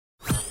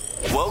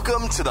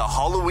Welcome to the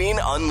Halloween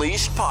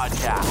Unleashed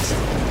podcast.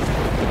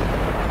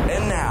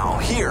 And now,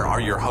 here are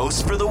your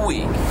hosts for the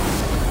week.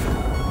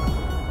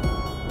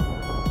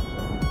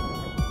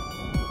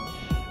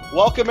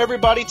 Welcome,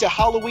 everybody, to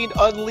Halloween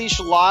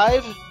Unleashed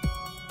Live.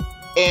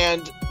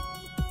 And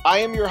I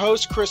am your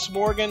host, Chris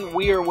Morgan.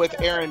 We are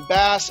with Aaron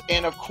Bass.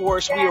 And, of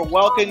course, we are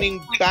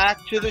welcoming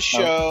back to the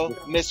show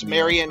Miss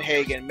Marianne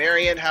Hagan.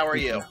 Marianne, how are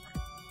you?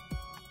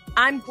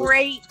 I'm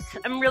great.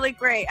 I'm really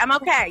great. I'm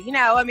okay. You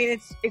know, I mean,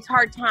 it's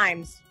hard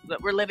times that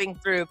we're living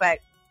through, but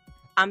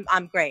I'm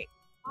great.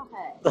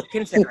 Okay.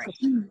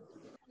 Considering.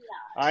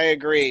 I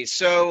agree.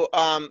 So,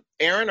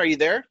 Aaron, are you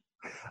there?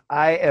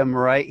 I am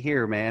right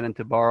here, man. And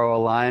to borrow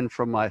a line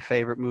from my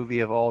favorite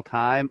movie of all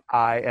time,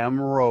 I am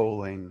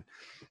rolling.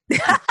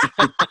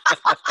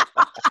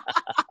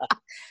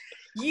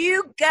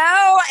 You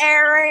go,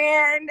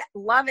 Aaron.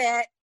 Love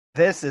it.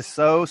 This is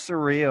so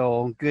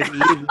surreal. Good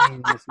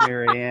evening, Miss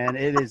Marianne.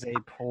 It is a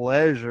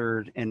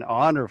pleasure and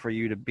honor for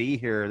you to be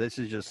here. This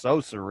is just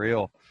so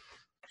surreal.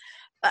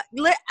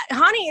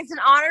 Honey, it's an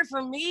honor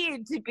for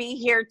me to be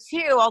here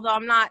too, although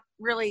I'm not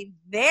really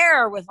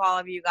there with all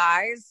of you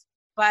guys.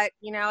 But,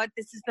 you know,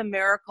 this is the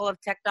miracle of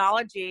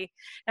technology.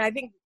 And I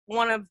think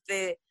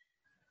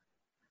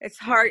it's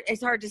hard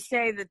to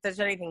say that there's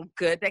anything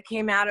good that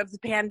came out of the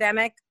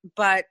pandemic,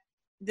 but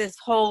this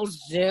whole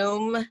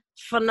Zoom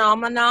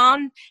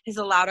phenomenon has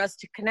allowed us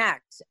to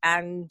connect,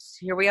 and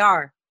here we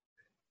are.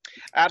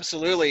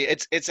 Absolutely.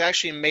 It's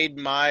actually made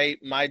my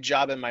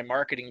job in my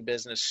marketing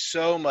business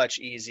so much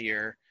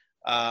easier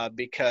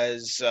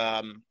because,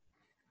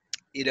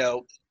 you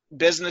know,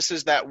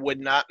 businesses that would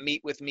not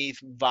meet with me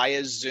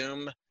via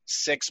Zoom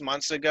 6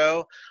 months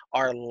ago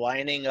are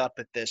lining up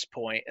at this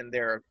point, and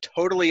they're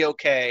totally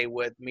okay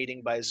with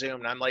meeting by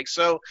Zoom. And I'm like,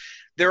 so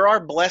there are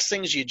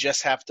blessings, you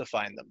just have to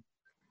find them.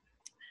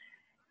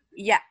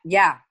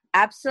 Yeah,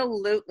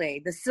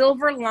 absolutely. The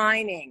silver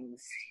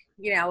linings,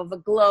 you know, of a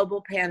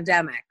global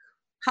pandemic.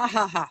 Ha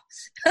ha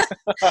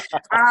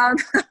ha.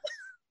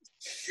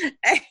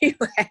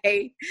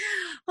 Anyway,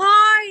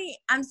 hi.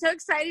 I'm so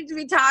excited to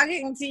be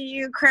talking to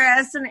you,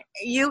 Chris, and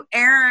you,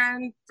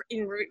 Aaron,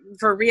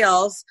 for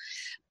reals.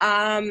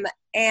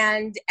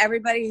 And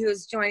everybody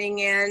who's joining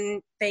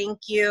in,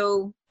 thank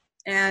you.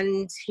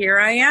 And here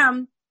I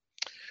am.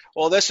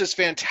 Well, this is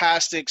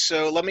fantastic.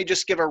 So let me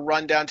just give a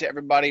rundown to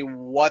everybody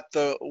what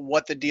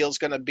the deal's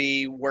going to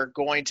be. We're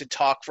going to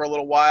talk for a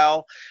little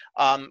while.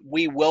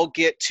 We will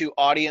get to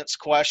audience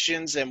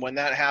questions, and when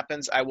that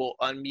happens, I will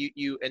unmute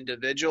you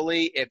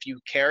individually if you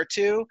care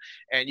to,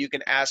 and you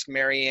can ask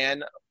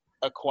Marianne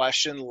a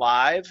question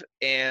live.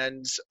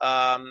 And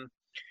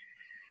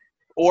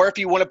or if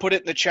you want to put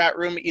it in the chat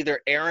room,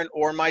 either Aaron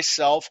or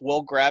myself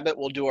will grab it.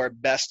 We'll do our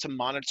best to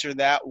monitor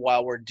that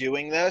while we're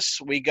doing this.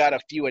 We got a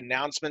few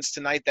announcements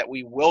tonight that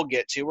we will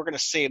get to. We're going to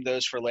save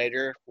those for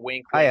later.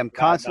 Wink. I am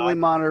constantly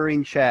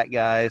monitoring chat,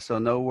 guys, so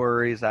no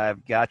worries.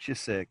 I've got you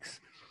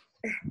 6.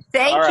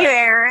 Thank you,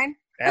 Aaron.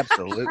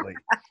 Absolutely.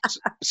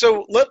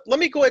 So let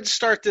me go ahead and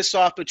start this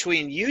off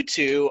between you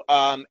two.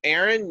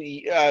 Aaron,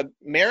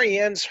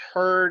 Marianne's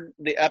heard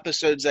the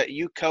episodes that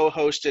you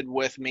co-hosted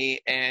with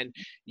me, and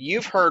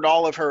you've heard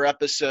all of her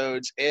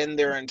episodes in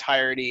their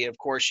entirety. Of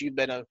course, you've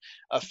been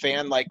a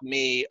fan like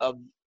me of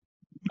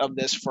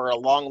this for a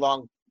long,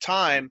 long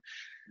time.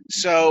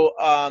 So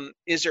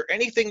is there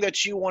anything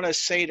that you want to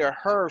say to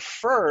her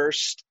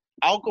first?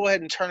 I'll go ahead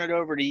and turn it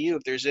over to you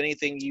if there's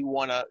anything you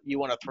wanna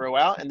throw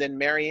out, and then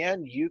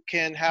Marianne, you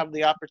can have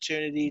the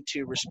opportunity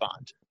to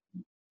respond.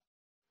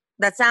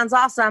 That sounds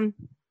awesome.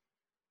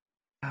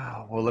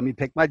 Well, let me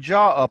pick my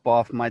jaw up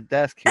off my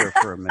desk here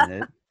for a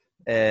minute.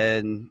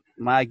 And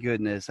my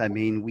goodness, I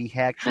mean, we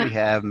actually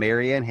have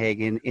Marianne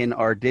Hagan in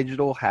our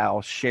digital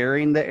house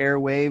sharing the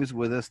airwaves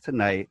with us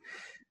tonight.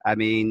 I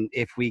mean,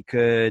 if we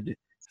could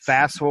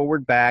fast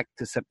forward back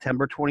to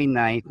September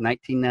 29th,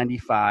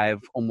 1995,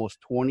 almost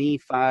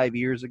 25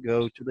 years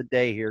ago to the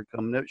day here,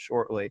 coming up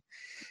shortly.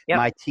 Yep.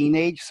 My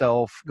teenage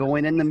self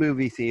going in the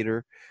movie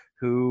theater,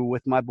 who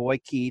with my boy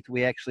Keith,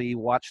 we actually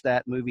watched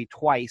that movie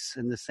twice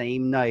in the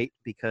same night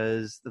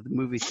because the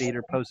movie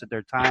theater posted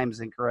their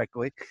times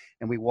incorrectly,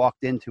 and we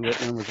walked into it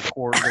and it was a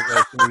quarter of the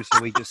way through,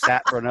 so we just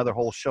sat for another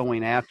whole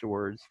showing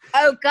afterwards.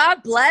 Oh,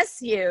 God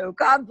bless you.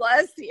 God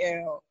bless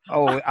you.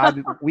 Oh,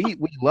 we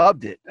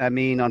loved it. I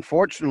mean,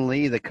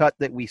 unfortunately, the cut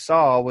that we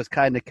saw was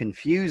kind of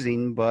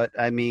confusing, but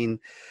I mean,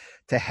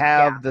 to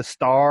have the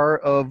star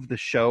of the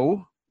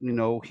show, you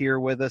know, here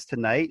with us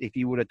tonight, if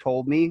you would have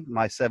told me,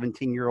 my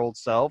 17-year-old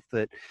self,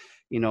 that,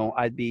 you know,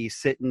 I'd be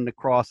sitting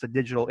across the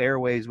digital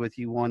airways with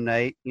you one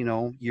night, you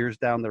know, years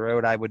down the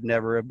road, I would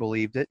never have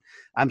believed it.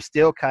 I'm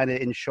still kind of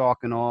in shock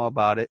and awe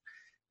about it.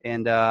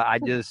 And I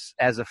just,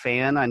 as a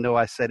fan, I know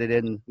I said it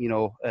in, you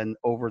know, and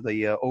over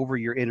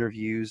your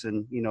interviews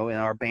and, you know, in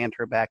our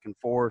banter back and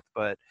forth,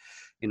 but,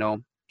 you know,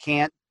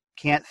 can't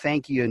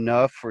thank you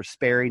enough for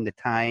sparing the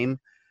time,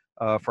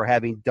 for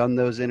having done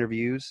those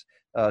interviews.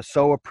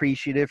 So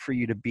appreciative for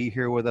you to be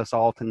here with us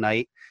all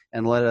tonight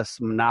and let us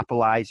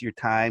monopolize your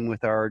time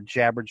with our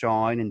jabber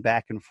jawing and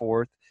back and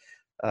forth.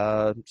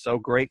 So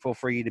grateful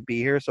for you to be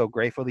here. So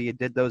grateful that you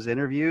did those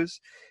interviews,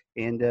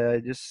 and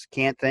just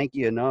can't thank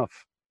you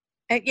enough.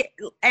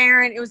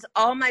 Aaron, it was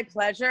all my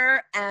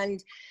pleasure.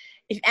 And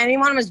if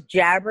anyone was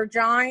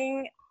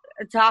jabberjawing,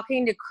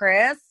 talking to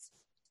Chris,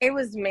 it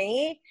was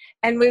me.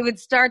 And we would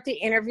start the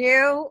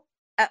interview,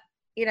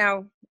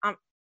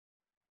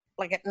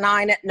 like at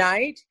 9 at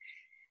night.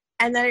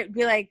 And then it'd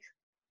be like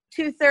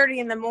 2:30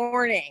 in the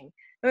morning.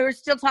 We were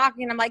still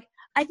talking. I'm like,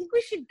 I think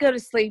we should go to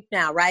sleep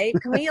now, right?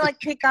 Can we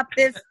pick up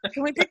this?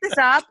 Can we pick this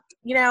up?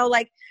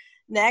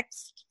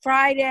 Next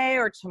Friday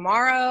or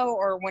tomorrow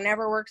or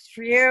whenever works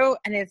for you.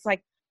 And it's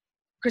like,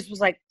 Chris was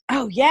like,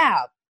 oh yeah,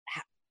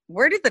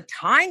 where did the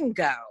time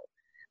go?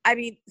 I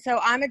mean,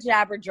 so I'm a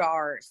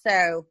jabberjaw,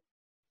 so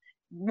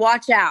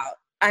watch out.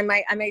 I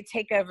may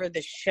take over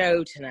the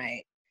show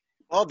tonight.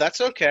 Well,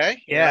 that's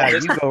okay. Yeah,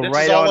 this, you go this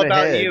right is all on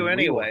about ahead. you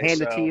anyway.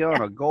 Hand it to you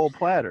on a gold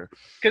platter.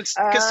 Because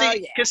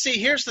see,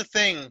 here's the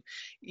thing.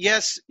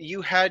 Yes,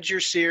 you had your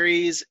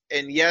series,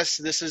 and yes,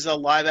 this is a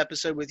live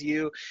episode with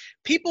you.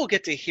 People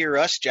get to hear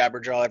us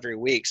jabberjaw every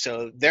week,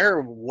 so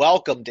they're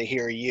welcome to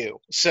hear you.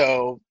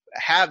 So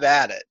have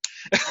at it.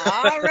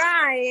 All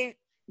right.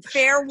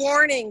 Fair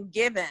warning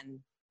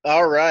given.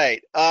 All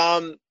right.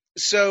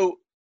 So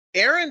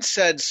Aaron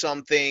said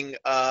something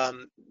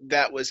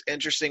that was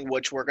interesting,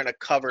 which we're going to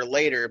cover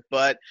later.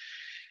 But,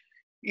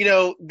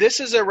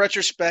 this is a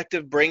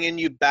retrospective bringing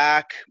you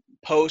back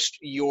post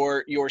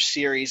your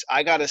series.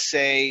 I got to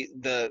say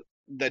the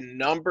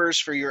numbers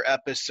for your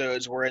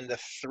episodes were in the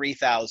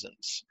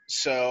 3,000s.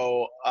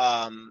 So,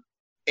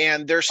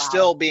 and they're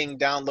still being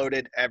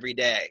downloaded every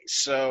day.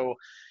 So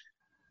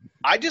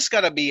I just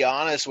got to be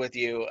honest with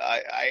you.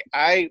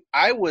 I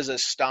was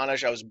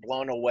astonished. I was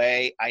blown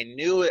away. I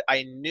knew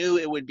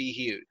it would be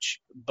huge,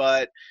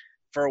 but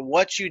for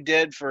what you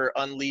did for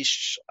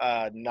Unleashed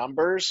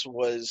numbers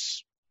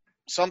was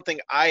something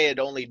I had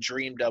only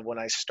dreamed of when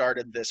I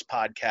started this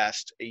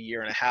podcast a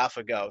year and a half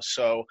ago.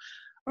 So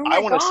oh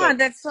my God,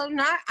 that's so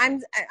nice.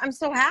 I'm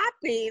so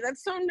happy.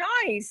 That's so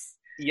nice.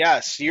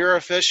 Yes, you're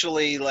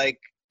officially, like,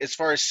 as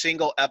far as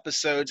single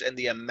episodes and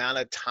the amount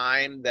of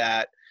time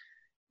that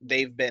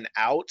they've been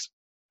out.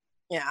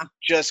 Yeah.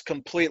 Just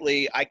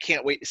completely, I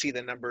can't wait to see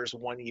the numbers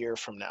 1 year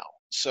from now.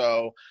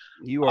 So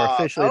you are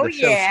officially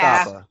the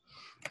showstopper.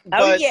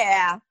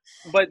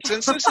 But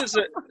since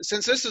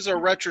this is a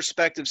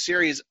retrospective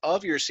series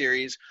of your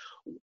series,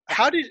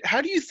 how do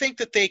you think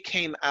that they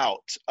came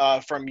out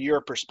from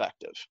your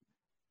perspective?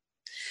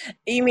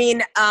 You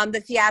mean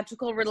the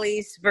theatrical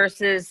release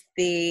versus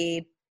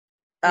the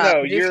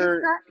no,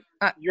 your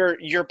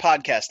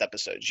podcast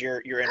episodes,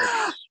 your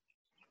interviews.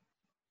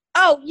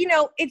 Oh,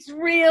 it's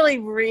really,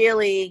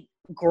 really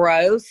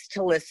gross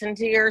to listen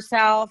to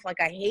yourself.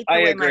 Like, I hate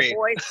the way my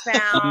voice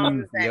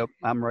sounds. Yep,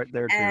 I'm right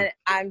there too. And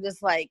I'm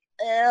just like,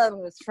 I'm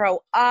going to throw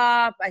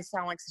up. I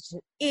sound like such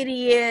an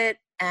idiot.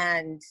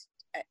 And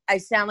I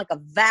sound like a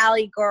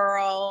valley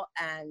girl.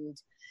 And,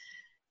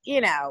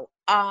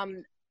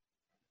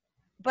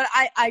 but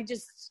I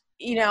just,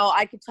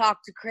 I could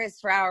talk to Chris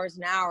for hours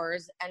and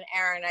hours. And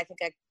Aaron, I think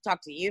I could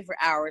talk to you for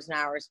hours and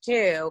hours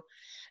too.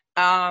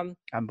 I'm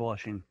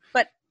blushing.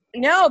 But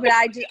no, but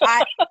I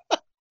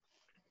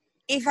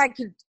if I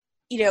could,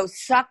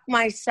 suck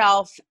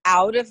myself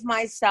out of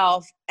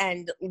myself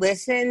and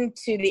listen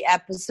to the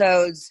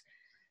episodes,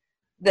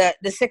 the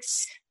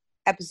 6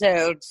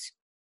 episodes,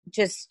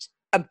 just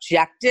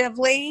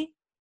objectively,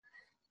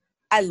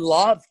 I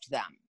loved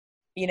them.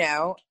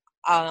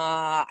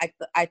 I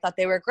thought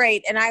they were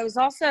great, and I was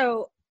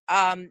also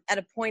at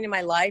a point in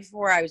my life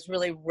where I was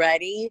really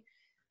ready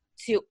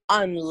to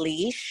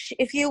unleash,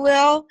 if you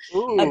will,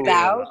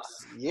 about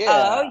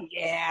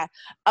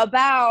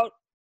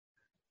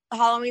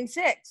Halloween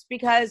 6,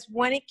 because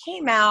when it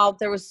came out,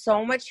 there was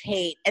so much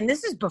hate, and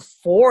this is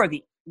before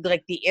the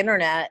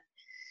internet.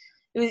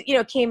 It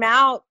was, came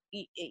out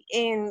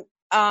in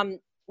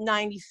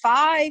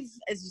 95,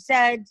 as you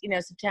said,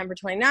 September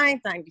 29th,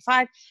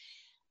 95,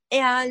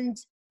 and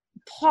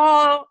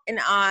Paul and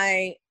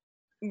I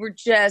were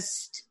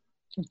just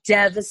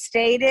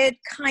devastated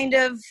kind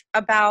of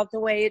about the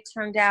way it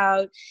turned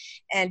out,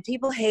 and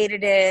people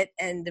hated it,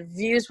 and the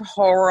reviews were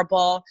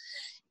horrible,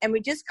 and we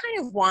just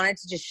kind of wanted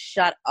to just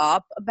shut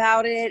up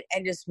about it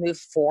and just move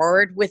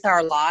forward with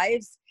our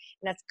lives.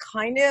 And that's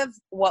kind of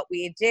what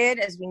we did.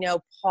 As we know,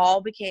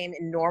 Paul became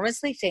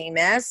enormously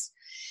famous.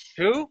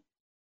 Who?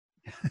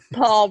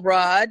 Paul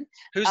Rudd.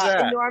 Who's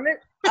that?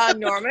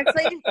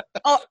 Enormously.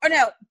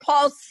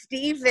 Paul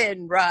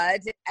Stephen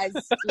Rudd, as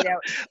you know.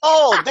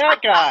 Oh,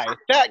 that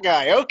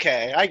guy.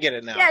 Okay, I get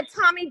it now. Yeah,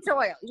 Tommy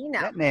Doyle.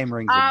 That name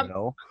rings a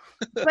bell.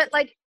 But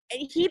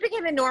he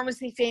became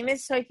enormously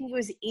famous, so I think it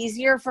was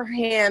easier for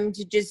him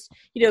to just,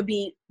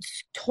 be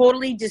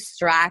totally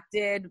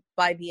distracted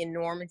by the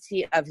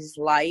enormity of his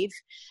life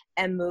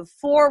and move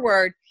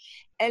forward.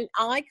 And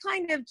I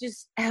kind of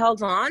just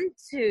held on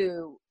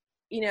to,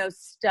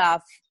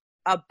 stuff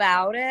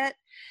about it.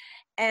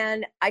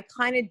 And I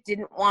kind of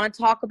didn't want to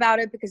talk about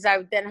it because I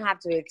would then have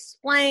to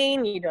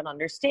explain, you don't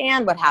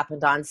understand what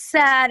happened on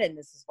set, and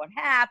this is what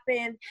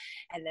happened.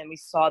 And then we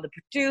saw the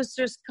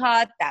producer's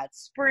cut that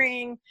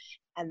spring,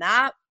 and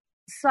that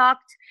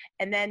sucked.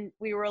 And then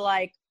we were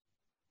like,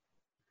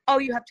 oh,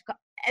 you have to come.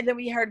 And then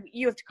we heard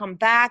you have to come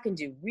back and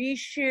do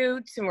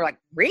reshoots. And we're like,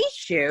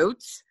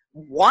 reshoots?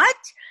 What?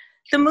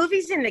 The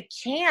movie's in the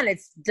can.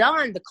 It's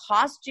done. The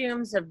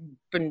costumes have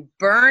been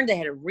burned. They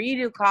had to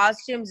redo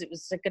costumes. It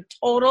was like a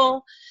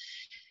total,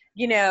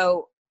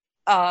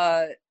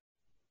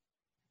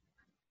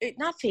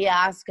 not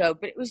fiasco,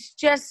 but it was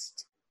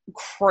just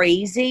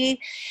crazy.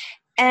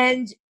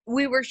 And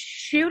we were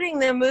shooting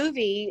the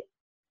movie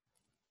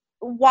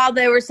while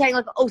they were saying,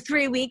 like,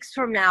 3 weeks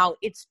from now,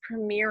 it's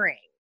premiering.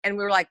 And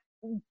we were like,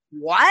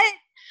 what?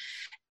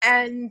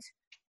 And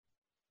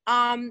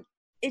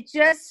it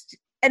just...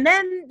 And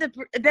then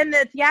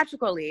the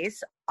theatrical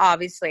release,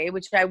 obviously,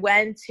 which I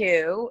went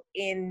to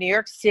in New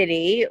York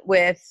City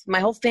with my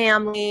whole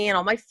family and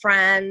all my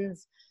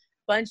friends,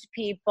 a bunch of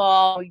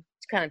people. We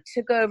kind of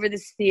took over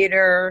this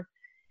theater,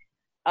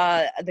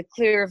 the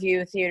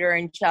Clearview Theater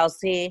in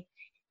Chelsea,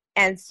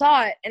 and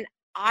saw it. And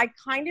I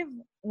kind of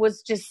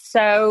was just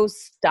so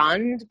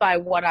stunned by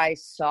what I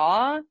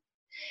saw.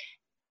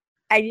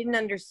 I didn't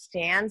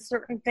understand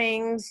certain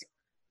things.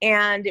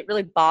 And it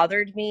really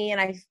bothered me, and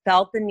I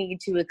felt the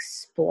need to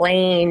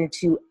explain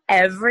to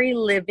every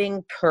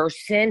living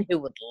person who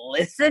would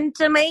listen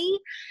to me,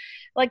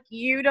 like,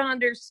 you don't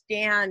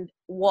understand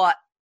what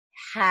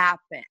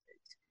happened.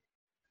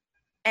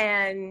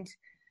 And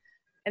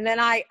then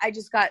I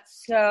just got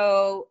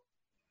so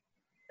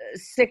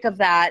sick of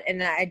that,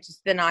 and I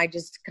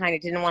just kind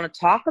of didn't want to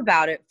talk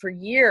about it for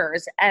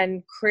years.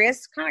 And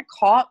Chris kind of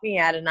caught me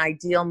at an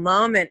ideal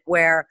moment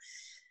where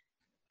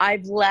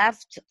I've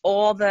left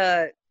all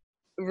the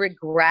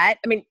regret.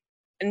 I mean,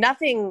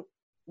 nothing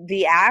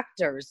the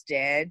actors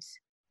did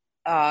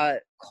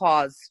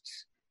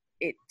caused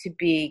it to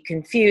be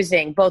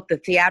confusing, both the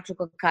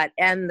theatrical cut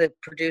and the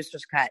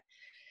producer's cut.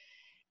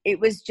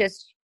 It was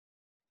just,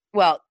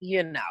 the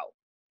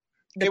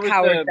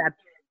power that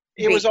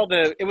it was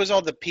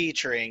all the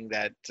pea-treeing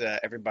that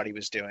everybody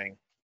was doing.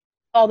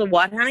 All the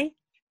what, honey?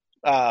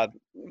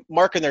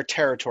 Marking their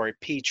territory,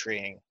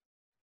 pea-treeing.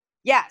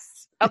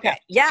 Yes. Okay.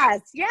 Yeah.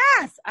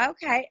 Yes.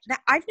 Okay.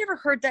 I've never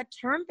heard that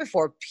term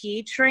before.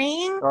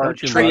 Pea-treeing? Or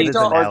tree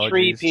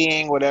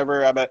peeing,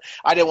 whatever. But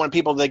I didn't want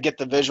people to get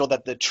the visual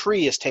that the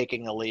tree is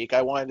taking a leak.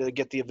 I wanted to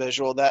get the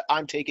visual that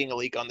I'm taking a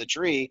leak on the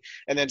tree,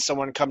 and then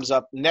someone comes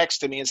up next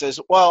to me and says,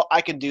 well,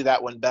 I can do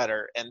that one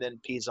better, and then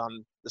pees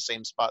on the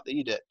same spot that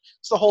you did.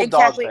 It's the whole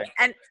dog thing.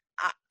 And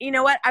you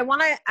know what? I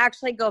want to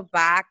actually go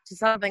back to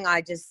something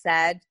I just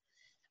said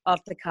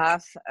off the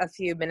cuff a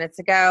few minutes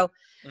ago.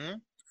 Mm-hmm.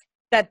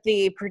 That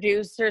the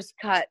producer's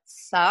cut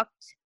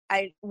sucked.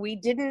 We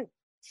didn't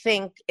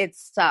think it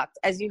sucked.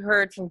 As you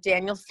heard from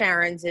Daniel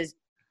Farrens'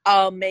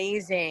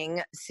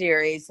 amazing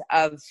series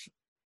of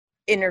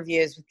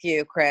interviews with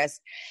you, Chris,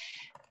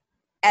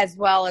 as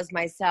well as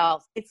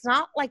myself, it's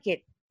not like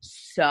it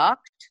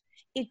sucked.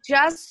 It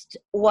just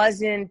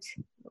wasn't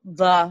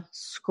the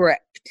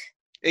script.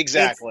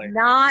 Exactly. It's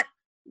not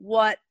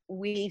what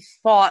we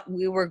thought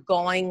we were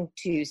going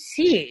to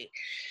see.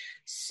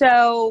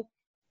 So...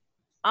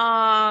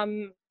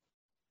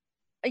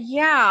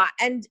 yeah.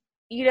 And,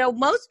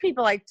 most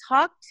people I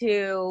talk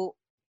to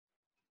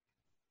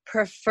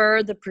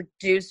prefer the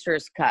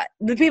producer's cut.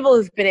 The people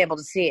who've been able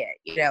to see it,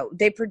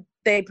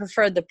 they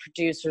prefer the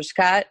producer's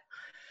cut.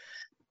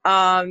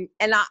 And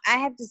I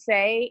have to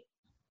say,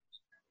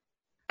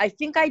 I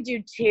think I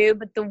do too,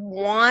 but the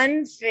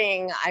one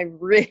thing I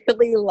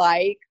really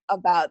like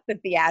about the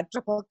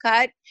theatrical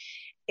cut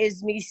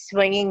is me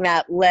swinging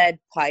that lead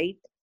pipe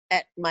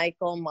at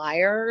Michael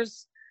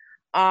Myers.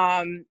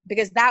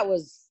 Because that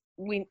was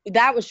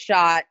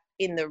shot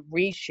in the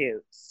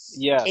reshoots.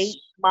 Yes. 8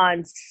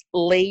 months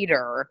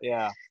later.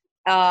 Yeah.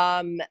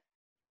 The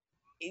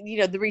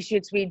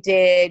reshoots we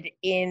did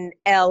in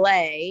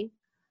LA,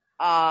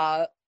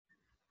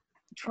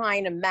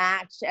 trying to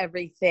match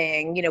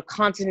everything.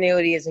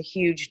 Continuity is a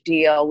huge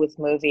deal with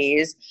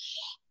movies.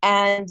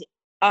 And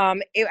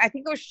I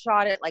think it was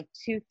shot at like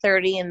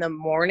 2:30 in the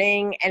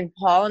morning, and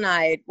Paul and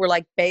I were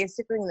like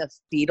basically in the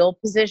fetal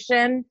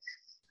position,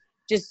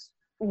 just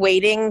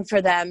waiting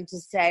for them to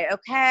say,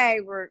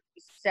 okay, we're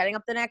setting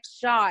up the next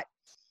shot.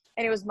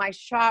 And it was my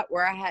shot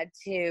where I had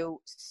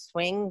to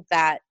swing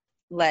that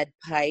lead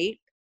pipe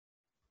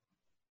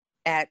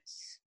at,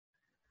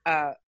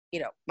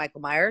 Michael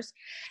Myers.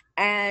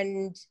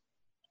 And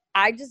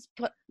I just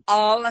put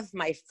all of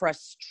my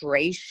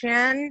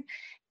frustration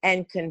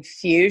and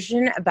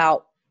confusion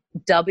about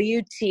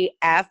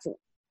WTF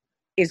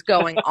is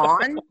going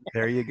on.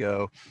 There you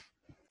go.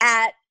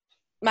 At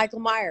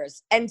Michael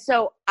Myers. And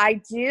so I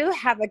do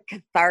have a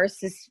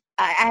catharsis.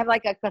 I have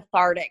like a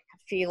cathartic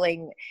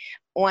feeling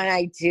when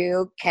I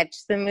do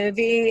catch the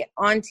movie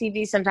on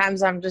TV.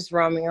 Sometimes I'm just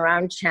roaming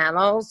around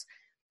channels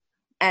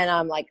and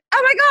I'm like,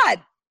 oh my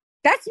God,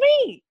 that's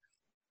me.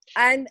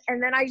 And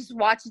then I just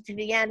watch it to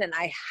the end, and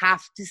I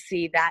have to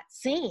see that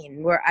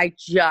scene where I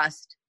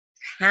just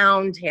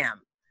pound him.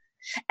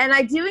 And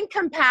I do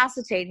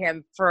incapacitate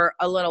him for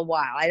a little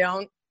while. I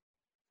don't,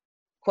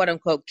 quote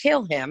unquote,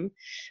 kill him,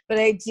 but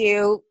I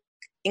do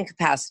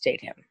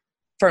incapacitate him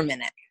for a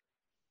minute,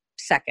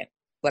 second,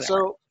 whatever.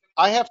 So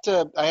I have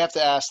to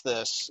ask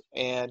this,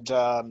 and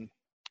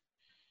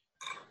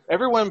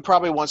everyone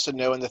probably wants to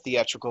know in the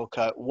theatrical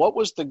cut, what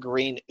was the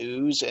green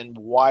ooze, and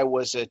why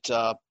was it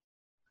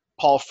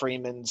Paul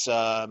Freeman's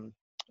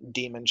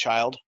demon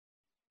child?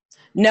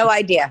 No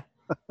idea.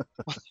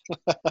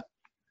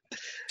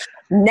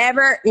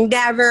 Never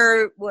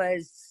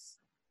was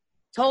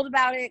told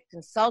about it,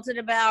 consulted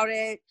about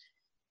it.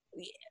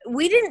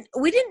 We didn't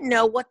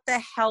know what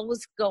the hell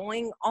was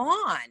going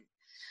on.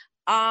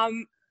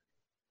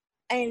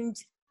 And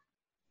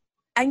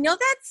I know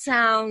that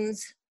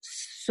sounds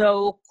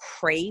so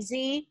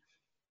crazy,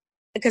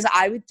 because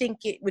I would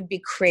think it would be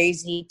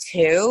crazy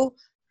too.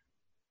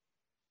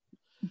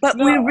 But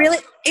we really,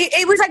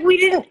 it was like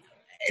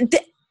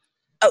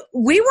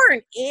we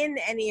weren't in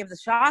any of the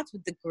shots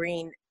with the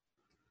green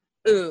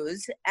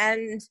ooze,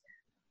 and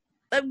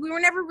we were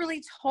never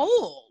really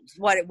told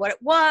what it was, what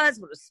it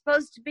was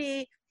supposed to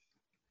be.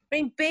 I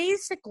mean,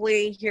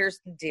 basically, here's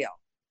the deal.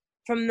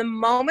 From the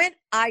moment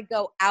I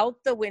go out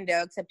the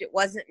window, except it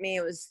wasn't me,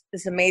 it was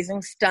this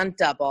amazing stunt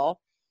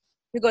double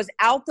who goes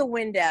out the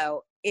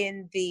window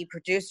in the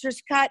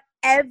producer's cut,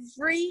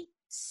 every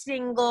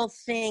single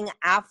thing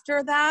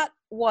after that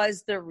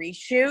was the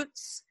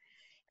reshoots,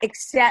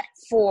 except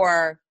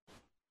for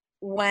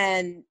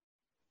when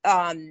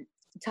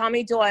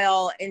Tommy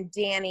Doyle and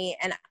Danny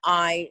and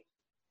I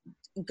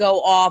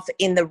go off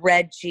in the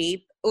red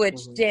Jeep,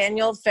 which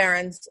Daniel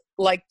Ferens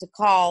liked to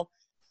call,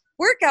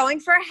 we're going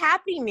for a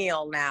Happy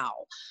Meal now.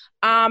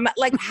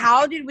 Like,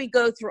 how did we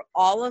go through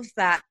all of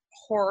that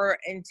horror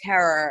and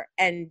terror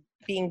and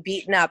being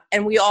beaten up?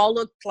 And we all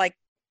looked like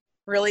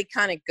really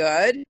kind of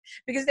good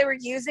because they were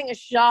using a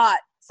shot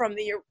from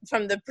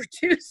the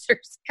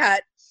producer's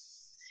cut.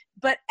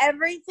 But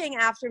everything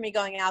after me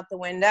going out the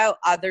window,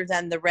 other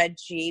than the red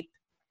Jeep,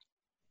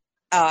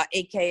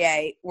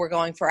 AKA we're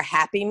going for a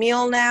Happy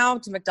Meal now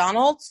to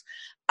McDonald's,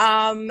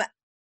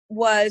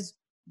 was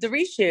the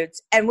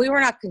reshoots. And we were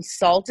not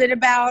consulted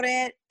about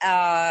it.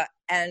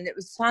 And it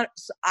was fun.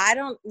 So I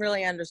don't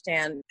really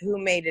understand who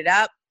made it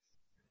up.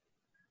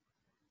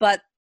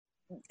 But,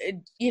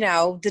 you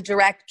know, the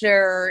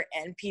director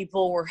and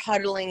people were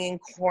huddling in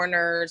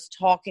corners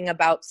talking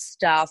about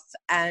stuff.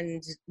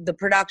 And the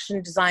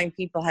production design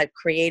people had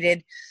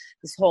created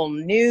this whole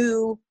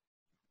new...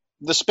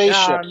 The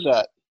spaceship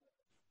set.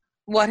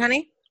 What,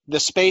 honey? The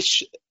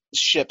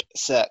spaceship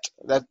set.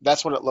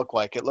 That's what it looked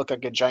like. It looked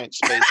like a giant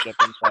spaceship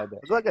inside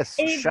there. It looked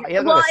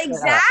like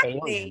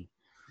exactly.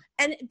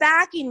 And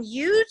back in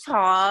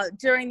Utah,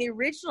 during the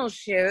original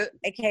shoot,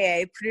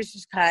 aka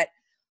producer's cut,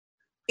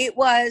 it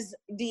was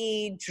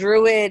the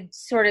Druid,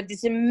 sort of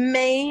this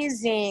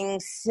amazing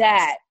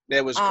set.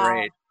 It was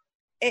great.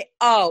 It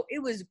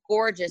was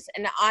gorgeous.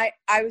 And I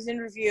was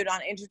interviewed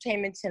on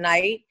Entertainment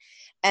Tonight,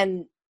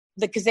 and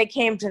because they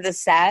came to the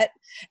set,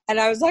 and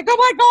I was like, oh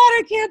my God,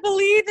 I can't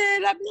believe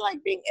it. I'm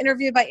like being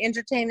interviewed by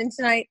Entertainment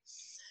Tonight.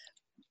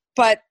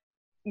 But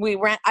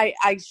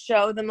I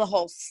showed them the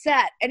whole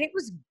set, and it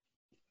was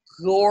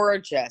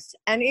gorgeous.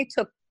 And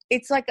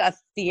it's like a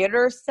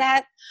theater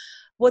set.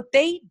 What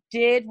they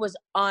did was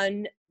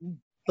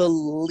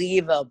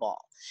unbelievable.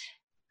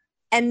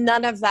 And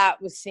none of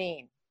that was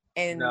seen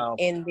in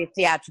the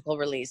theatrical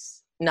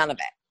release. None of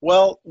it.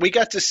 Well, we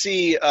got to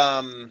see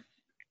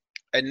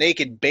a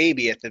naked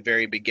baby at the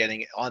very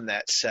beginning on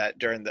that set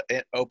during the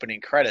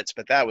opening credits,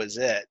 but that was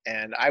it.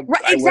 And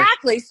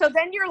exactly. So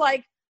then you're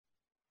like,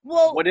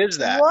 well, what is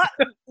that?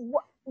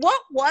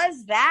 What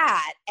was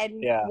that?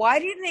 And why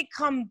didn't they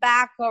come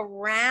back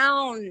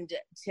around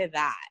to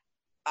that?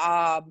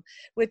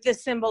 With the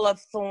symbol of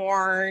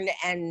thorn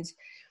and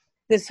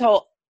this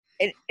whole,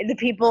 the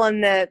people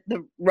in the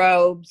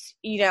robes,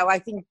 you know, I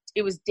think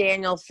it was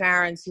Daniel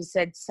Ferens who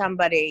said,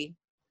 somebody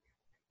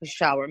who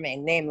shall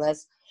remain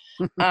nameless,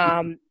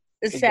 said,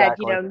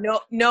 exactly. you know,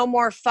 no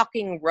more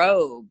fucking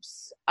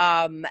robes.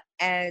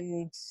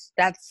 And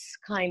that's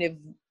kind of,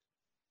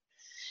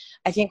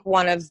 I think,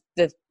 one of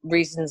the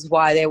reasons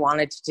why they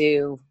wanted to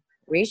do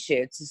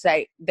reshoots is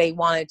they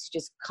wanted to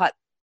just cut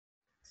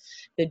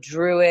the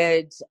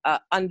Druid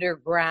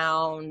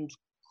underground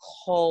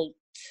cult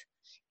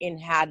in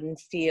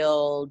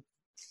Haddonfield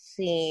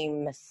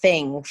theme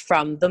thing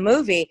from the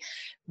movie.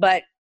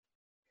 But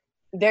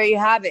there you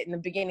have it in the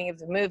beginning of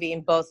the movie,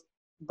 in both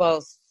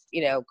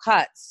you know,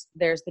 cuts,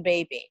 there's the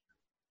baby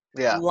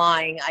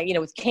lying, you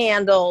know, with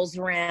candles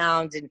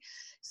around, and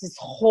it's this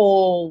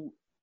whole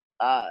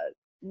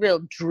real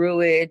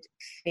Druid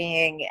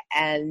thing.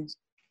 And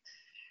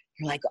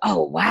you're like,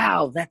 oh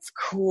wow, that's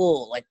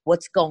cool, like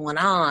what's going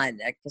on?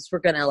 I guess we're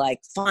gonna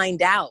like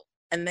find out.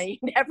 And then you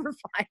never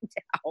find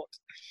out.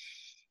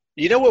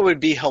 You know what would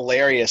be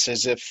hilarious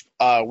is if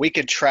we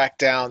could track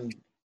down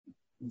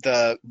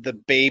the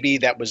baby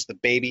that was the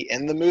baby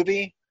in the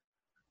movie,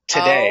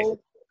 today. Oh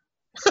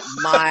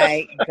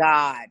my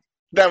God.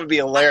 That would be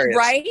hilarious.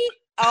 Right?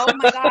 Oh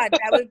my God.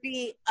 That would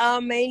be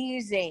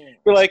amazing.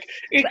 We're like,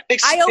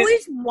 I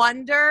always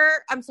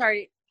wonder. I'm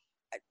sorry.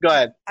 Go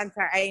ahead. I'm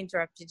sorry. I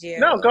interrupted you.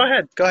 No, go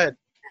ahead. Go ahead.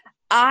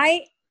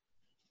 I've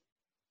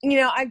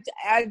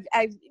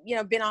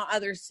been on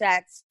other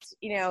sets,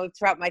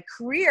 throughout my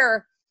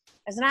career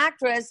as an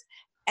actress,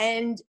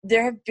 and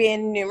there have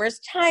been numerous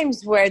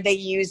times where they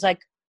use like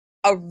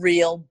a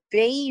real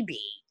baby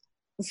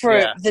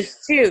for the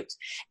shoot.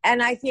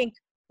 And I think,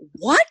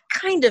 what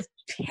kind of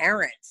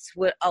parents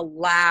would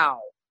allow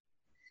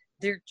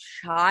their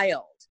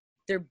child,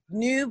 their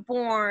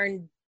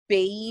newborn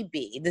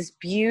baby, this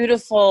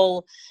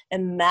beautiful,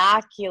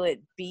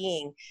 immaculate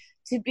being,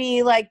 to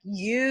be like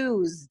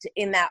used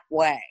in that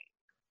way?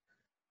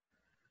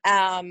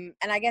 And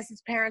I guess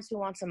it's parents who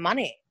want some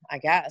money, I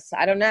guess.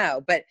 I don't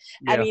know. But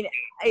I mean,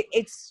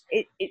 it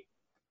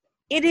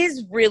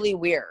is really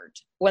weird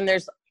when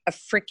there's a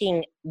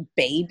freaking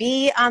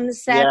baby on the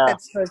set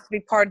that's supposed to be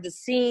part of the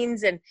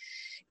scenes. And,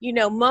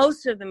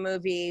 most of the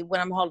movie,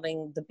 when I'm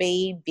holding the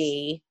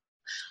baby,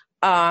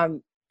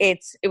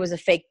 it was a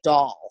fake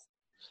doll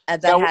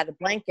that had a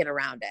blanket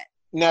around it.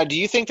 Now, do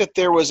you think that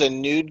there was a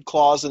nude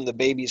clause in the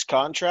baby's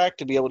contract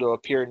to be able to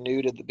appear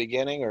nude at the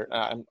beginning? Or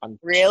I'm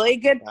really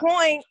good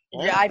point.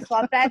 Yeah. I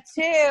thought that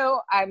too.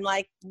 I'm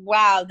like,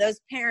 wow, those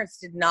parents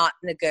did not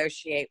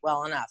negotiate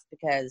well enough,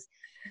 because,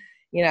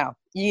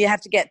 you have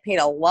to get paid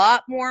a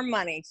lot more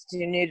money to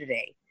do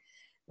nudity.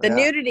 The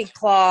nudity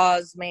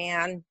clause,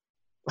 man.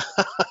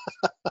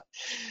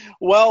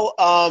 Well,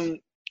 I've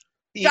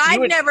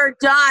never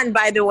done,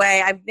 by the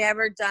way, I've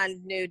never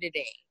done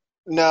nudity.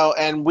 No,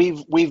 and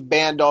we've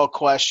banned all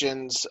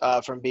questions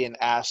from being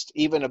asked,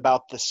 even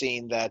about the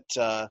scene that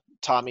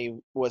Tommy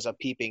was a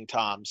peeping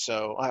Tom.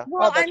 So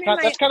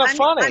that's kind of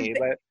funny.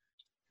 But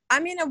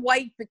I'm in a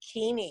white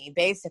bikini,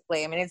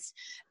 basically. I mean, it's,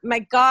 my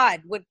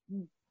God, what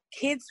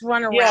kids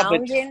run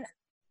around in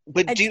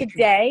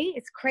today,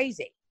 it's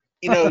crazy.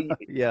 But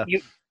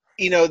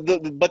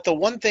the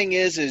one thing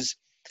is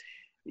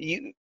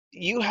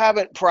you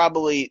haven't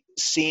probably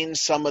seen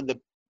some of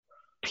the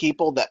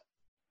people that,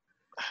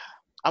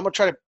 I'm going to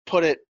try to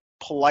put it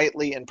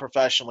politely and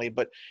professionally,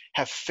 but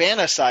have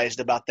fantasized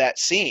about that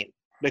scene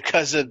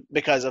because of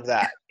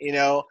that.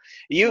 You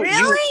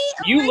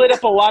lit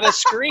up a lot of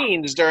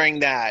screens during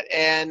that,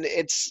 and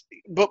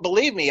but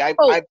believe me, I've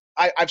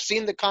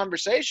seen the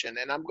conversation,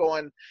 and I'm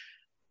going,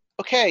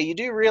 okay, you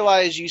do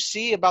realize you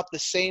see about the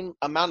same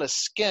amount of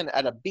skin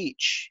at a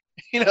beach,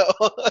 I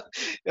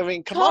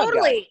mean, come on,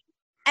 guys.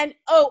 And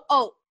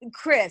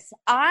Chris,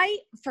 I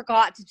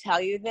forgot to tell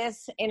you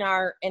this in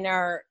our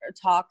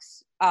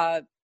talks,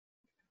 the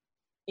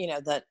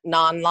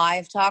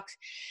non-live talks.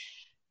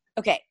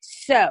 Okay,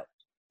 so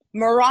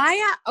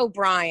Mariah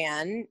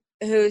O'Brien,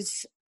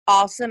 who's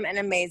awesome and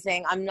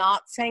amazing. I'm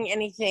not saying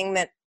anything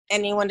that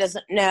anyone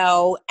doesn't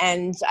know,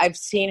 and I've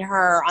seen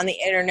her on the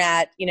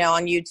internet,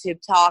 on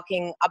YouTube,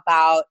 talking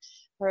about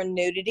her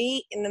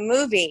nudity in the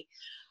movie.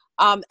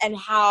 And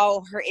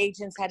how her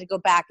agents had to go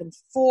back and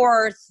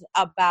forth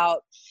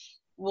about,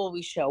 will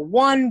we show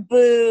one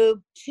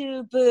boob,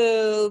 two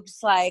boobs,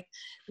 like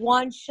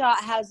one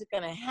shot, how's it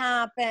going to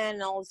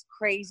happen, all this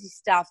crazy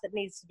stuff that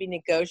needs to be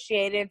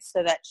negotiated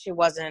so that she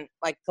wasn't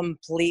like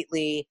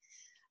completely,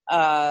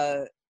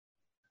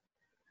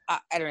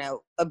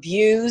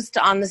 abused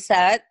on the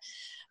set.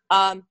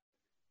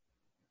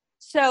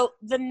 So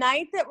the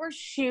night that we're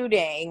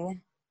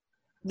shooting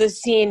the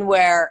scene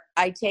where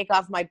I take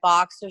off my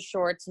boxer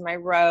shorts and my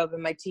robe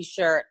and my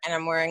t-shirt, and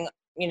I'm wearing,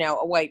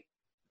 a white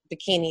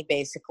bikini,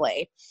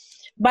 basically.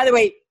 By the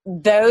way,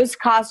 those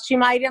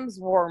costume items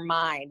were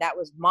mine. That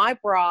was my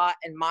bra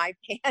and my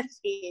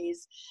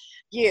panties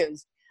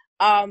used.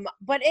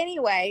 But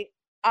anyway,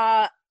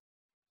 Paul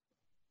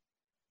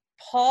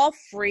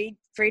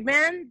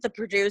Friedman, the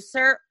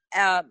producer,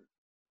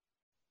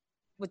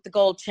 with the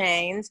gold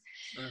chains,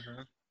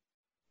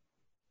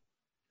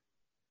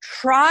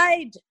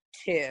 tried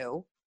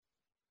to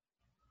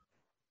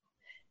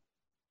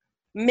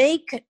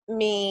make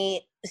me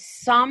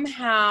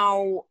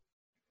somehow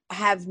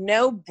have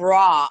no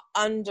bra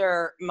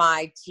under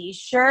my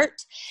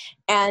t-shirt,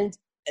 and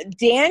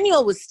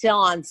Daniel was still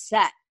on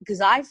set,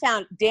 because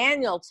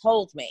Daniel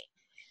told me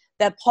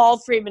that Paul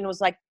Friedman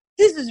was like,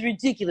 this is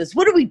ridiculous,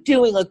 what are we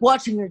doing, like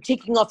watching her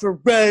taking off her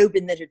robe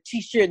and then her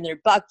t-shirt and her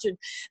boxer,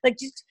 like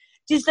just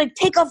like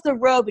take off the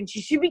robe and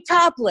she should be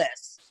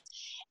topless.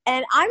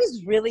 And I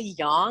was really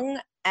young,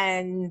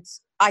 and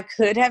I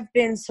could have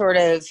been sort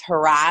of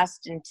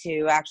harassed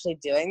into actually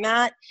doing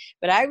that.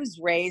 But I was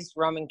raised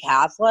Roman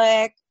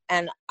Catholic,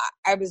 and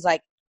I was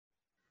like,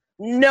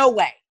 no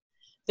way.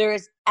 There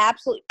is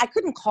absolutely, I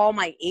couldn't call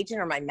my agent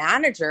or my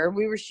manager.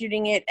 We were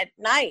shooting it at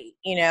night,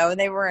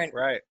 they weren't.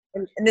 Right.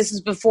 And this is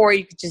before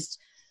you could just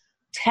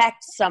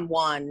text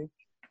someone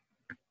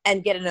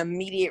and get an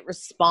immediate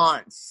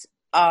response.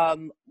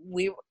 This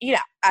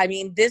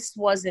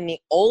was in the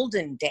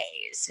olden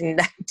days in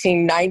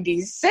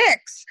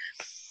 1996.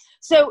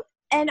 So,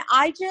 and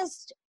I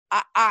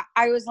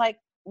was like,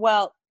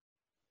 well,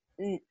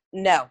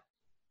 No,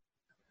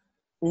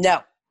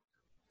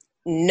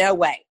 no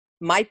way.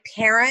 My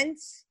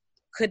parents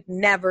could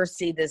never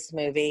see this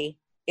movie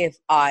if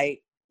I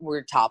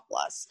were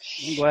topless.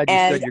 I'm glad you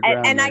stood your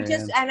ground,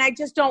 and I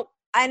just don't.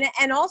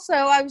 And also,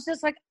 I was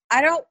just like,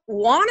 I don't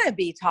want to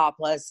be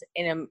topless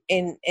in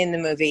the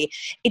movie.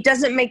 It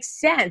doesn't make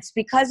sense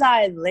because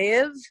I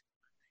live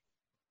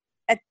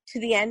to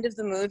the end of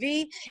the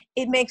movie.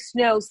 It makes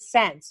no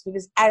sense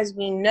because, as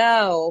we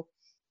know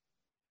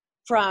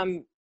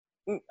from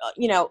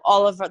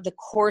all of the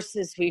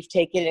courses we've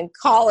taken in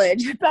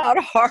college about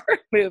horror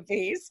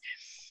movies,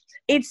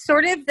 it's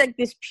sort of like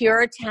this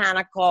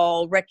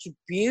puritanical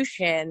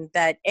retribution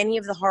that any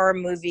of the horror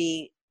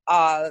movie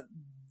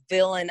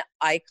villain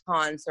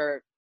icons,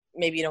 or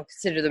maybe you don't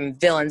consider them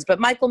villains, but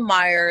Michael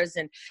Myers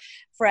and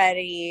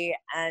Freddy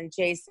and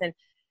Jason,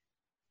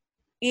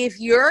 if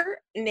you're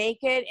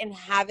naked and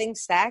having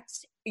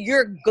sex,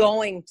 you're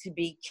going to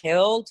be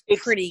killed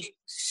pretty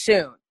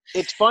soon.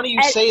 It's funny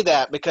you say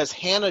that because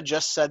Hannah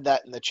just said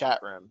that in the chat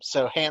room.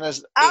 So Hannah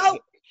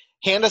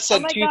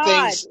said two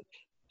things.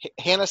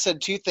 Hannah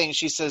said two things.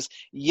 She says,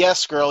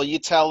 "Yes, girl, you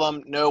tell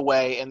them, no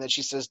way." And then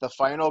she says, "The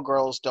final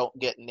girls don't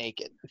get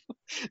naked."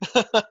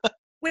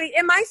 Wait,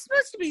 am I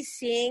supposed to be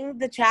seeing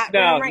the chat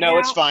room right now? No,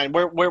 it's fine.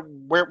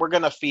 We're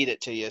gonna feed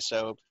it to you,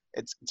 so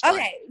it's fine.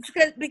 Okay,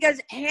 because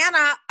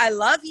Hannah, I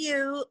love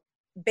you,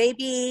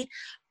 baby.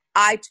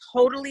 I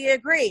totally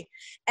agree.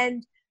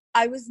 And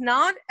I was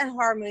not a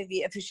horror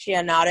movie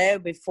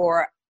aficionado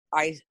before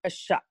I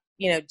shot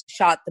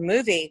the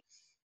movie,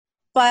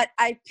 but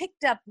I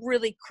picked up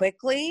really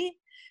quickly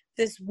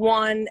this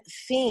one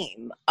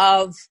theme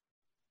of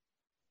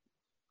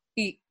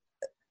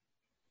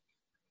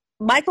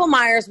Michael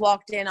Myers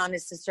walked in on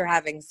his sister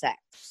having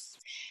sex,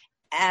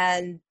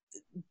 and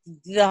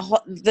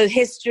the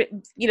history,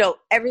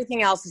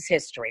 everything else is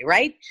history,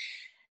 right?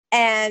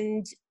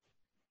 And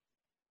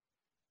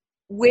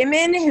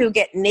women who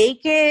get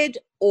naked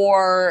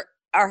or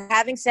are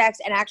having sex,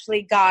 and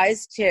actually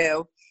guys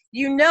too,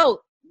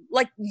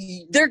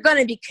 they're going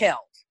to be killed.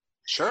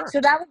 Sure. So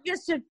that would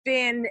just have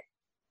been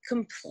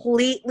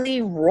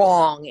completely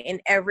wrong in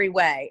every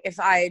way if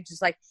I had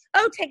just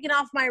taken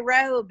off my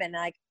robe and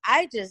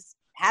I just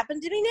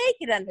happen to be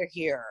naked under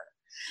here.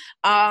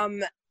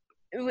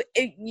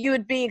 You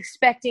would be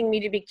expecting me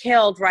to be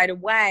killed right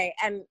away,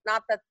 and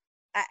not that.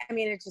 I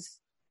mean, it's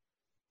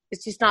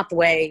just not the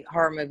way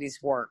horror movies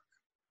work.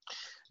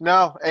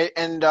 No,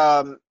 and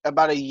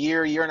about a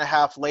year and a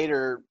half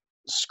later,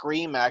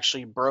 Scream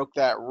actually broke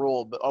that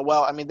rule. But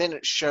they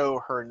didn't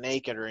show her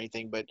naked or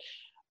anything, but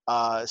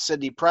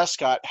Sidney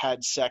Prescott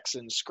had sex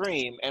in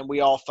Scream, and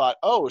we all thought,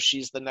 oh,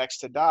 she's the next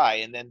to die.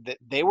 And then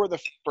they were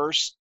the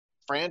first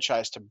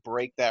franchise to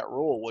break that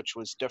rule, which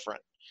was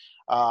different.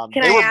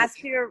 Can I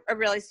ask you a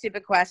really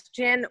stupid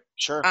question?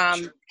 Sure.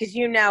 Because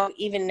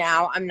even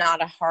now, I'm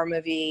not a horror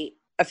movie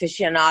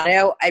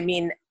aficionado. I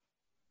mean,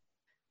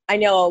 I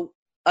know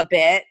a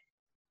bit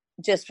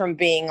just from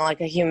being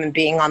like a human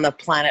being on the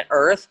planet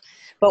Earth.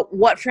 But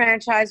what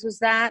franchise was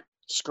that?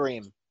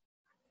 Scream.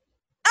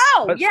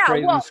 Oh, Let's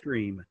yeah.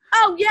 Scream.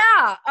 Oh,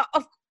 yeah.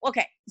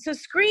 Okay. So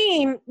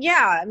Scream,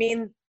 yeah. I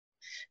mean,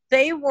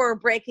 they were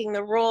breaking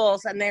the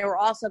rules, and they were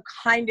also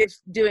kind of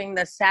doing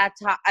a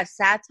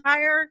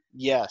satire.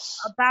 Yes.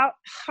 About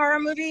horror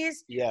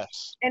movies.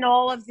 Yes. And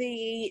all of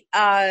the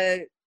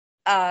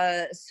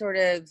sort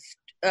of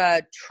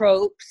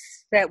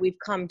tropes that we've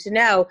come to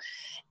know.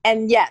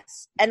 And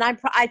yes, and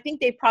I think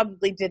they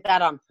probably did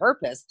that on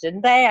purpose,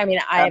 didn't they? I mean,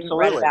 I haven't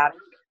read about it.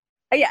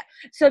 Oh, yeah.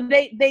 So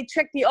they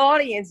tricked the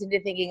audience into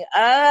thinking,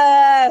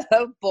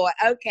 oh boy,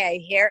 okay,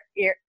 here,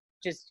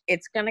 just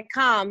it's gonna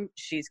come.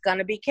 She's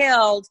gonna be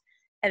killed,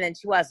 and then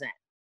she wasn't.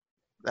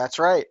 That's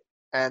right,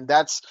 and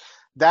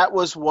that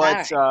was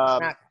what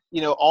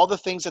all the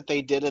things that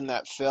they did in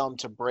that film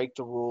to break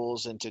the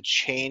rules and to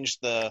change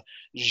the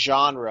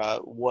genre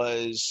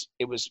was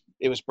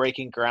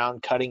breaking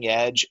ground, cutting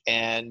edge,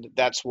 and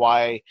that's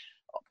why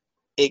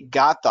it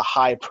got the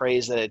high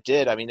praise that it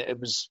did. I mean, it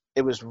was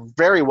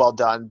very well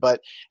done,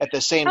 but at the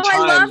same time, I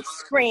love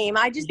Scream.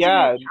 I just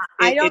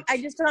I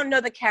just don't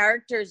know the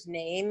character's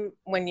name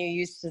when you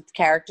use the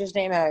character's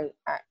name.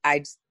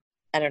 I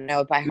don't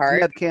know it by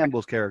heart. Neve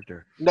Campbell's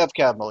character. Neve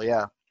Campbell,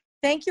 yeah.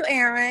 Thank you,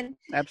 Aaron.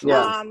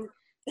 Absolutely.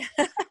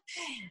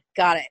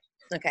 Got it.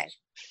 Okay.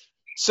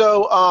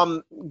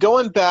 So,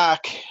 going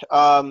back,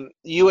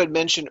 you had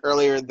mentioned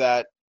earlier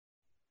that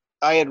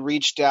I had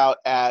reached out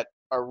at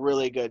a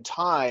really good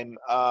time.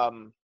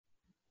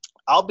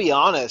 I'll be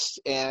honest,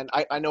 and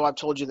I know I've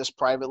told you this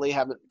privately,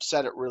 haven't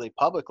said it really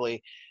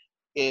publicly,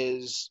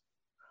 is,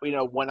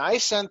 when I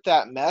sent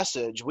that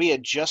message, we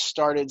had just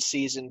started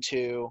season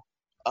 2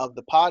 of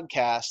the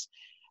podcast,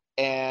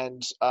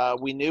 and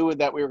we knew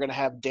that we were going to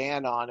have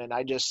Dan on, and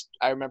I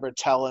remember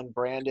telling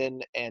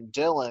Brandon and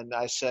Dylan,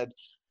 I said,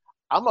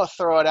 I'm going to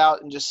throw it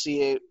out and just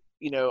see it.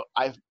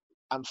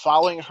 I'm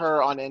following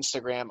her on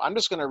Instagram. I'm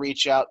just going to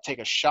reach out, take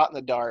a shot in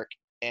the dark,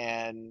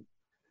 and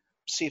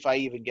see if I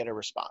even get a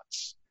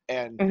response.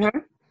 And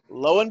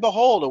lo and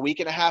behold, a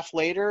week and a half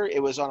later,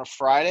 it was on a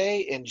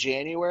Friday in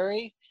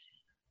January.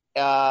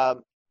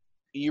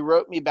 You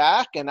wrote me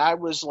back, and I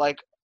was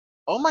like,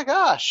 oh my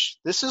gosh,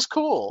 this is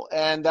cool.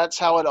 And that's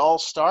how it all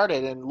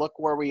started. And look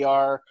where we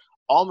are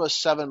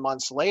almost 7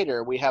 months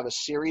later. We have a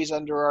series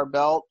under our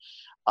belt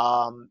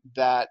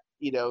that,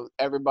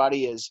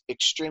 everybody is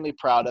extremely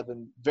proud of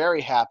and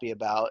very happy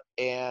about.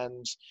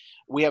 And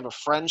we have a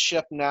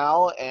friendship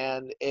now.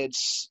 And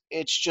it's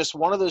just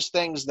one of those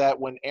things that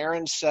when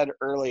Aaron said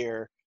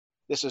earlier,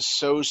 this is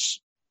so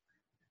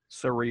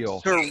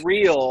surreal.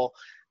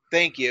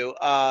 Thank you.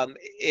 I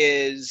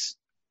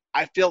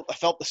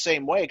felt the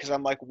same way, because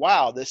I'm like,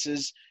 wow, this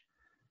is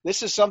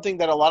something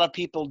that a lot of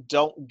people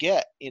don't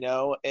get,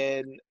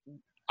 and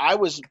I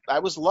was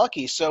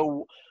lucky.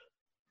 So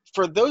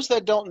for those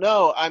that don't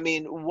know, I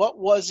mean, what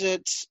was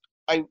it?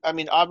 I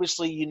mean,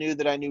 obviously you knew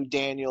that I knew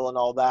Daniel and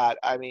all that.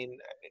 I mean,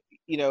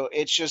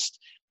 it's just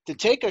to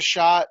take a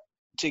shot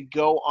to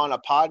go on a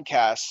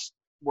podcast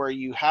where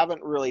you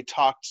haven't really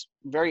talked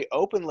very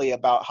openly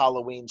about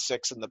Halloween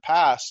 6 in the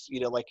past,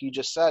 like you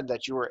just said,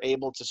 that you were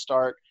able to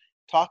start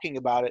talking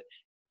about it.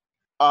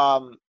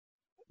 I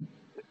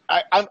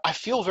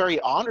feel very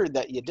honored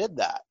that you did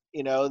that,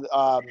 and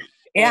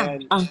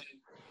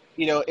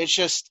it's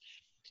just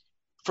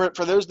for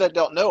those that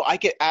don't know, I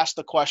get asked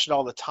the question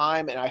all the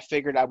time, and I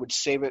figured I would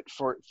save it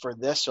for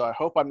this. So I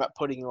hope I'm not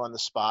putting you on the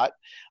spot.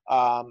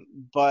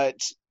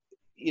 But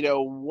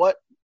what,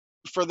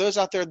 for those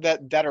out there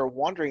that are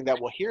wondering,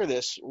 that will hear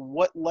this,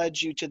 what led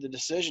you to the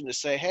decision to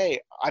say, hey,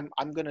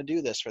 I'm going to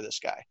do this for this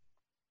guy?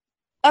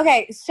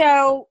 Okay.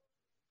 So,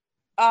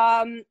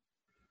 how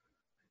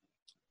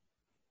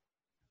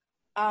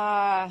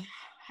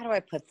do I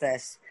put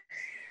this?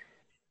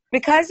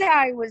 Because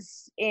I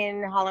was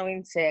in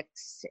Halloween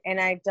 6 and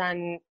I've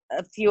done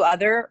a few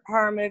other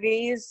horror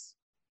movies,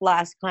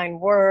 Last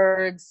Kind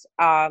Words,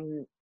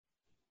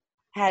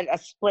 had a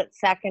split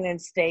second in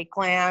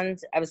Stakeland.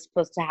 I was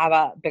supposed to have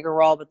a bigger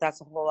role, but that's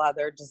a whole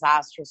other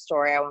disastrous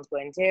story I won't go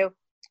into.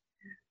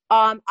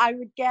 I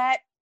would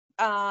get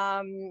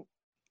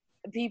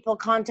people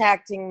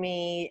contacting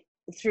me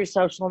through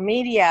social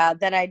media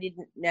that I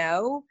didn't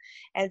know.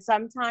 And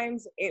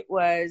sometimes it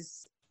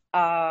was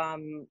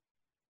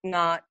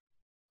not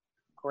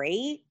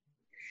great.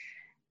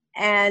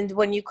 And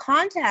when you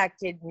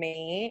contacted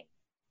me,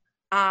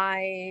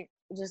 I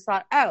just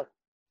thought, oh,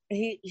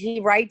 he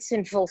writes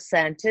in full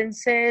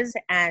sentences,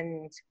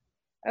 and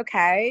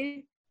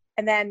okay.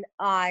 And then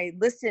I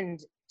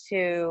listened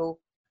to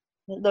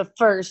the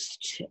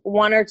first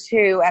 1 or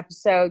 2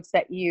 episodes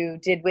that you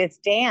did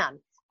with Dan.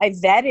 I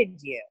vetted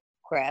you,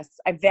 Chris.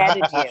 I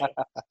vetted you.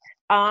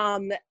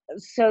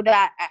 So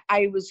that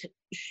I was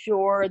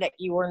sure that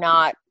you were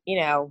not,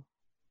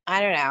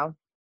 I don't know,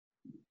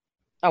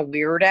 a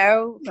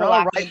weirdo.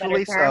 No,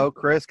 rightfully so.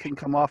 Chris can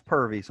come off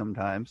pervy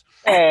sometimes.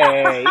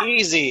 Hey,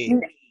 easy.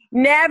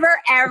 Never,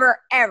 ever,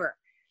 ever.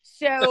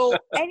 So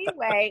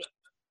anyway,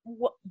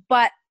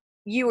 but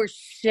you were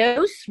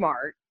so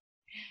smart,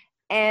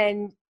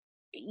 and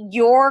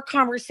your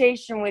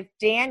conversation with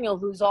Daniel,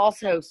 who's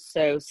also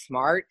so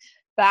smart,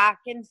 back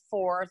and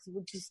forth,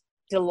 which just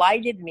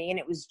delighted me. And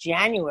it was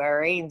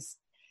January, and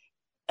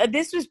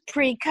this was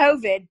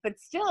pre-COVID, but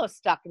still I was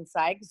stuck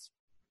inside because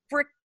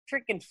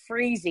freaking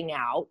freezing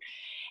out.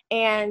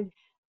 And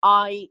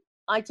I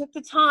took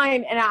the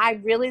time and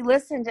I really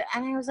listened,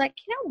 and I was like,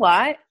 you know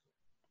what?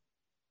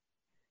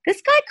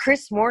 This guy,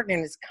 Chris Morgan,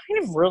 is kind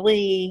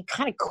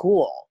of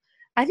cool.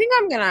 I think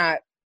I'm going to,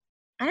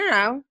 I don't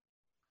know,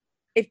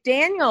 if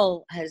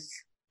Daniel has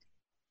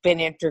been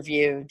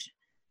interviewed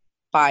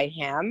by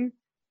him,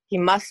 he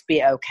must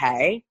be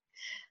okay.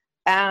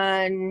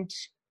 And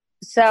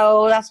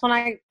so that's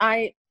when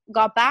I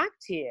got back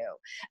to you.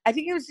 I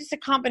think it was just a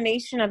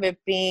combination of it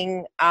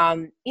being,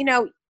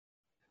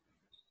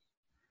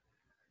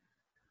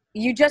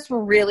 you just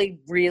were really,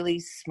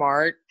 really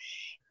smart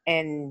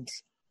and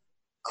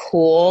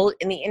cool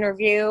in the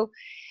interview.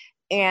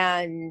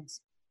 And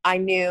I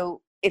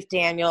knew if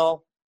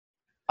Daniel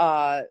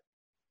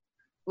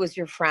was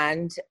your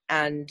friend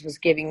and was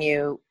giving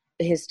you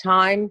his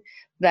time,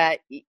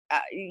 that,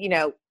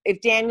 if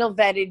Daniel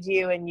vetted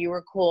you and you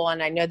were cool,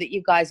 and I know that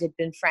you guys had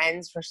been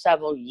friends for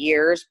several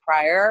years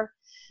prior,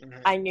 mm-hmm.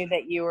 I knew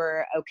that you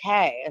were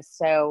okay.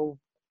 So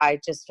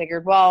I just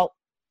figured, well,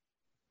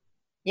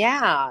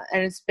 yeah,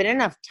 and it's been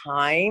enough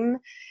time.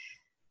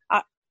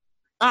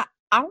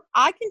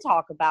 I can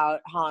talk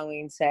about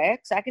Halloween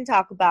 6. I can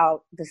talk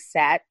about the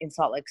set in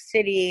Salt Lake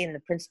City and the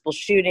principal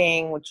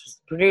shooting, which was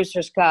the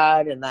producer's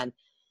cut, and then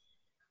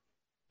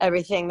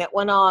everything that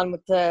went on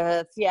with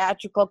the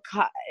theatrical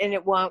cut, and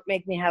it won't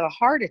make me have a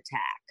heart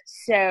attack.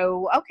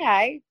 So,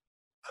 okay,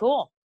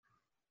 cool.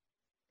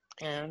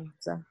 And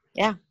so,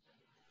 yeah.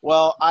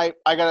 Well, I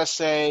gotta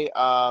say,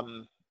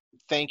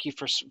 thank you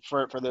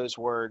for those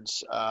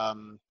words.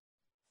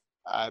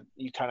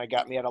 You kind of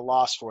got me at a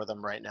loss for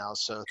them right now,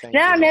 so thank you.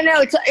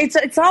 No.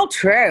 It's all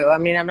true. I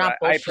mean, I'm not.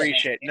 I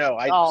appreciate. No,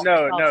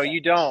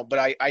 you don't.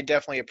 But I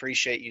definitely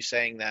appreciate you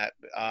saying that.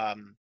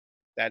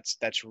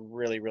 That's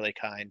really, really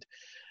kind.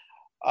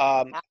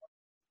 Aaron,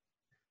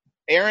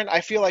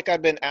 I feel like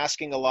I've been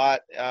asking a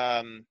lot,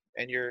 and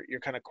you're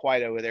kind of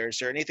quiet over there. Is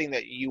there anything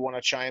that you want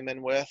to chime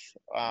in with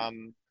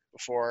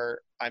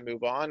before I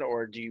move on,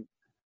 or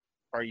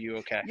are you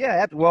okay?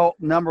 Yeah, well,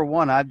 number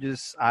one,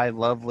 I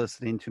love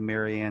listening to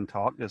Marianne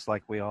talk, just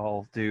like we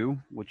all do,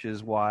 which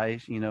is why,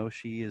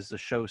 she is a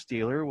show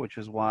stealer, which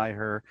is why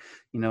her,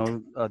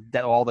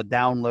 all the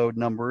download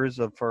numbers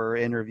of her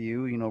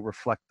interview,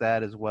 reflect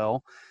that as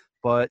well.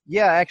 But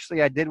yeah,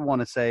 actually, I did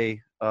want to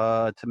say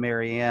to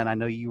Marianne, I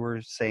know you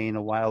were saying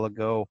a while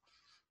ago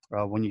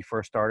when you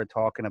first started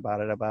talking about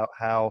it, about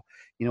how,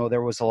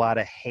 there was a lot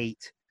of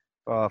hate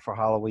for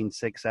Halloween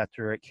 6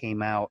 after it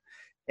came out.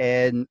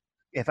 And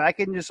if I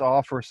can just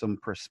offer some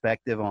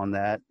perspective on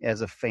that as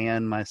a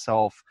fan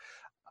myself,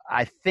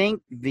 I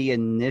think the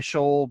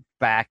initial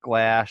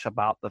backlash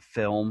about the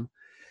film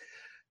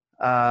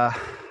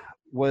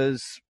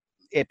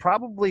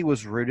probably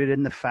was rooted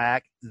in the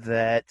fact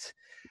that,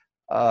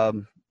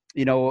 in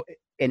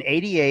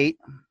 '88,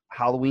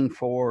 Halloween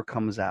 4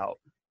 comes out,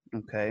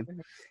 okay?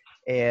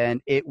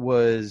 And it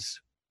was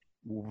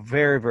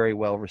very, very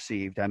well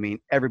received. I mean,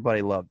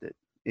 everybody loved it.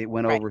 It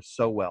went over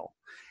so well.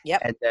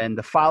 Yep. And then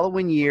the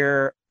following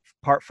year,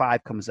 Part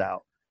 5 comes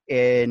out.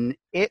 And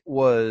it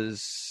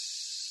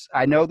was,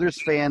 I know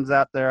there's fans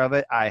out there of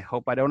it. I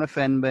hope I don't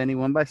offend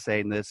anyone by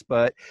saying this,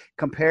 but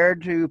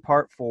compared to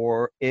Part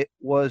 4, it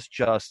was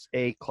just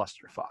a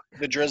clusterfuck.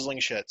 The drizzling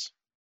shits.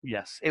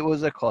 Yes, it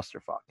was a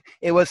clusterfuck.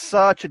 It was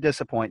such a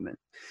disappointment.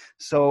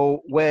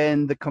 So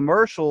when the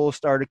commercials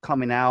started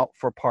coming out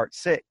for Part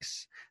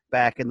 6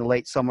 back in the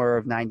late summer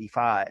of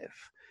 '95,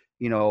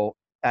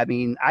 I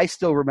mean, I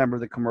still remember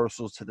the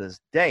commercials to this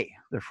day.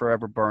 They're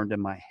forever burned in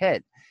my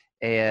head.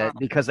 And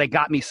because they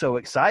got me so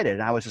excited,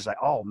 and I was just like,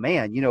 oh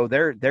man,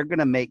 they're going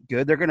to make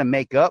good. They're going to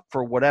make up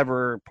for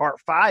whatever Part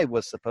 5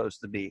 was supposed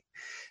to be.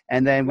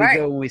 And then we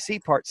go and we see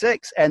Part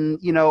 6, and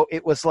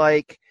it was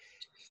like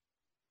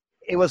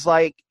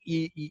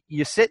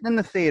you're sitting in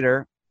the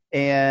theater,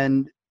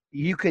 and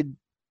you could,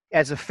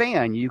 as a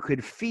fan, you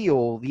could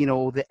feel,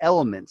 the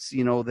elements,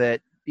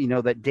 that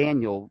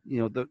Daniel,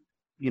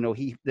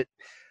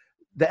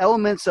 the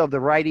elements of the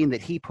writing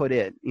that he put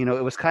in.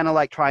 It was kind of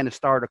like trying to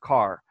start a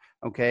car.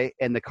 Okay.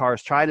 And the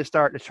car's trying to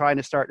start,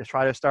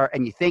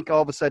 and you think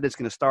all of a sudden it's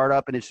going to start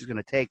up and it's just going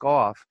to take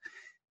off,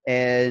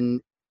 and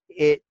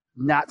it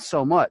not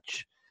so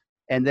much.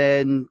 And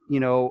then,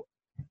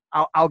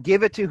 I'll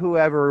give it to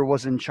whoever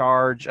was in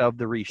charge of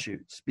the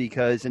reshoots,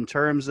 because in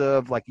terms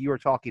of, like you were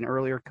talking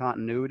earlier,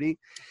 continuity,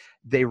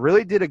 they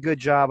really did a good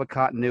job of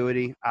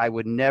continuity. I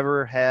would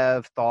never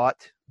have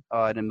thought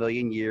in a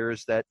million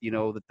years that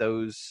that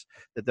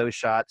those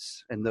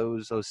shots and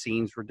those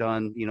scenes were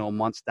done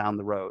months down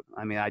the road.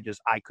 I mean,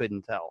 I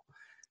couldn't tell,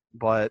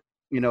 but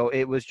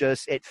it was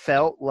just, it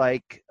felt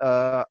like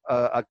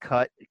a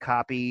cut,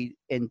 copy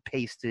and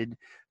pasted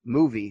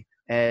movie.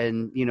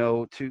 And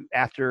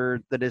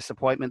after the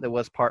disappointment that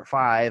was Part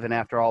 5, and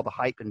after all the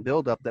hype and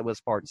buildup that was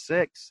Part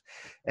 6,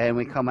 and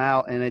we come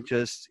out and it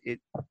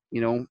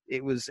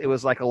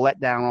was like a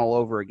letdown all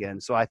over again.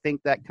 So I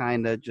think that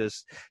kind of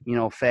just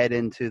fed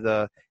into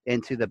the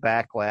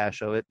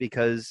backlash of it,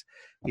 because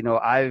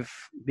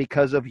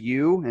because of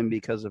you and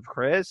because of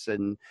Chris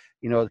and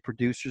the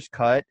producer's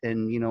cut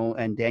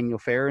and Daniel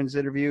Farron's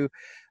interview,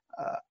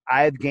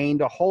 I've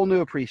gained a whole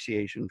new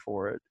appreciation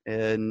for it,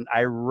 and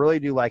I really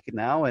do like it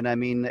now. And I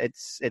mean,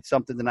 it's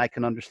something that I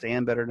can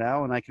understand better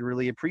now, and I can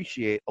really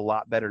appreciate a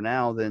lot better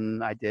now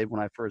than I did when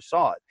I first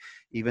saw it.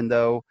 Even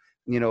though,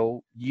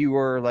 you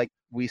were, like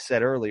we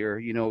said earlier,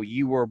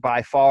 you were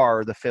by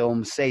far the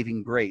film's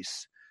saving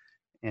grace.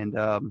 And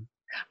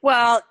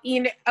well,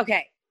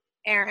 okay,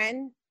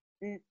 Aaron,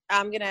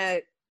 I'm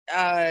gonna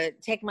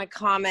take my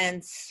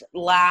comments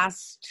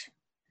last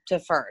to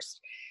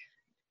first.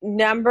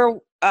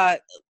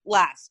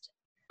 Last,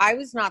 I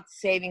was not the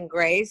saving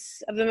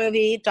grace of the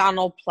movie.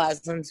 Donald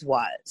Pleasence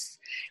was.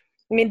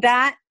 I mean,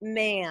 that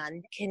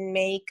man can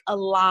make a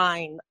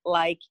line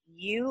like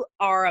 "You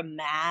are a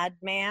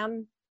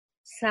madman"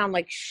 sound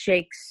like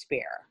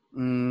Shakespeare.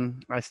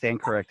 I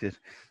stand corrected.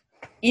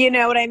 You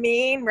know what I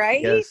mean,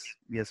 right?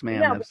 Yes,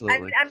 ma'am,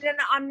 absolutely.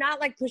 I'm not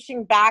like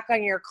pushing back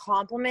on your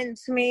compliment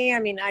to me. I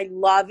mean, I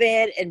love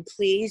it, and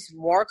please,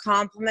 more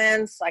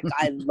compliments. Like,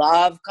 I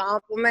love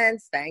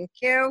compliments. Thank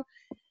you.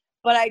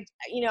 But I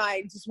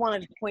just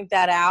wanted to point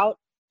that out.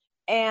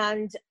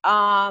 And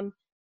Daniel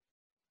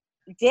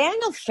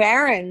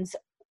Farron's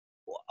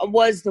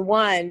was the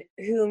one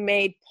who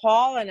made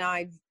Paul and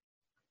I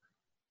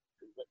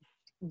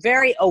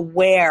very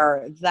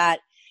aware that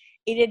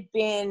it had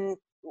been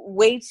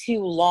way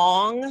too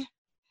long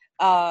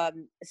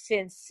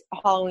since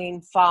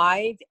Halloween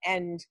 5,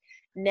 and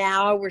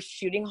now we're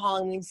shooting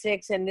Halloween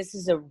 6, and this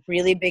is a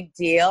really big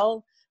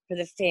deal for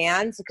the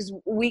fans, because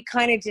we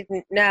kind of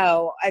didn't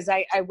know. As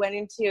I went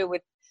into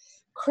with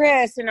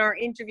Chris in our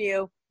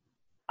interview,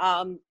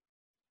 I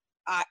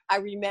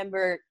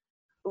remember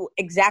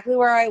exactly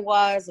where I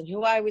was and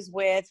who I was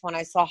with when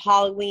I saw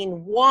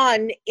Halloween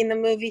 1 in the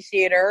movie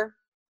theater,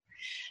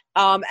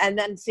 and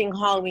then seeing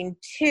Halloween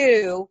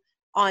 2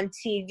 on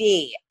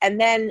TV. And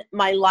then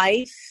my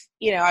life,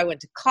 I went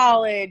to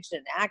college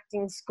and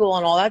acting school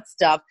and all that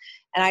stuff.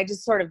 And I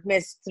just sort of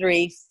missed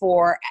 3,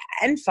 4,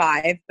 and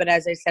 5. But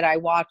as I said, I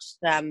watched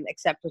them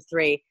except for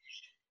 3.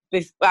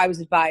 I was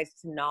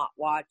advised to not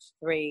watch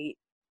 3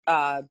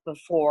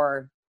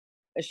 before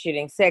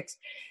shooting 6.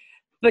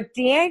 But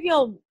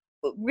Daniel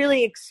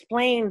really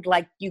explained,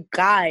 like, you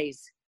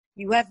guys,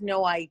 you have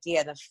no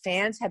idea. The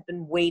fans have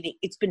been waiting.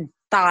 It's been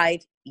 5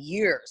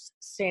 years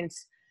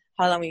since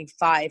Halloween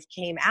 5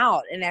 came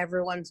out. And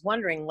everyone's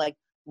wondering, like,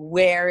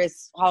 where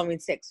is Halloween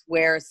 6?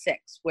 Where is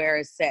 6? Where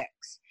is 6?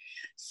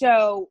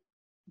 So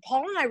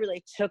Paul and I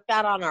really took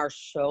that on our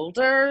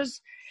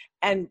shoulders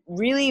and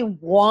really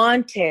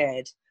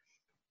wanted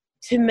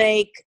to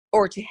make,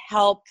 or to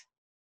help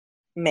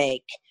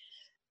make,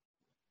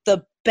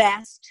 the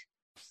best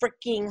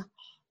freaking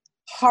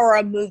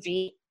horror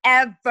movie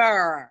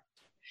ever.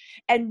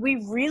 And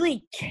we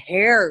really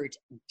cared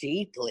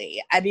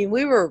deeply. I mean,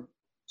 we were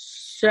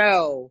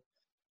so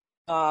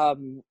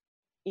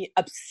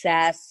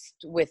obsessed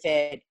with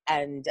it,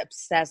 and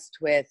obsessed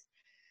with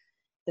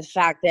the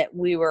fact that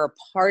we were a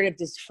part of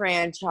this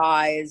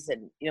franchise,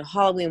 and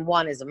Halloween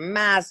 1 is a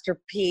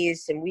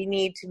masterpiece, and we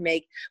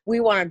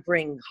want to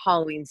bring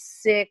Halloween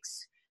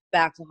 6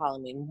 back to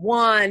Halloween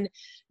 1.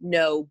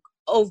 No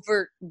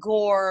overt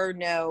gore,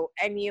 no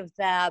any of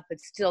that, but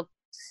still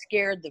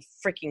scared the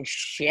freaking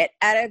shit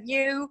out of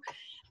you.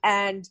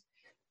 And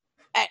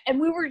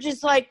we were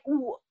just like,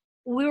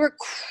 we were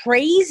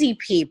crazy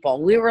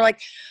people. We were like,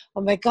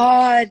 oh my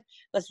God,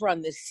 let's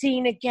run this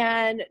scene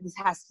again. The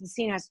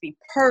scene has to be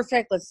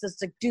perfect. Let's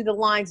just like do the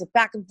lines of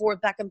back and forth.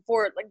 Like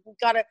we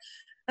gotta,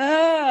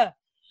 and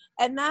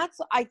that's,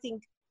 I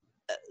think,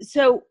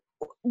 so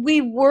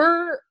we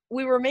were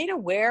made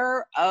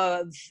aware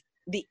of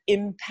the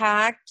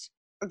impact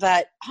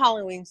that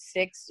Halloween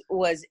 6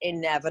 was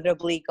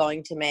inevitably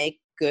going to make,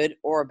 good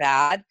or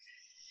bad.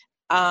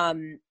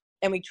 And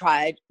we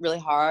tried really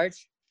hard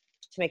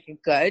to make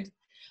it good.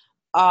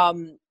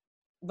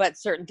 But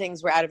certain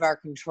things were out of our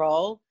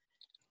control.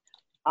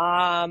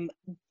 Yeah,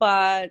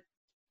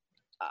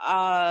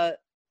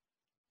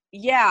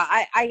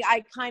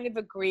 I kind of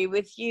agree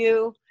with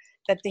you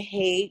that the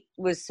hate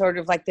was sort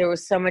of like there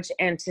was so much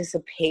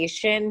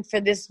anticipation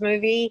for this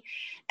movie.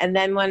 And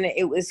then when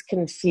it was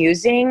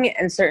confusing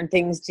and certain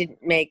things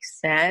didn't make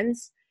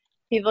sense,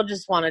 people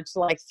just wanted to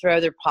like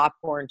throw their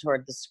popcorn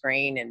toward the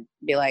screen and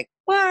be like,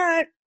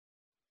 what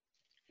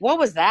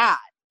was that?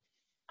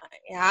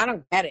 I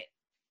don't get it.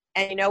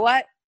 And you know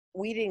what?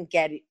 We didn't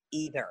get it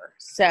either.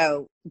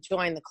 So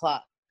join the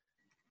club.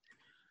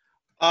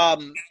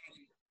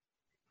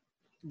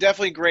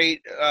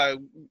 Definitely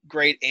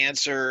great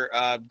answer.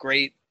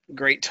 Great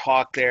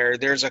talk there.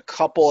 There's a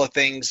couple of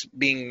things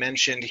being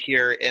mentioned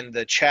here in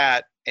the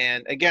chat.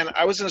 And again,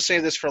 I was going to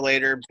save this for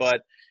later,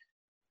 but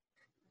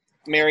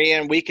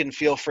Marianne, we can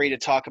feel free to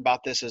talk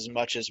about this as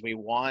much as we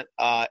want.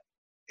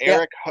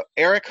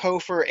 Eric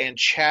Hofer and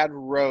Chad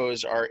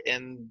Rose are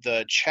in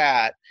the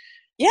chat.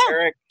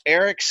 Yeah.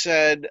 Eric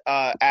said,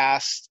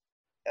 asked,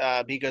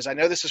 because I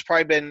know this has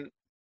probably been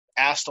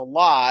asked a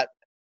lot,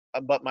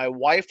 but my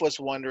wife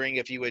was wondering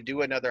if you would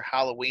do another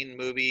Halloween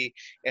movie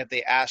if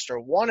they asked or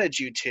wanted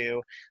you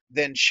to.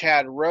 Then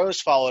Chad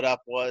Rose followed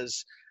up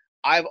was,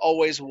 I've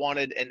always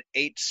wanted an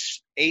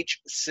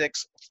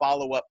H6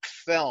 follow-up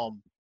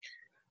film.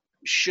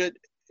 Should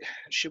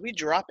we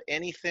drop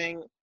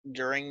anything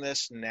during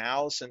this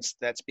now since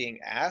that's being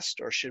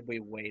asked, or should we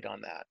wait on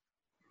that?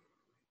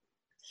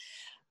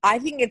 I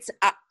think it's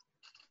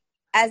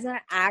as an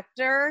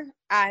actor,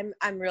 I'm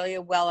really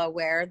well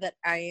aware that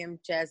I am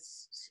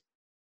just,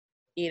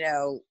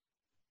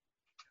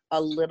 a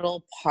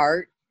little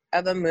part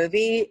of a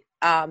movie.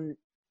 I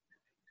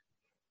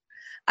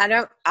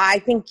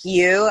think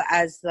you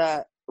as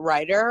the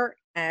writer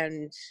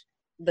and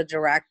the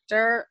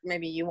director,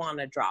 maybe you want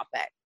to drop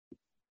it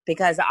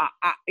because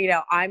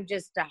I'm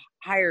just a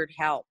hired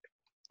help.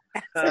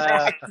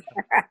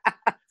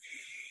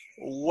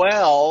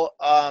 Well,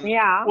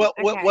 yeah.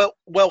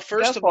 Well,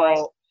 first of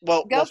all,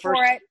 go for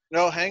it.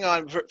 No, hang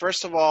on.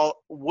 First of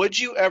all, would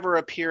you ever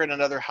appear in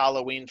another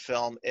Halloween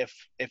film if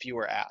you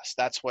were asked?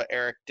 That's what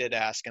Eric did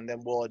ask, and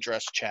then we'll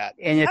address Chad.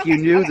 And if you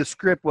knew the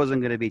script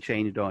wasn't going to be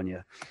changed on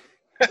you,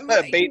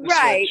 right?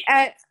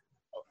 I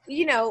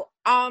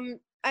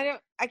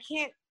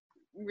can't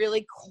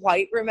really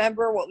quite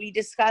remember what we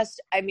discussed.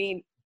 I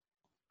mean,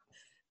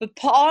 but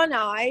Paul and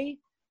I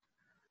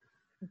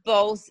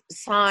both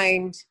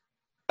signed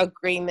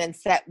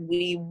agreements that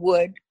we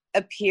would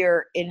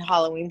appear in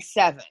Halloween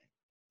 7.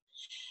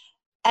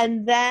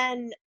 And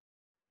then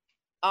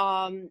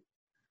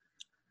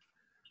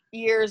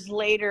years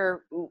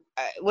later,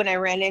 when I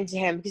ran into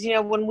him, because,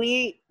 when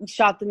we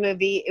shot the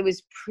movie, it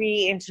was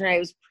pre-internet, it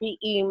was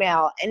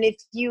pre-email. And if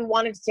you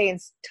wanted to stay in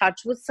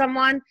touch with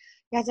someone,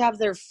 you had to have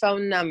their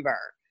phone number.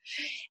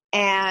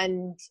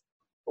 And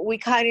we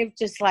kind of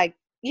just like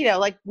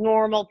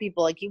normal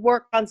people, like you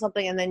work on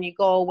something and then you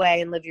go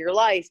away and live your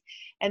life.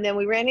 And then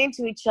we ran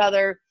into each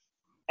other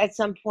at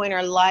some point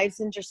our lives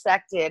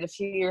intersected a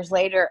few years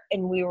later,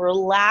 and we were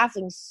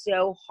laughing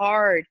so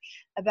hard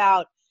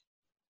about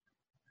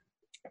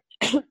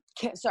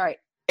sorry.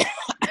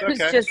 It was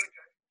just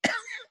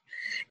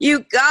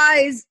you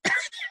guys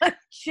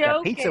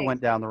joking. Pizza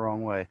went down the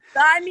wrong way.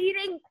 I'm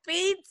eating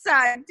pizza.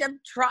 I'm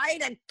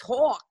trying to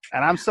talk.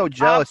 And I'm so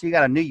jealous. You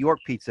got a New York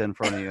pizza in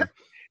front of you.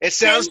 It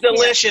sounds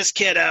delicious,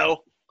 kiddo.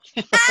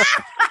 I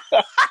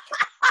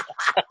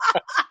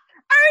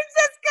was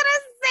just going to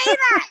say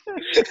that.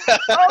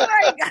 Oh,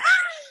 my God.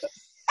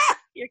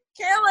 You're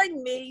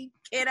killing me,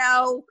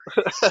 kiddo.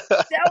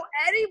 So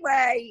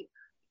anyway,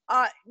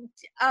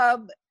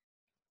 and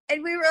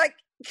we were like,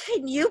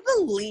 can you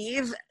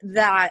believe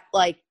that,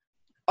 like,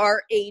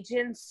 our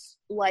agents,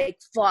 like,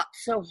 fought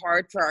so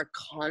hard for our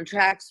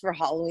contracts for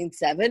Halloween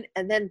 7,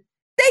 and then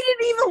they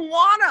didn't even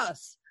want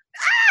us.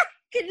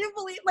 Can you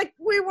believe, like,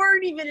 we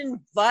weren't even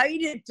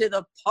invited to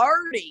the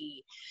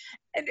party?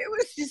 And it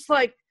was just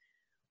like,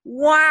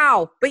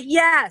 wow. But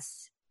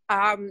yes,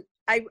 I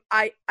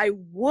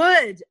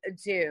would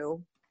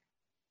do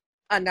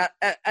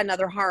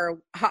another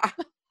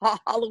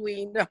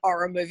Halloween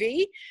horror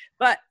movie,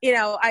 but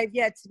I've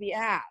yet to be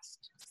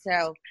asked.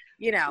 So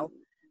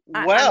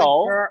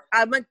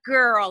I'm a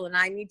girl and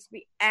I need to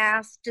be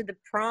asked to the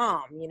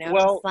prom.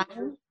 Well,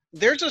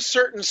 there's a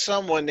certain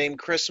someone named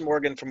Chris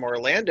Morgan from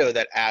Orlando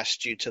that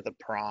asked you to the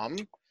prom.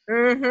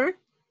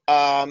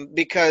 Mm-hmm.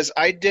 Because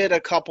I did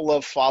a couple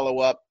of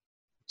follow-up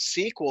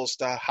sequels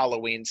to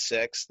Halloween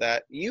 6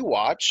 that you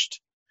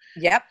watched.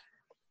 Yep.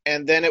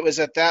 And then it was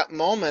at that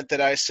moment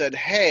that I said,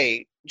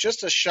 hey,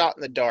 just a shot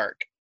in the dark.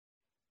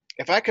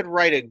 If I could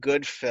write a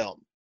good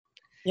film.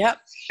 Yep.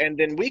 And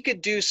then we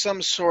could do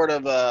some sort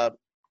of a,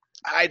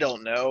 I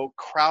don't know,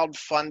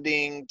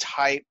 crowdfunding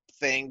type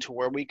thing to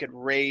where we could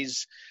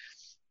raise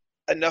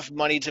enough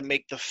money to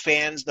make the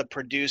fans the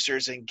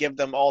producers and give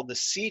them all the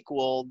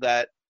sequel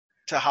that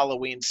to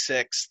Halloween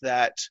 6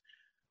 that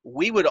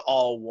we would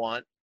all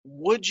want.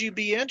 Would you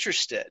be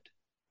interested?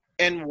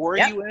 And were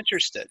you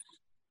interested?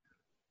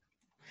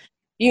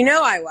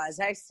 I was.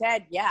 I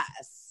said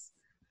yes.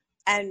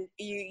 And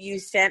you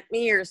sent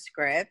me your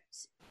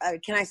script.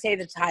 Can I say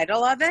the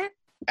title of it?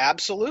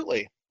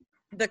 Absolutely.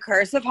 The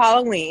Curse of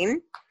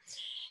Halloween.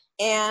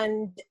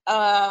 And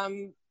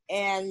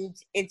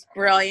it's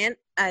brilliant.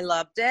 I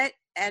loved it.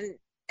 And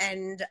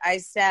I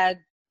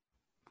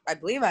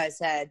believe I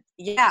said,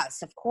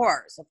 yes, of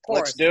course.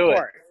 Let's do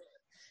it.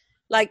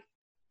 Like,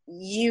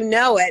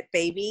 it,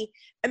 baby.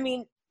 I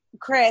mean,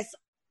 Chris,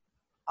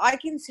 I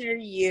consider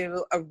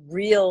you a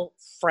real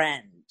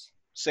friend.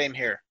 Same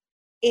here.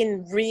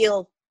 In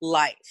real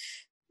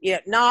life.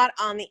 Not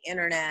on the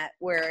internet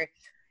where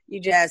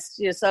you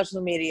just,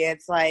 social media.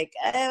 It's like,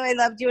 oh, I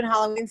loved you in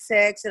Halloween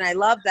 6 and I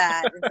love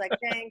that. It's like,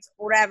 thanks,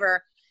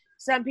 whatever.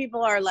 Some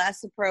people are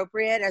less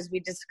appropriate, as we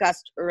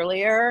discussed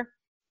earlier.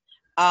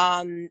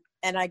 And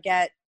I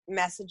get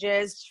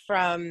messages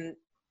from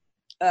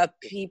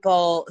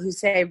people who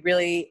say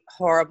really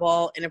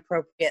horrible,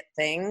 inappropriate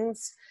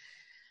things.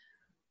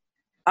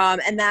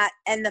 And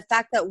the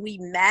fact that we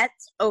met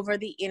over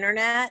the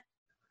internet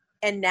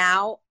and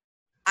now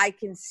I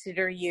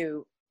consider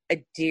you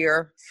a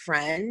dear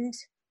friend,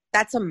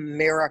 that's a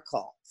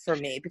miracle for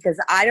me because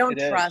I don't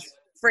trust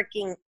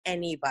freaking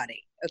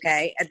anybody,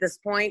 okay, at this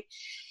point.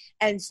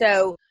 And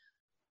so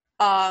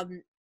I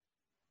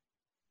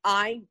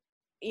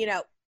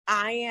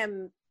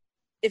am,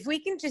 if we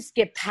can just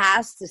get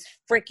past this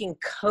freaking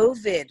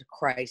COVID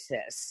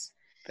crisis,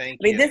 Thank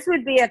you. This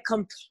would be a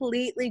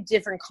completely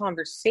different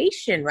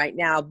conversation right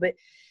now, but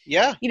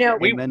yeah,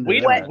 we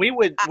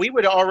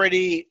would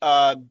already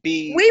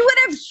be. We would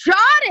have shot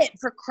it,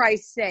 for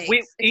Christ's sake.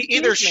 We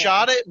either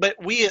shot it, but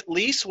we at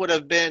least would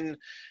have been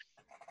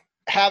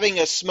having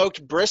a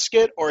smoked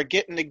brisket or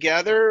getting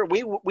together.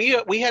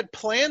 We had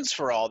plans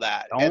for all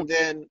that. Don't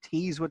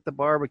tease with the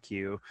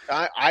barbecue.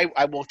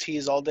 I will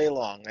tease all day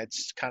long.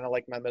 It's kind of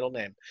like my middle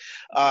name.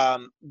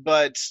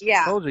 But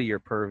yeah, those are your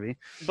pervy.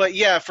 But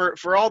yeah,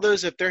 for all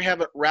those, if they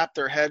haven't wrapped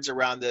their heads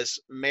around this,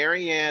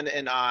 Marianne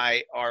and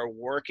I are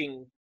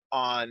working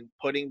on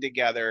putting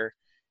together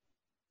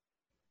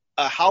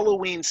a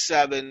Halloween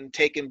 7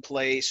 taking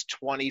place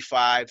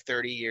 25,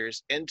 30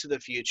 years into the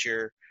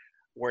future,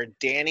 where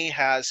Danny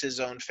has his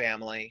own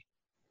family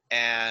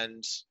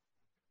and,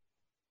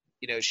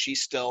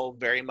 she's still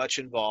very much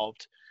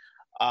involved.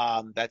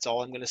 That's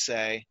all I'm going to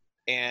say.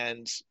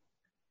 And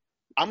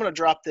I'm going to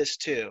drop this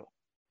too.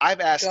 I've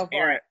asked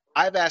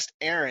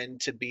Aaron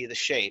to be the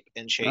shape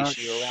and chase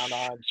you around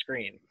on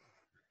screen.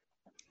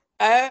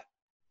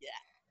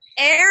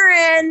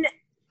 Aaron,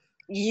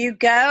 you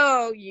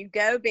go,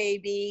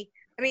 baby.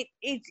 I mean,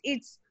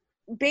 it's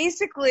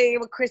basically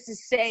what Chris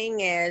is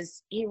saying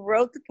is he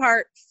wrote the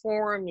part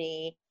for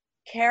me.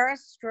 Kara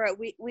Strode,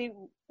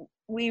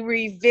 we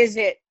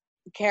revisit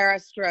Kara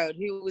Strode,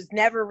 who was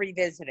never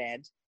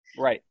revisited.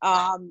 Right.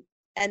 And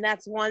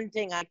that's one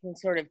thing I can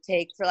sort of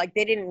take for, like,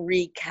 they didn't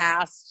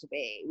recast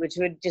me, which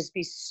would just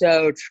be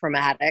so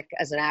traumatic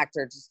as an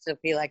actor, just to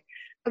be like,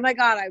 oh my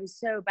God, I was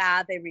so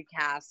bad they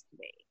recast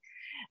me.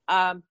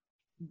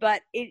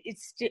 but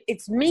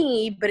it's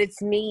me, but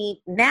it's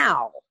me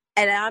now.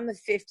 And I'm a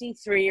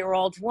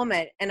 53-year-old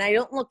woman, and I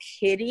don't look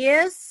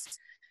hideous,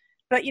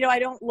 but, I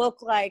don't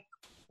look like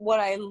what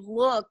I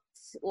looked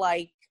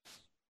like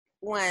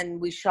when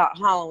we shot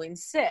Halloween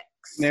 6.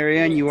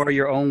 Marianne, you are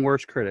your own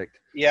worst critic.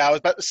 Yeah, I was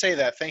about to say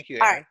that. Thank you,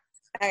 Aaron.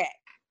 All right. Okay.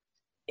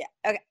 Yeah.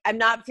 Okay. I'm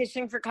not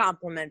fishing for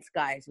compliments,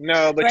 guys.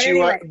 No, but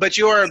anyway.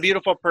 you are a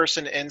beautiful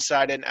person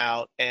inside and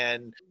out.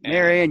 And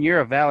Marianne, you're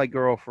a Valley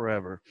girl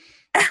forever.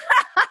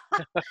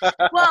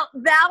 Well,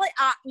 Valley,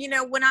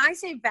 when I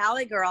say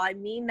Valley girl, I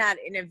mean that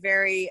in a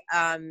very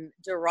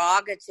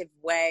derogative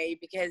way,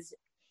 because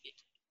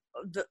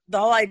the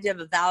whole idea of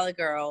a Valley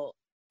girl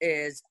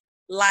is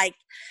like,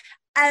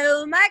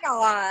 oh my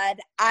God,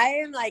 I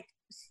am like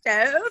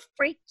so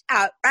freaked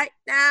out right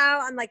now.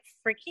 I'm like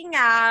freaking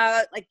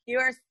out. Like, you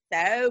are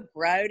so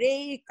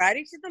grody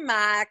to the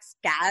max,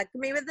 gag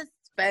me with a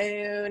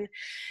spoon.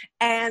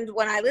 And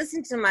when I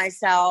listened to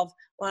myself,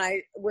 when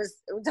I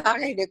was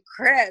talking to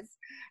Chris,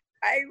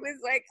 I was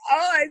like,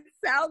 oh, I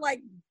sound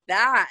like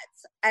that.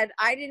 And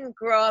I didn't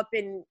grow up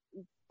in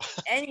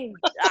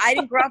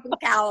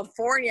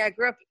California. I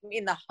grew up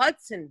in the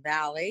Hudson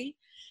Valley,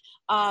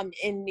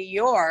 in New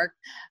York.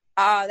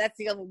 That's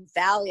the only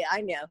valley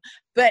I know.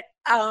 But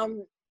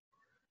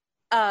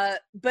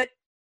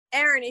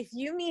Aaron, if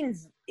you mean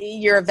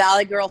you're a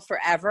Valley girl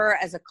forever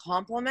as a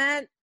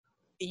compliment,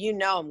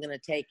 I'm going to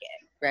take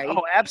it. Right?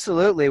 Oh,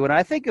 absolutely. When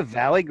I think of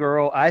Valley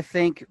Girl, I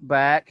think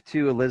back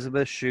to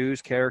Elizabeth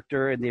Shue's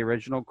character in the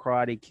original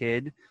Karate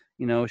Kid.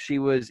 She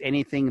was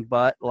anything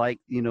but like,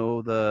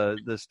 the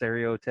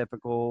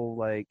stereotypical,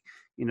 like,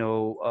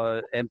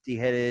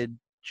 empty-headed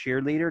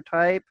cheerleader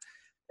type.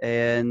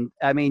 And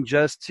I mean,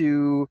 just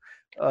to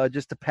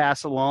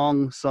pass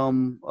along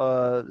some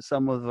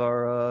of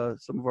our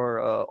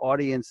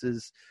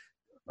audience's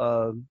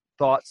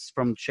thoughts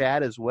from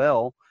chat as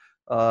well.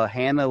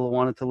 Hannah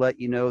wanted to let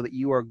you know that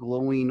you are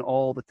glowing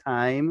all the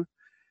time,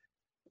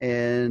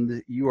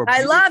 and you are.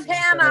 I love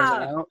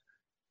Hannah.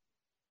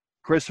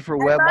 Christopher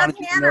Webb wanted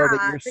you to know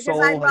that your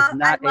soul has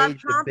not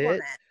aged a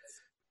bit.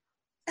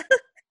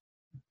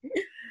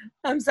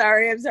 I'm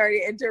sorry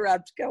to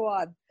interrupt. Go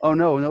on. Oh,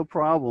 no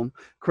problem.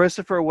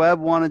 Christopher Webb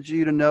wanted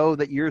you to know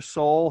that your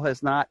soul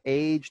has not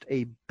aged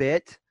a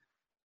bit.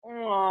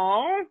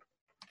 Oh,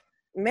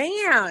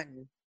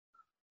 man.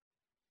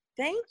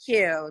 Thank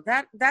you.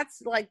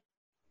 That's like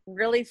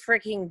really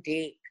freaking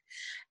deep.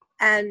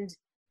 And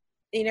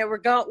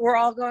we're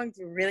all going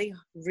through really,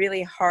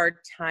 really hard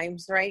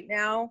times right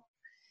now.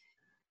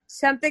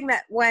 Something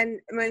that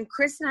when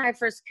Chris and I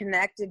first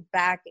connected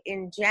back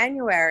in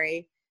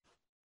January,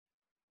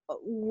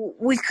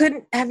 we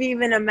couldn't have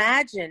even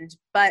imagined,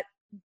 but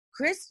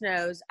Chris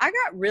knows I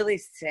got really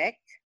sick.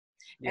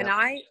 Yeah. And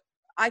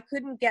I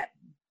couldn't get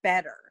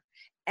better.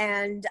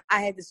 And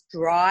I had this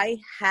dry,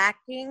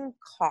 hacking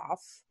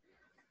cough.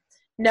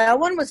 No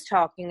one was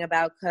talking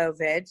about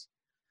COVID.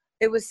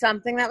 It was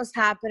something that was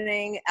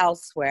happening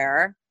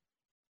elsewhere.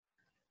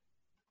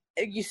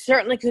 You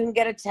certainly couldn't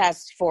get a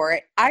test for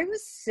it. I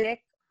was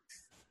sick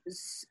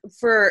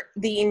for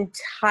the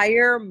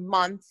entire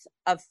month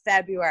of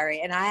February,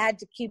 and I had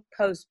to keep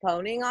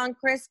postponing on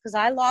Chris because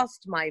I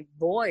lost my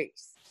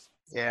voice.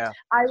 Yeah.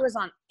 I was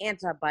on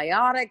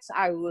antibiotics.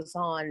 I was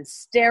on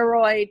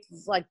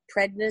steroids like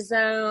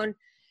prednisone,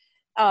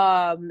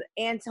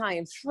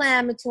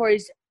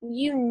 anti-inflammatories.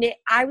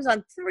 I was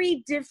on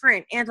 3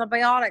 different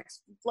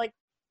antibiotics. Like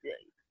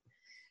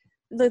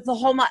the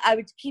whole month, I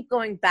would keep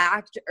going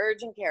back to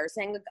urgent care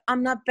saying, "Look,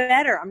 I'm not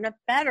better.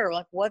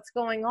 Like, what's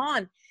going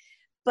on?"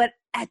 But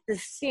at the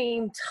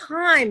same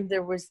time,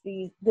 there was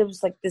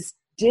like this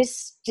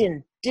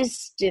distant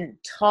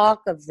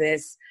talk of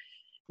this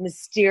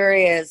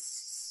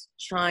mysterious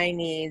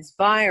Chinese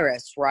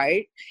virus,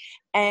 right?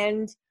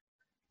 And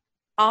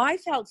I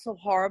felt so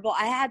horrible.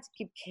 I had to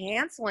keep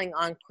canceling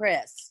on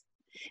Chris.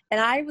 And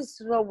I was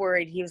so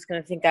worried he was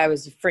going to think I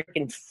was a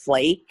freaking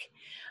flake.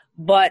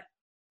 But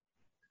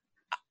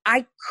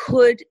I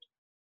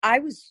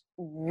was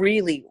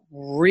really,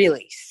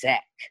 really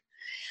sick.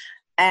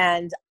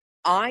 And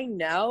I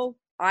know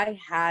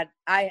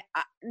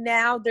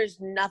now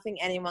there's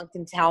nothing anyone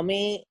can tell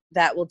me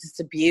that will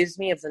disabuse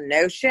me of the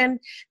notion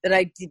that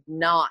I did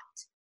not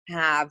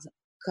have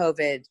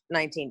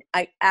COVID-19.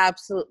 I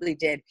absolutely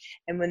did.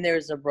 And when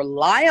there's a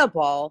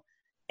reliable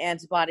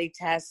antibody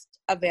test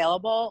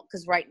available,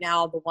 because right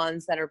now the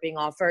ones that are being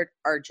offered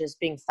are just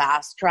being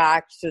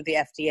fast-tracked through the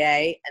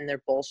FDA and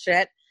they're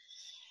bullshit.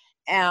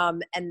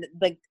 And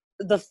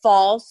the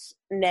false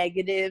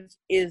negative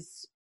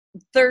is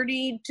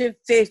 30 to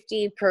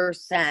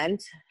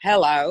 50%.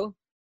 Hello.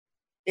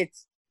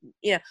 It's,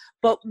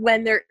 but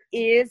when there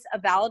is a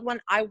valid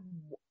one, I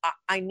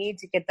need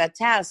to get that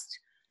test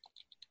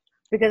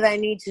because I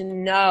need to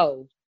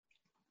know.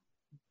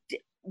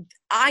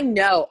 I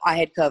know I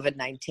had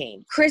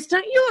COVID-19. Chris,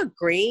 don't you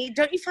agree?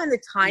 Don't you find the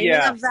timing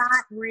of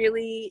that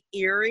really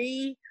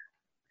eerie?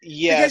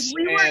 Yes.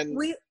 Because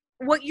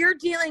what you're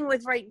dealing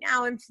with right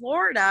now in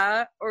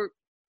Florida, or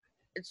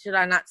should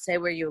I not say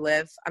where you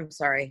live? I'm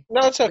sorry.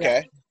 No, it's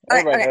okay.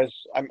 Everybody okay. knows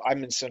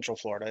I'm in Central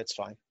Florida. It's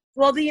fine.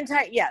 Well,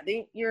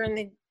 you're in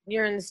the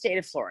state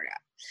of Florida.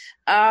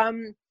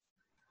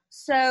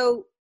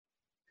 So,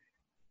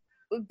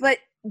 but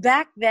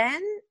back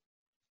then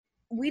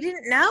we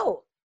didn't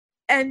know,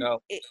 and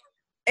No.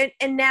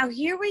 and now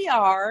here we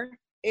are.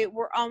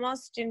 We're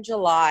almost in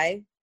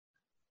July,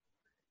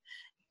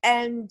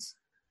 and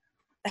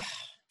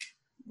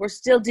we're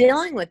still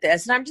dealing with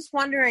this. And I'm just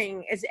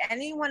wondering, is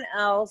anyone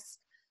else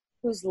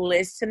who's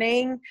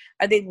listening,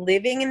 are they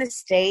living in a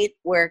state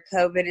where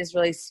COVID is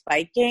really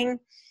spiking?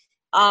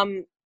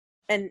 And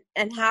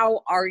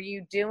how are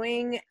you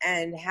doing?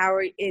 And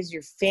is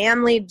your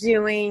family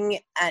doing?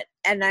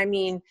 And I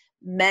mean,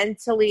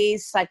 mentally,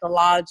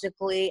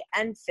 psychologically,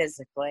 and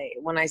physically,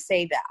 when I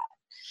say that.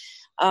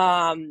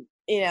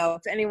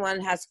 If anyone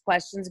has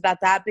questions about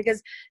that,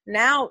 because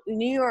now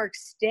New York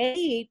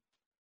State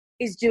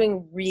is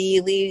doing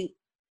really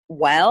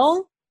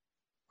well, ?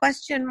 We hope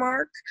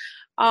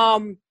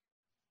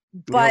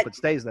it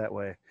stays that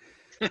way.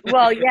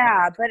 Well,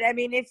 yeah, but I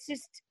mean, it's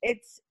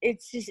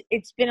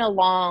been a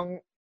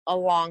long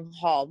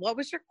haul. What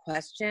was your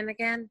question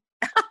again?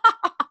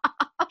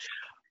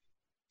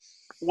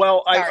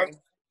 Well, Sorry.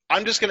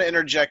 I'm just going to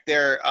interject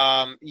there.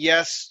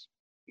 Yes,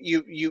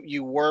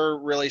 you were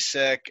really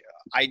sick.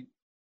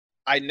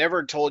 I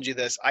never told you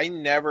this. I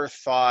never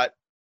thought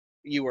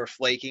you were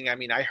flaking. I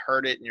mean, I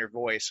heard it in your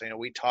voice.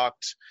 We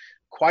talked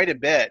quite a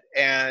bit,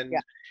 and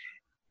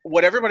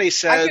what everybody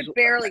says. I could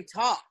barely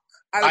talk.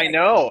 I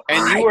know,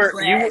 and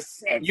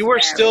you were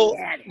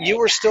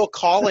still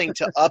calling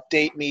to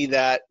update me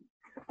that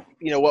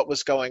what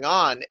was going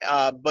on.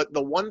 But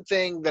the one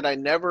thing that I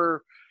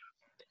never,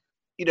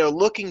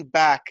 looking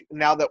back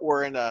now that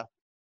we're in a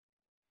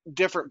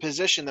different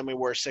position than we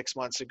were 6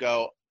 months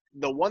ago,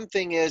 the one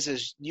thing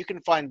is you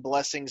can find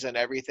blessings in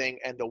everything.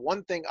 And the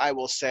one thing I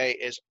will say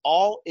is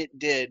all it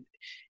did,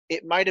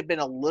 it might have been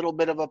a little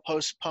bit of a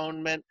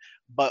postponement,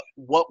 but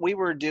what we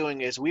were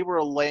doing is we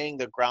were laying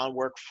the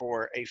groundwork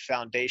for a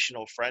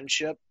foundational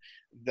friendship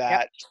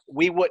that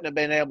we wouldn't have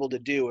been able to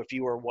do if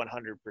you were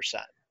 100%.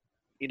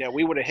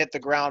 We would have hit the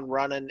ground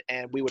running,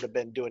 and we would have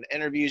been doing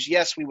interviews.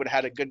 Yes, we would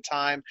have had a good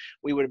time.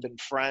 We would have been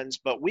friends,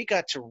 but we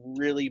got to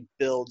really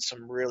build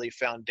some really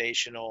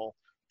foundational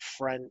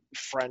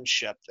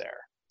friendship there,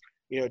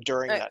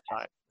 during that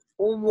time.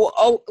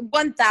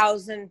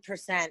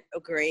 1000%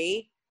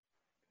 agree.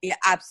 Yeah,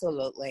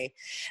 absolutely.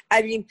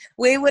 I mean,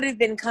 we would have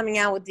been coming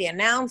out with the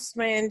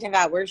announcement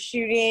about we're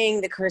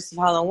shooting The Curse of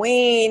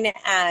Halloween,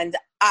 and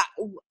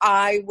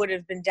I would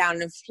have been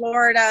down in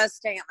Florida,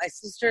 staying at my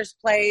sister's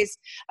place.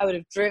 I would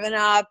have driven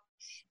up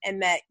and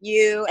met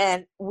you,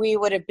 and we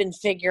would have been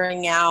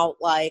figuring out,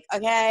 like,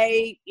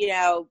 okay,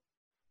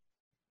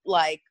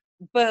 like,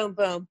 boom,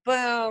 boom,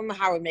 boom,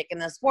 how are we making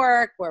this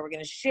work, where we're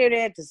going to shoot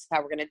it, this is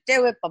how we're going to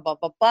do it, blah, blah,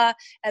 blah, blah.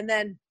 And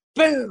then,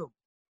 boom,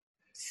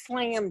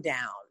 slam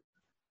down.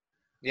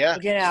 Yeah.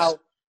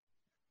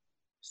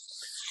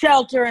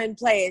 Shelter in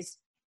place.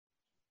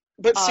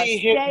 But see,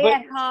 stay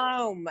at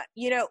home.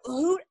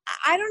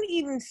 I don't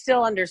even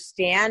still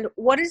understand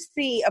what is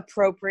the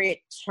appropriate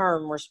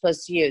term we're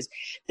supposed to use.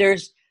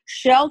 There's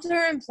shelter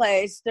in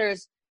place,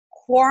 there's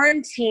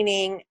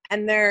quarantining,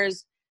 and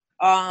there's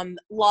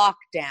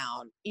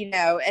lockdown,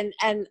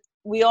 and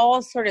we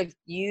all sort of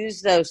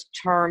use those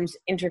terms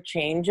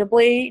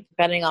interchangeably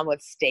depending on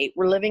what state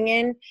we're living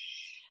in.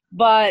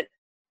 But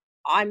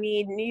I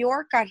mean, New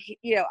York got,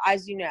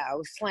 as you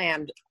know,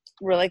 slammed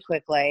really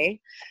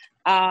quickly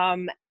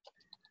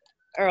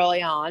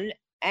early on,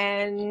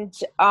 and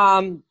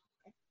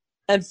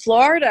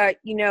Florida,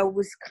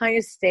 was kind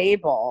of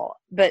stable,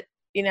 but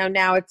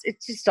now it's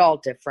just all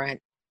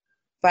different.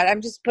 But I'm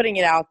just putting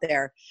it out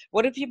there.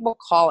 What do people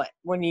call it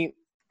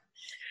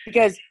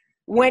because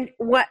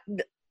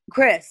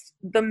Chris,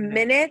 the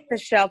minute the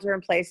shelter in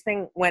place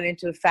thing went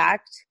into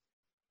effect,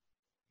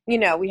 we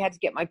had to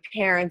get my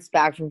parents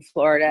back from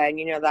Florida, and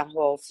that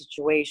whole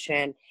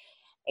situation.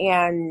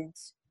 And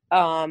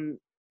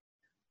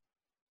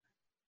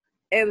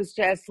it was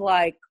just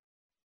like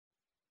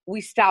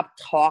we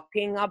stopped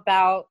talking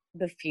about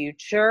the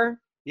future.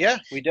 Yeah,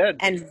 we did.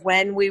 And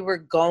when we were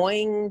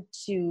going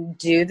to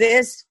do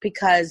this,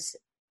 because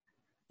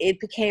it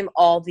became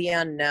all the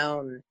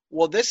unknown.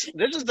 Well, this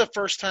is the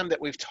first time that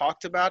we've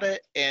talked about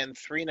it in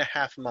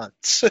 3.5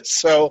 months.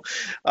 So,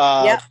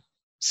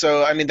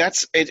 So, I mean,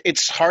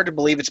 it's hard to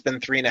believe it's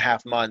been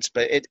 3.5 months,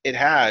 but it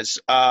has.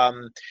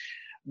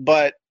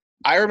 But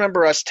I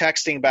remember us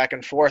texting back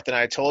and forth, and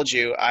I told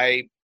you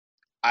I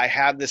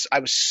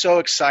was so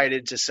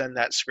excited to send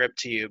that script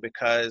to you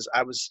because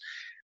I was,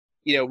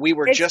 we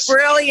were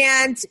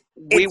brilliant.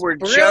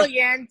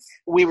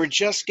 We were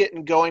just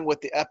getting going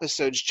with the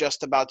episodes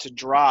just about to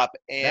drop.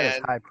 And that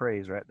is high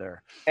praise right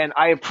there. And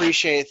I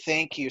appreciate it.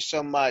 Thank you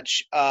so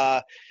much.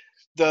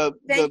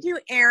 Thank you,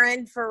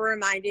 Aaron, for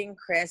reminding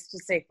Chris to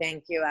say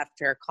thank you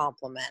after a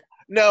compliment.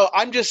 No,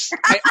 I'm just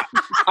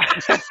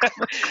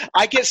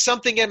I get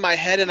something in my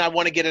head and I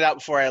want to get it out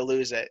before I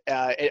lose it.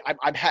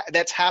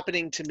 That's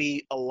happening to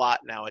me a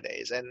lot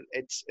nowadays, and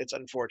it's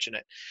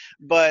unfortunate.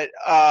 But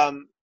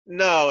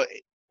No,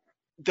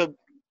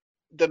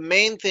 the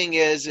main thing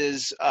is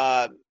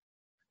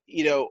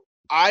you know,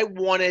 I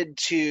wanted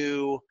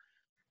to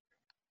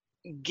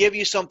give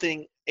you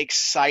something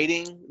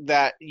exciting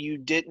that you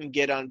didn't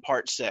get on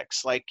part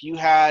 6. Like, you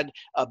had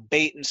a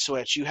bait and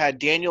switch. You had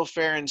Daniel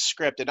Farron's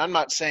script, and I'm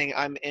not saying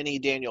I'm any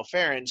Daniel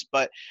Farron's,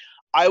 but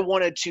I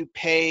wanted to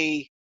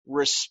pay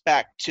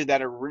respect to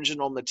that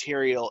original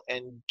material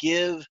and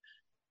give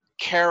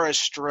Kara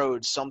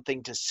Strode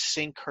something to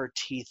sink her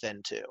teeth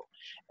into.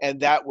 And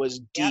that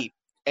was deep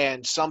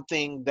and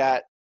something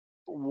that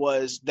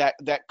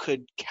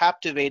could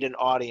captivate an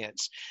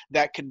audience,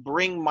 that could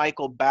bring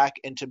Michael back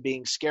into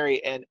being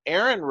scary. And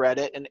Aaron read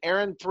it, and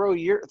Aaron, throw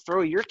your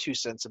 2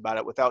 cents about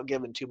it without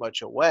giving too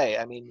much away.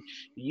 I mean,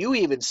 you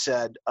even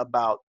said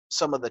about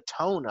some of the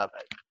tone of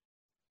it.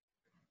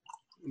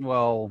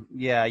 Well,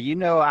 yeah,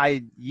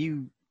 I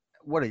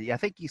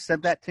think you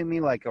sent that to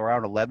me like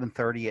around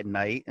 11:30 at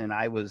night, and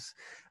I was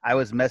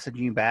messaging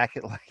you back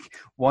at like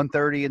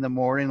 1:30 in the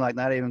morning, like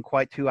not even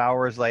quite 2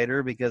 hours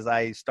later, because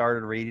I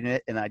started reading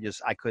it and I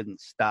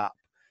couldn't stop.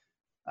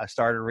 I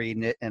started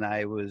reading it and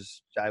I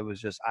was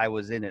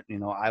in it.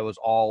 I was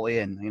all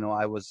in.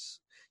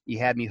 You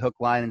had me hook,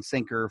 line, and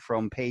sinker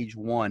from page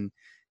 1.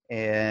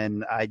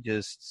 And I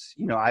just,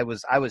 I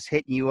was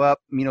hitting you up.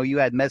 You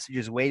had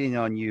messages waiting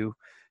on you,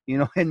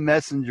 in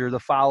Messenger the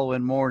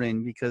following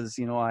morning, because,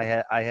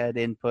 I had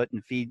input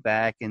and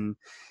feedback, and,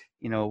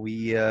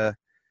 we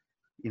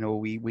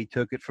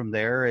took it from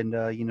there. And,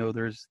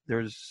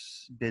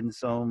 there's been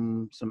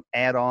some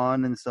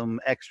add-on and some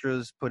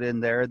extras put in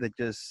there that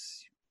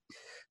just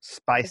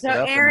spiced it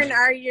up. So, Aaron,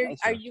 are you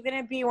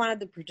going to be one of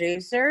the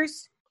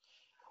producers?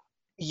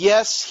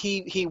 Yes,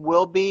 he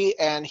will be,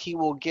 and he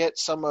will get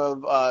some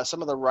of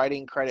the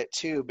writing credit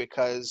too,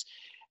 because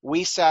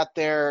we sat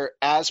there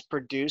as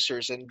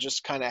producers and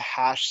just kind of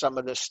hashed some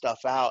of this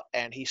stuff out,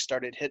 and he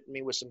started hitting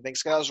me with some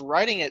things because I was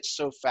writing it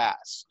so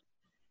fast.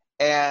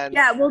 And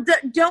yeah, well,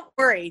 don't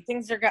worry,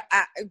 things are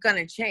going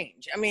to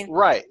change. I mean,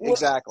 right,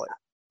 exactly.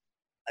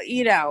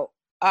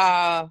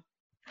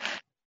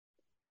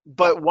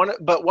 But one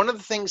of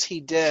the things he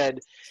did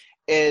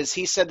is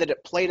he said that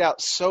it played out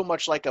so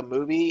much like a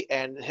movie,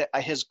 and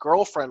his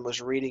girlfriend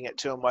was reading it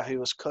to him while he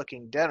was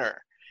cooking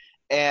dinner.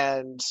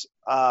 And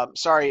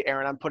sorry,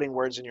 Aaron, I'm putting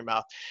words in your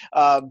mouth.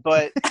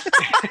 But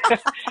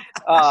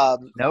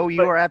no,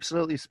 you are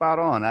absolutely spot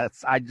on.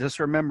 I just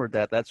remembered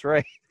that. That's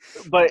right.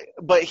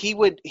 But he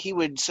would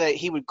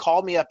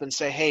call me up and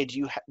say, "Hey,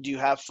 do you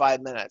have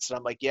 5 minutes?" And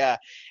I'm like, "Yeah."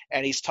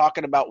 And he's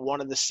talking about one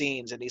of the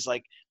scenes, and he's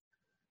like,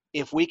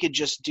 "If we could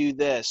just do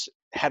this,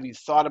 have you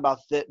thought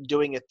about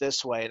doing it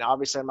this way?" And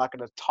obviously, I'm not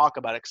going to talk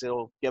about it because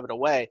it'll give it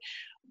away.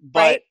 But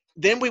right.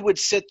 Then we would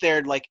sit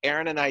there like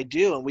Aaron and I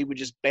do, and we would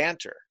just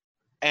banter.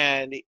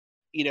 And,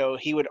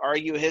 he would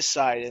argue his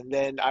side, and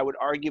then I would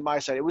argue my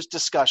side. It was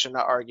discussion,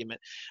 not argument.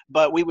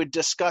 But we would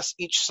discuss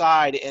each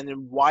side and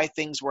why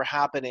things were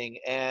happening.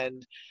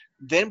 And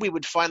then we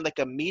would find like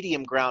a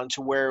medium ground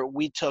to where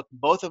we took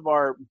both of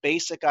our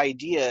basic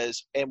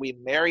ideas and we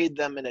married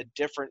them in a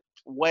different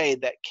way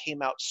that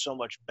came out so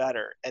much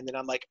better. And then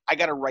I'm like, I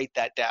got to write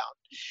that down.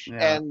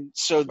 Yeah. And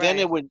so then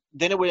it would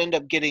end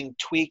up getting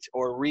tweaked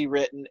or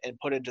rewritten and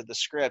put into the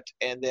script.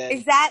 And then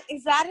is that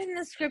in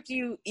the script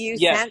you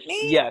sent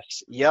me?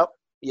 Yes. Yep.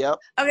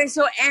 Okay,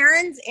 so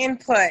Aaron's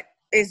input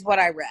is what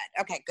I read.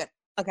 Okay, good.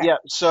 Okay. Yeah.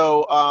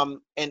 So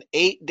in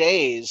 8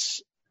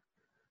 days,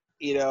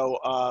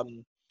 I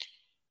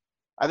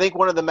think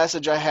one of the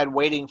message I had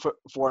waiting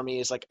for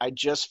me is like, I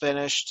just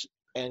finished,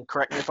 and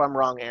correct me if I'm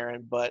wrong,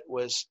 Aaron, but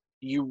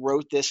you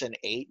wrote this in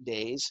 8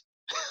 days?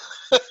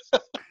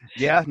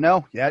 Yeah,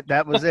 no,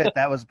 that was it.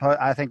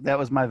 I think that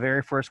was my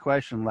very first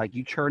question. Like,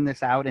 you churned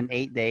this out in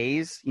 8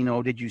 days.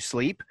 Did you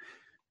sleep?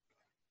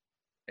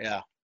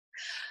 Yeah.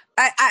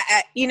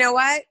 I you know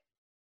what?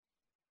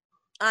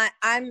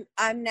 I'm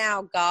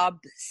now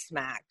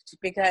gobsmacked,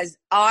 because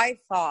I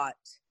thought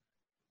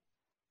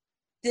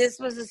this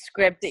was a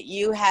script that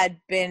you had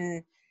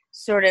been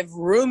sort of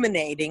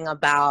ruminating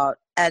about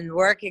and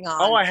working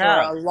on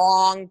for a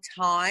long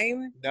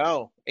time.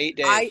 No, 8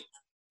 days.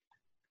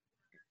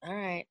 All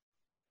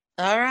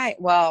right.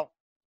 Well,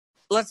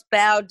 let's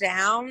bow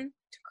down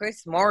to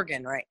Chris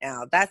Morgan right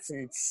now. That's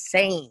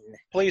insane.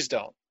 Please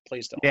don't.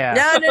 Yeah.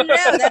 No.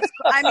 That's.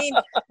 I mean,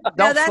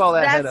 don't swell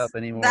that head up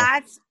anymore.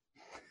 That's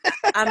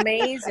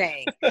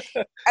amazing.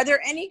 Are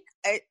there any?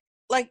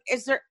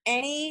 Is there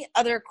any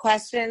other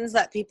questions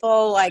that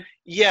people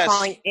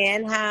calling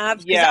in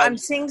have? Yeah. I'm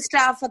seeing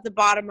stuff at the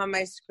bottom of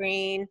my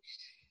screen.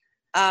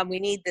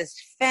 We need this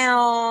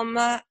film.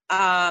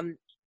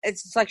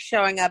 It's just like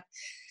showing up.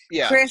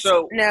 Yeah. Chris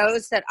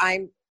knows that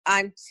I'm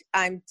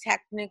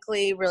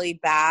technically really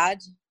bad.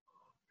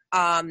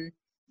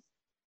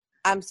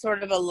 I'm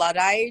sort of a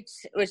Luddite,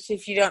 which,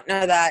 if you don't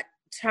know that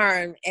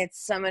term,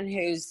 it's someone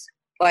who's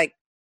like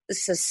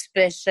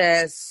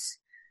suspicious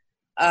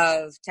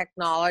of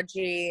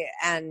technology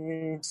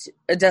and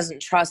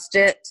doesn't trust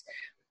it.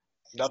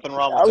 Nothing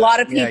wrong with a that. lot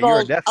of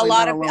people. Yeah,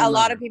 a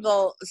lot of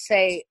people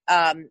say,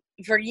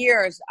 for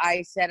years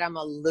I said I'm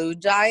a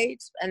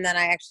Luddite, and then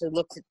I actually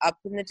looked it up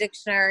in the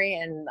dictionary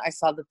and I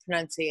saw the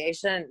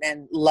pronunciation,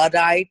 and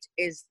Luddite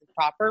is the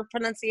proper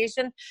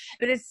pronunciation.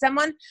 But it's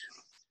someone,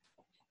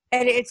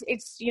 and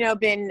it's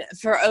been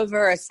for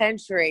over a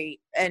century,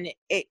 and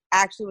it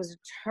actually was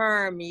a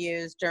term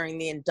used during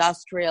the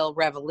Industrial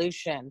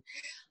Revolution,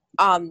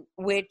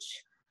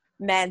 which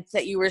meant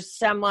that you were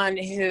someone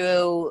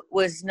who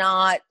was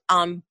not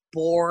on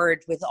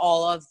board with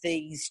all of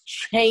these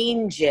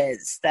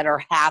changes that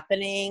are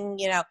happening,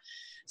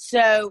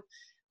 So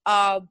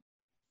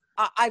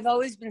I've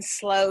always been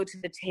slow to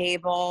the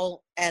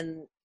table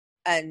and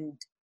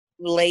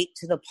late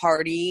to the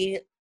party,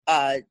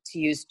 to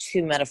use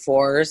two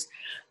metaphors,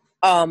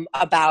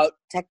 about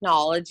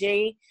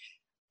technology.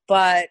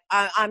 But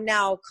I'm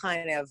now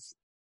kind of,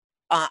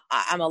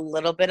 I'm a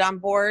little bit on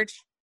board.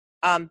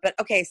 But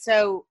okay,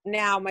 so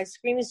now my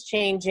screen is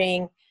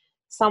changing.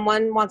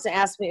 Someone wants to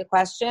ask me a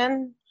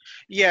question?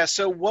 Yeah,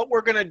 so what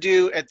we're going to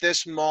do at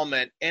this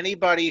moment,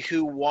 anybody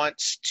who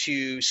wants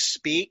to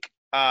speak,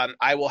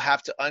 I will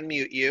have to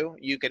unmute you.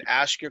 You can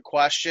ask your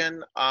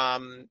question.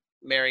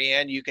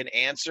 Marianne, you can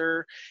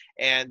answer,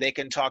 and they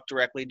can talk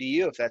directly to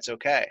you if that's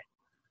okay.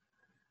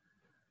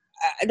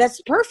 That's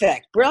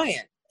perfect.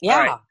 Brilliant. Yeah.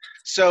 Right.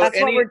 So that's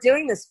what we're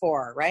doing this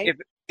for, right?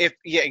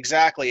 Yeah,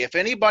 exactly. If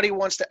anybody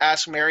wants to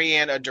ask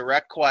Marianne a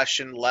direct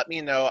question, let me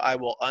know. I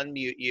will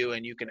unmute you,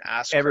 and you can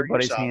ask.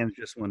 Everybody's hands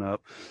just went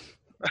up.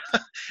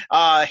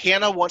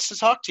 Hannah wants to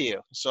talk to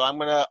you, so I'm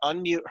going to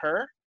unmute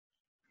her.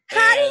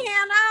 Hi,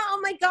 Hannah. Oh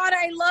my God,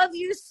 I love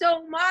you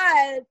so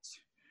much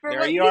for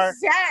what you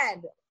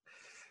said.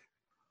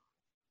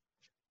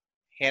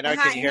 Hannah,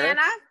 can you hear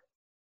Hannah? her?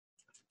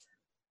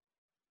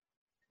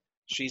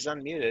 She's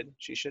unmuted.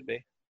 She should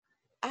be.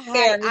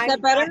 Hi, is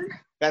that better?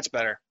 That's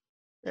better.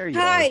 There you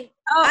go. Hi,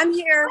 I'm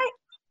here.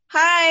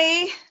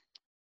 Hi.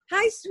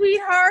 Hi,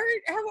 sweetheart.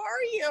 How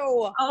are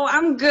you? Oh,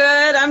 I'm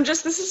good.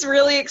 This is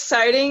really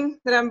exciting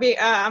that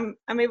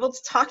I'm able to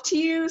talk to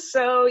you.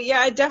 So yeah,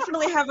 I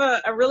definitely have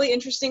a really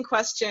interesting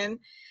question.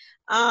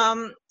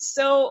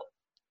 So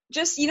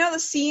just, the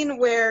scene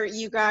where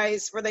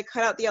they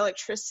cut out the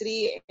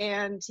electricity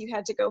and you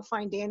had to go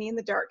find Danny in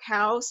the dark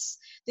house.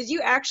 Did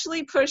you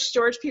actually push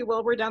George P.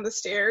 Wilbur down the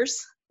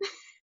stairs?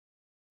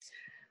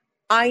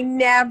 I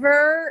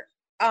never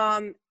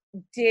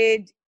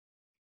did.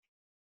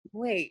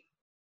 Wait.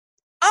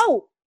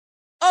 Oh,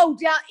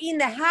 down in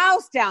the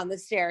house, down the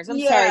stairs. I'm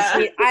sorry,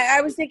 sweet.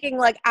 I was thinking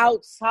like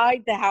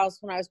outside the house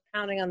when I was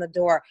pounding on the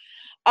door.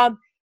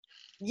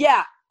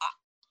 Yeah.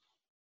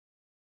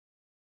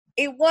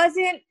 It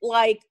wasn't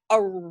like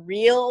a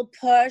real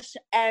push.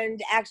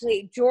 And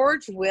actually,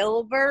 George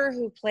Wilbur,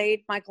 who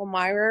played Michael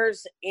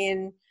Myers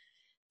in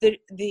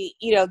the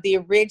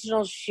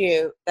original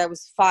shoot that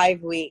was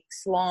 5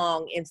 weeks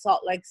long in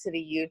Salt Lake City,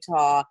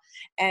 Utah.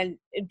 And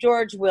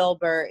George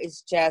Wilbur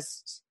is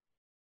just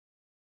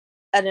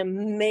an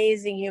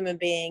amazing human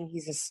being.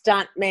 He's a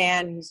stunt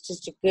man. He's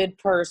just a good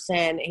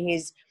person.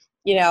 He's,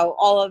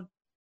 all of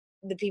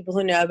the people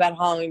who know about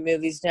Halloween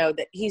movies know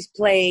that he's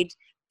played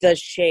the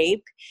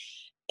Shape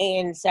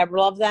in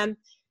several of them.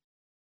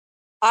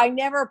 I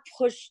never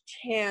pushed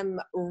him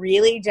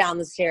really down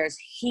the stairs.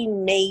 He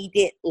made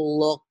it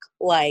look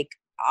like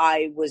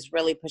I was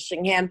really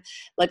pushing him.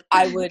 Like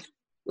I would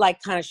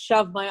kind of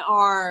shove my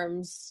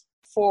arms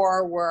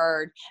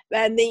forward,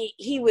 and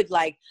he would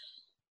like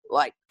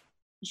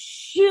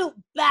shoot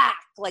back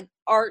like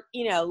art,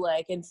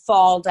 and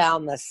fall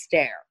down the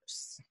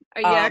stairs.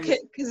 Yeah,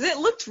 because it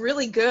looked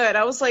really good.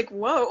 I was like,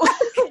 whoa.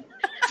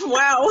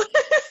 Wow.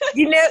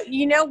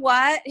 You know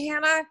what,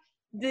 Hannah?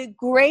 The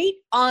great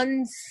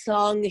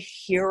unsung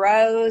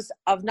heroes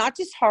of not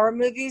just horror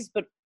movies,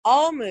 but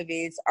all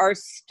movies are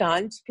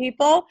stunt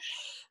people.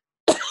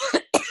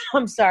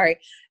 I'm sorry.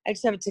 I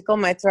just have a tickle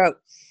in my throat.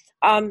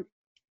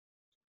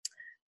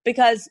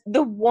 Because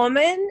the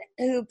woman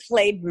who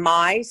played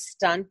my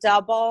stunt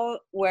double,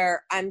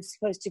 where I'm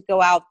supposed to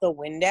go out the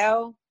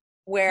window,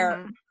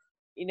 where,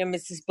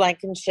 Mrs.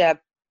 Blankenship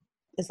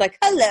is like,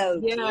 hello.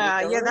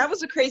 Yeah, that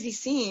was a crazy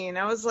scene.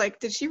 I was like,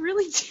 did she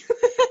really do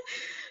that?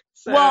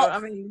 So,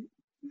 well,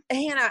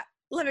 Hannah,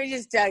 let me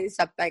just tell you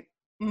something.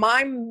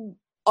 My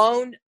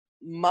own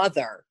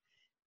mother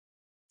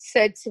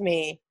said to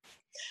me,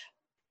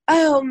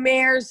 oh,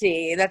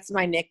 Marzie, that's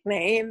my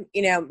nickname,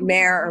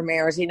 Mare or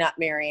Marzie, not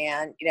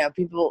Marianne.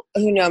 People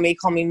who know me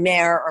call me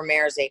Mare or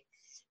Marzie.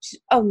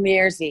 Oh,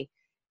 Marzie,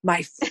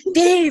 my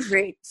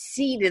favorite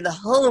scene in the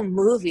whole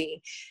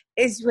movie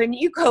is when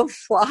you go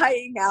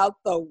flying out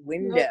the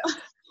window.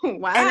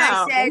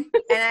 Wow. And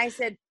I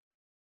said,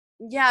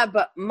 yeah,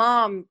 but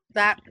Mom,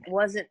 that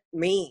wasn't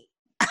me.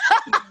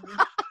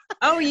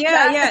 Oh,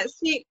 yeah.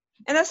 See,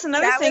 and that's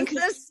another thing,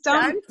 because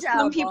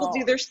some people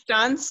do their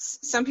stunts,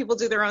 some people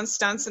do their own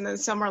stunts, and then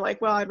some are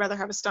like, well, I'd rather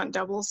have a stunt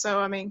double. So,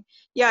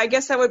 I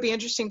guess that would be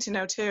interesting to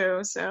know, too.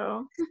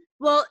 So,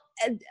 well,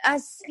 a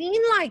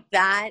scene like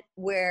that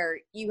where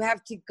you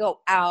have to go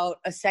out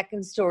a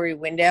second-story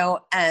window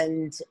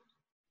and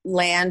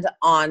land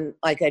on,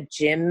 like, a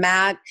gym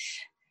mat,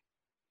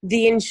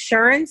 the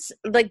insurance,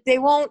 like they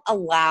won't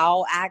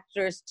allow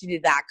actors to do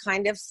that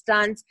kind of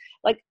stunt.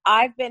 Like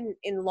I've been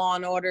in Law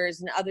and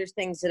Orders and other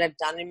things that I've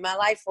done in my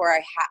life where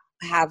I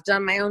have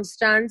done my own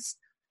stunts.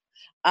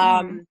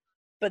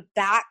 But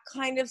that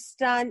kind of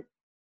stunt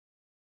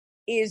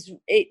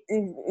it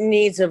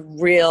needs a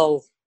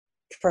real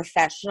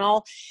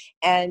professional.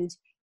 And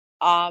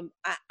I'm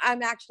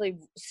actually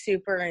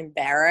super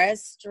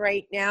embarrassed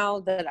right now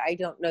that I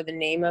don't know the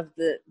name of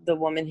the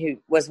woman who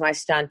was my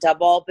stunt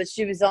double, but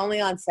she was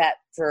only on set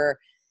for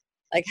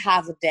like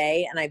half a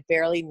day and I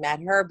barely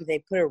met her, but they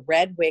put a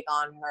red wig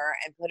on her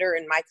and put her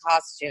in my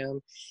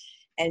costume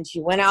and she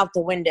went out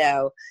the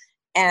window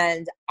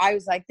and I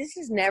was like, this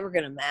is never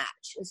going to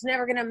match. It's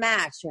never going to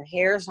match. Her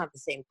hair's not the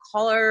same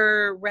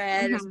color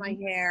red as my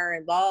hair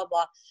and blah, blah,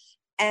 blah.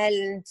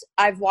 And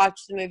I've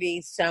watched the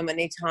movie so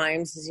many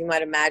times, as you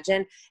might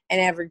imagine.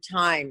 And every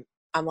time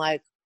I'm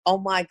like, oh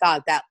my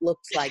God, that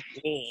looks like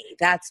me.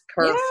 That's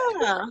perfect.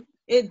 Yeah,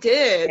 it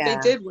did. Yeah.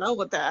 They did well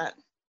with that.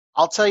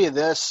 I'll tell you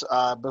this,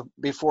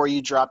 before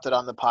you dropped it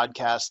on the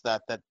podcast,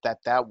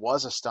 that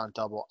was a stunt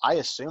double. I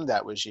assumed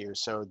that was you.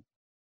 So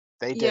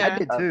they did. Yeah. I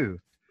did too.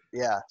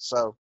 Yeah.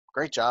 So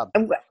great job.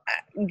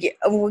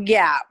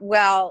 Yeah.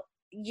 Well,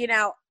 you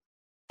know,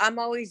 I'm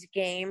always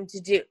game to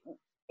do.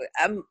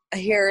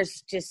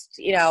 Here's just,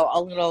 you know, a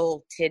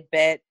little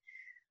tidbit.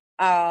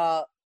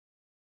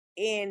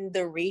 In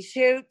the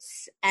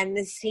reshoots, and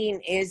the scene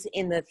is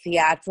in the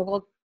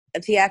theatrical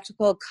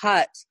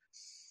cut.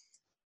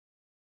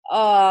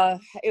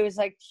 It was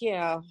like, you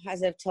know,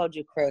 as I've told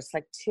you, Chris,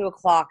 like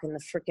 2:00 in the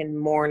freaking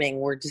morning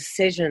where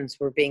decisions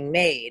were being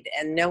made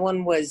and no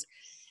one was,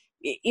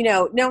 you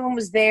know, no one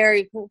was there.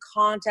 You couldn't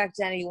contact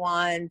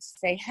anyone to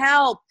say,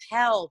 help,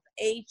 HELP,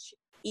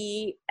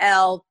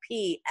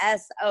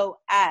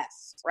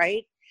 SOS,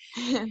 right?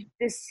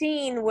 The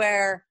scene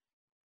where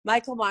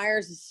Michael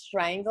Myers is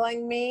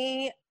strangling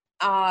me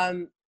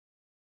and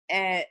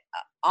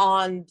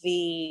on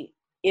the,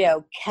 you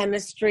know,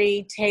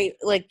 chemistry tape,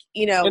 like,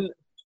 you know,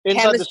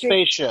 Inside the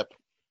spaceship.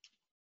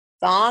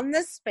 On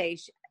the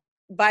spaceship.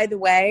 By the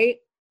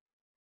way,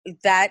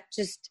 that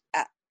just,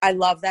 I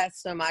love that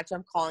so much.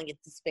 I'm calling it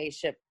the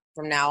spaceship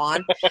from now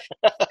on.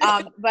 But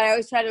I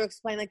always try to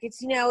explain, like,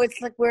 it's, you know,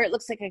 it's like where it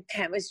looks like a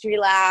chemistry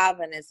lab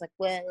and it's like,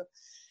 well,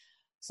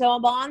 so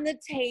I'm on the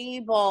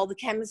table, the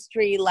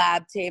chemistry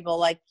lab table,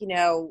 like, you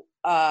know,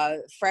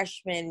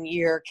 freshman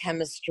year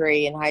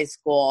chemistry in high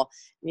school,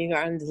 you're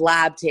on the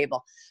lab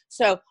table.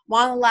 So I'm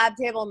on the lab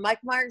table, Mike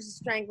Myers is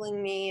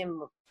strangling me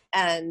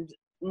and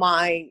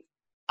I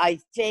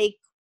fake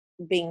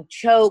being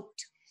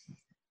choked.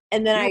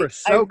 And then you were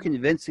so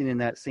convincing in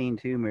that scene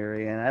too,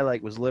 Mary, and I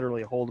was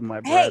literally holding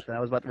my breath and I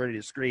was about ready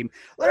to scream,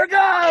 "Let her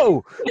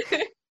go!"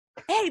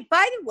 Hey,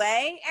 by the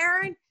way,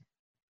 Aaron,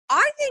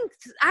 I think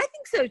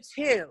so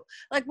too.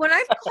 Like when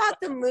I've caught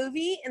the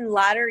movie in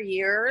latter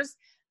years,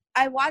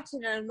 I watch it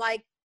and I'm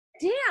like,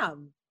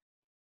 damn,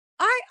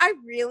 I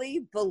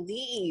really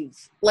believe,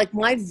 like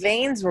my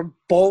veins were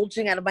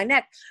bulging out of my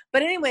neck.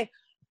 But anyway,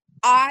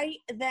 I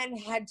then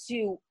had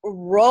to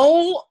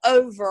roll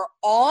over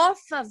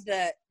off of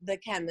the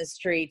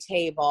chemistry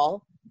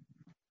table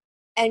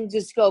and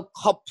just go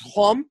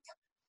plump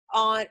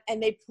on,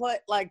 and they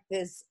put like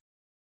this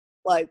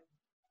like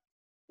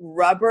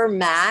rubber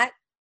mat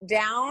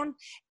down,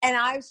 and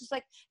I was just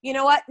like, you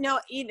know what? No,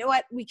 you know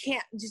what? We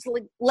can't just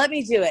let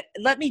me do it.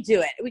 Let me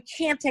do it. We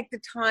can't take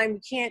the time. We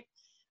can't.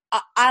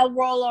 I'll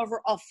roll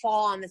over. I'll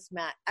fall on this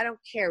mat. I don't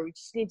care. We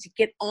just need to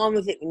get on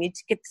with it. We need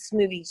to get this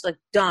movie just like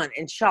done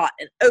and shot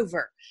and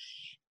over.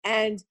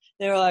 And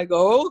they're like,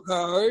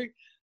 okay.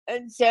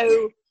 And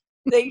so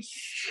they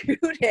shoot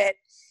it.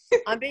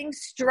 I'm being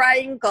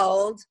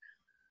strangled,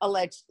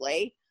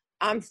 allegedly.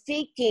 I'm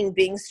faking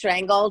being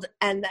strangled,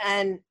 and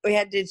then we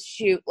had to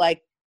shoot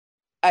like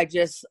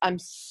I'm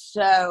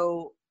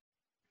so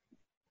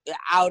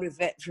out of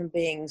it from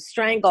being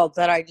strangled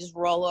that I just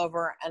roll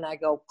over and I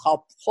go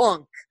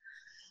plunk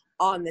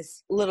on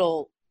this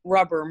little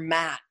rubber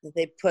mat that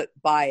they put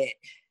by it.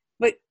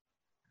 But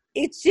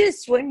it's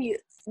just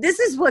this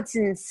is what's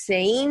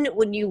insane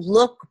when you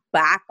look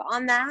back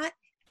on that.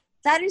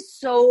 That is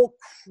so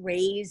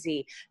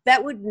crazy.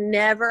 That would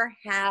never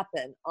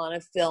happen on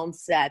a film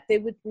set. They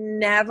would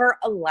never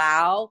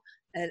allow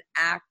an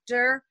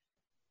actor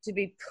to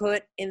be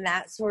put in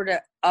that sort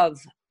of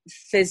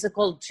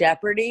physical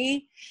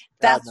jeopardy.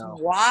 That's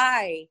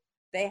why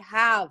they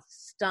have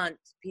stunt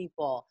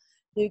people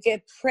who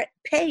get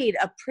paid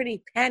a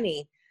pretty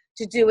penny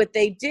to do what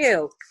they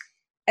do.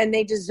 And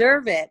they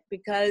deserve it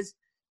because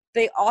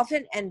they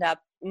often end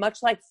up, much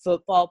like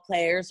football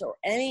players or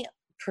any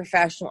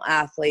professional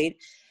athlete,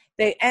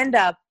 they end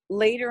up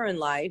later in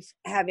life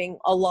having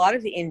a lot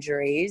of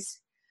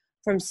injuries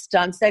from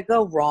stunts that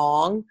go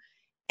wrong,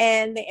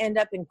 and they end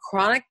up in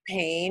chronic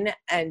pain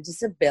and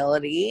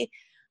disability,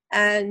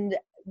 and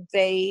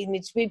they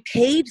need to be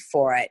paid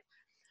for it.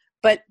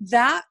 But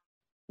that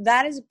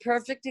is a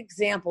perfect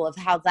example of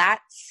how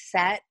that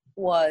set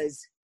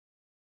was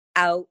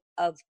out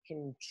of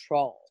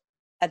control.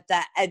 At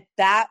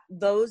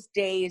those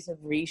days of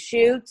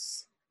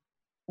reshoots,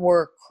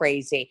 were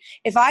crazy.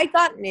 If I'd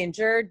gotten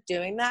injured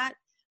doing that,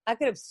 I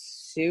could have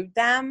sued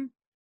them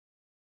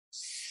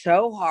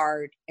so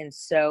hard and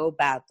so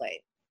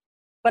badly,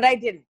 but I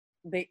didn't.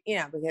 But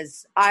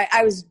because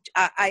I was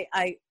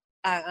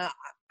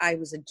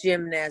a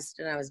gymnast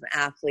and I was an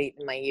athlete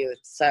in my youth,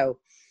 so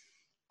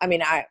I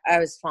mean I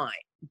was fine.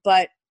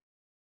 But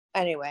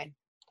anyway,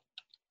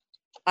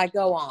 I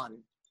go on.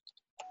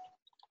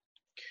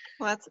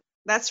 Well,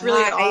 that's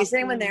really awesome. Is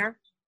anyone there?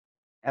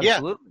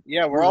 Absolutely.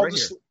 Yeah, we're all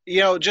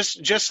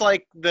just just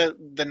like the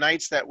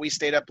nights that we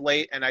stayed up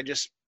late and I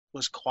just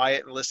was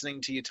quiet and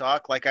listening to you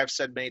talk. Like I've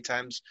said many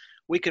times,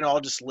 we can all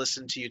just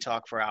listen to you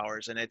talk for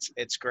hours, and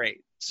it's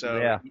great. So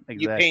yeah,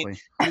 exactly.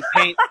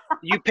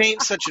 You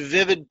paint such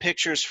vivid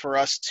pictures for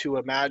us to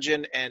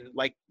imagine, and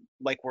like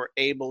we're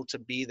able to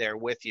be there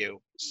with you.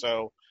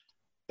 So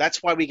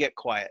that's why we get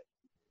quiet.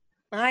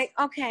 I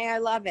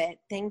love it.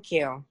 Thank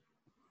you.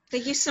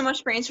 Thank you so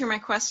much for answering my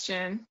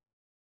question.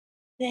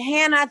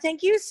 Hannah,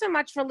 thank you so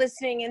much for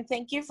listening, and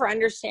thank you for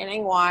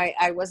understanding why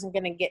I wasn't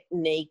going to get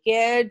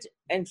naked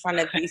in front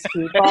of these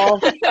people.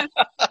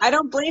 I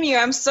don't blame you.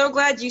 I'm so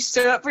glad you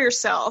stood up for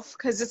yourself,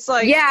 because it's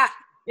like,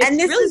 it's and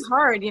this really is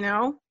hard,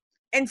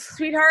 And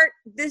sweetheart,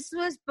 this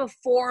was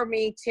before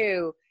Me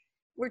Too.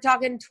 We're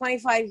talking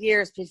 25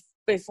 years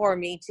before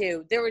Me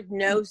Too. There was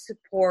no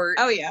support.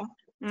 Oh yeah.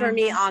 For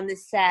me on the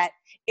set.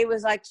 It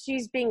was like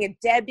she's being a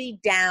Debbie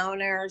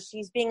Downer.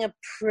 She's being a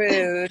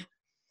prude.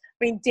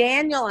 I mean,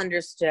 Daniel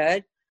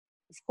understood,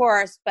 of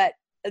course, but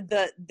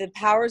the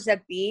powers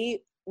that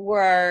be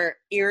were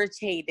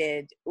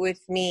irritated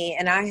with me,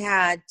 and I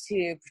had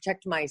to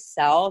protect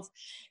myself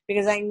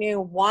because I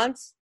knew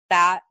once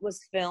that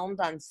was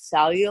filmed on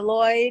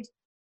celluloid,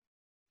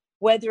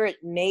 whether it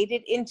made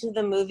it into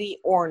the movie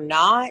or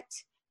not,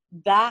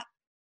 that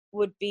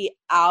would be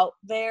out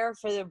there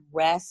for the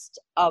rest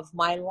of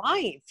my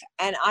life.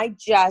 And I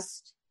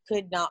just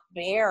could not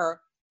bear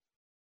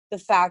the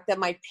fact that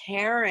my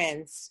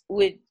parents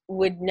would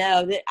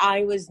know that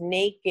I was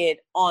naked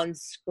on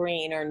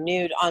screen or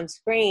nude on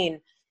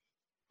screen.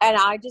 And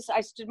I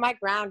stood my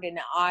ground, and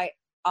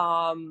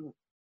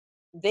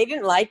they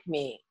didn't like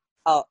me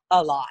a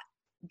lot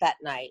that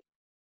night.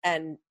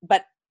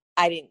 But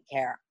I didn't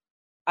care.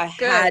 I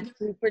had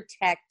to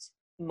protect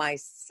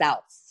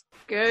myself.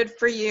 Good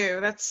for you.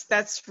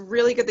 That's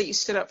really good that you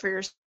stood up for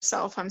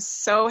yourself. I'm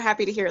so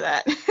happy to hear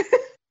that.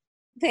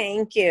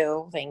 Thank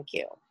you.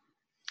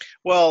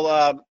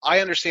 Well, I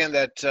understand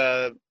that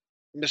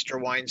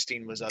Mr.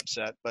 Weinstein was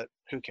upset, but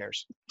who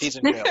cares? He's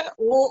in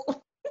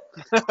jail.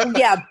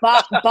 Yeah,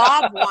 Bob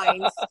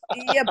Weinstein.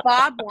 Yeah,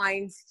 Bob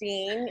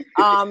Weinstein.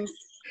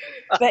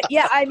 But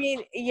yeah, I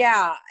mean,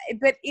 yeah,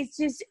 but it's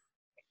just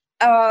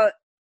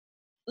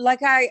like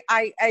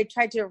I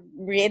tried to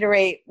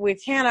reiterate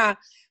with Hannah.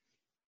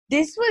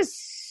 This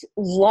was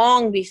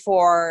long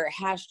before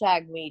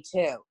 #MeToo.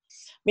 I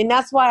mean,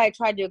 that's why I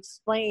tried to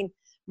explain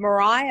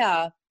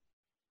Mariah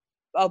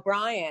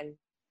O'Brien.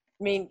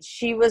 I mean,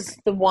 she was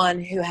the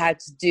one who had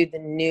to do the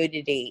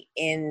nudity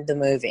in the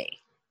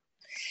movie.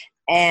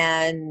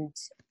 And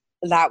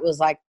that was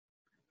like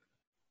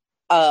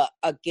a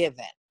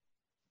given.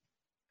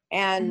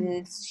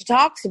 And she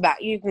talks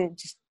about, you can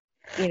just,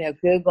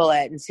 Google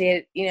it and see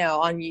it,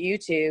 on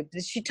YouTube.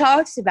 She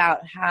talks about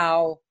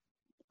how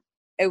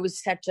it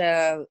was such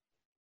a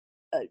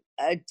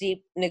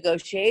deep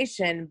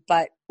negotiation,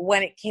 but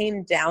when it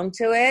came down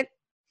to it,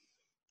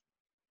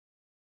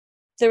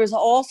 there was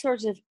all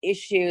sorts of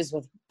issues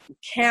with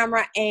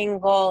camera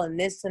angle and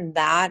this and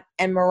that.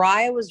 And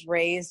Mariah was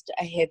raised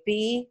a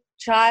hippie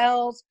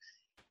child,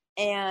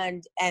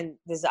 and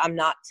this, I'm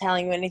not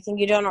telling you anything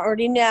you don't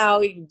already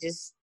know. You can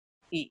just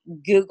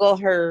Google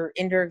her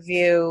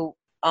interview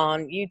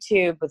on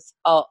YouTube with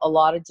a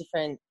lot of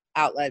different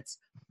outlets.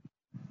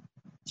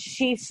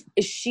 She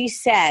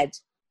said,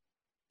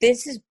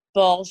 "This is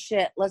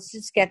bullshit. Let's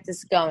just get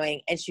this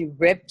going." And she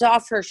ripped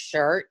off her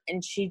shirt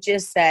and she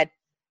just said,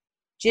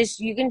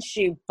 you can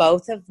shoot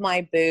both of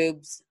my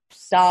boobs.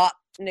 Stop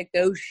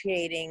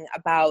negotiating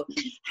about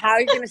how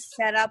you're going to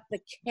set up the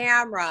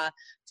camera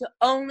to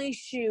only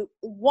shoot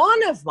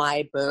one of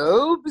my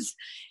boobs,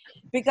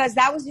 because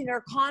that was in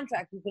her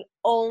contract. You could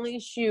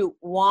only shoot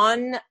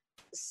one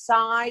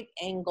side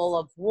angle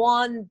of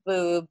one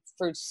boob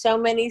for so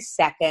many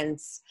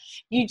seconds.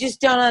 You just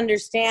don't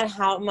understand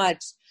how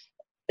much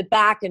the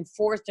back and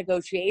forth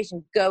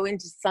negotiation go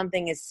into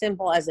something as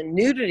simple as a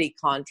nudity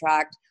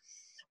contract.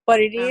 But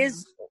it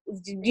is,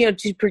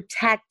 to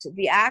protect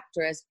the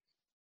actress.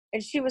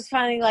 And she was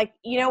finally like,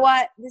 you know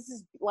what? This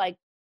is like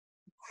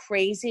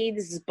crazy.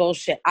 This is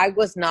bullshit. I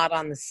was not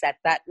on the set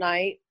that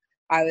night.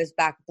 I was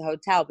back at the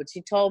hotel, but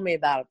she told me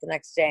about it the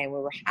next day and we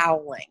were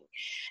howling.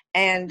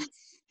 And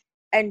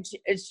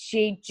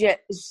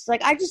she's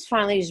like, I just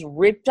finally just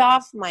ripped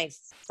off my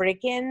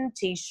freaking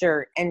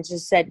t-shirt and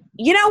just said,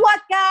 you know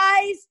what,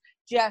 guys?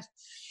 Just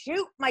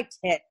shoot my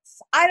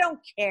tits. I don't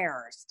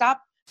care.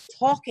 Stop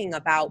talking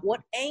about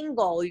what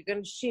angle you're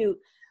going to shoot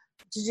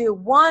to do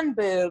one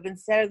boob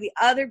instead of the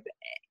other,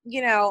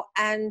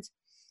 and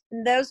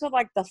those are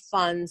like the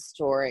fun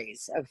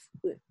stories of,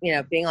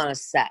 being on a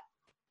set.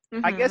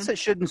 I guess it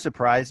shouldn't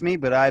surprise me,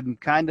 but I'm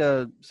kind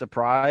of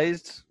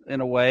surprised in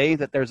a way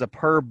that there's a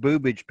per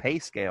boobage pay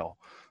scale.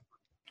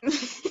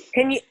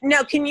 Can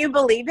you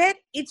believe it?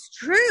 It's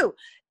true.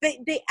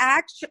 It's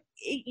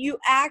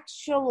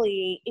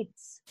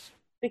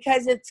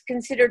because it's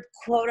considered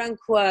quote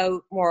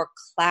unquote more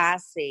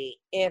classy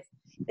if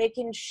they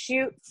can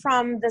shoot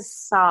from the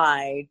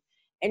side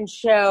and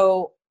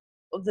show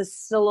the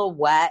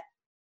silhouette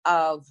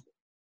of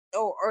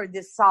or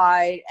the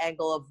side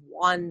angle of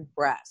one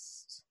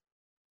breast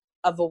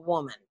of a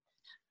woman,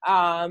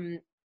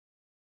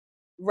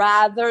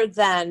 rather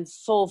than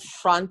full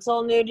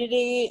frontal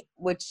nudity,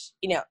 which,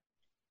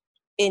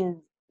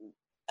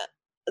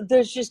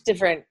 there's just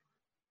different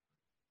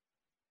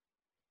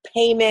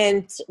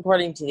payment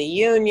according to the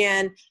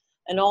union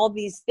and all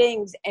these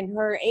things. And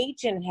her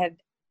agent had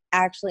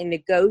actually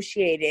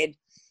negotiated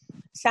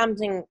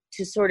something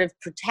to sort of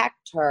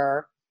protect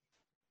her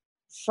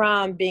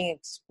from being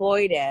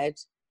exploited.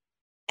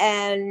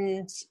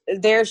 And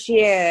there she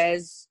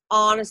is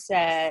on a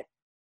set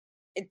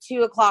at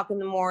 2:00 in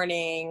the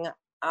morning.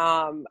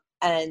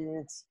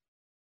 And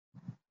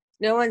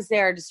no one's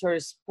there to sort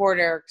of support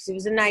her because it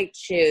was a night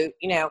shoot,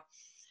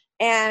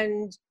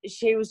 and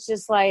she was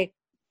just like,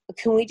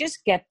 can we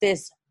just get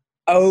this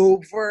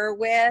over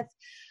with?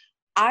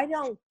 I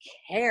don't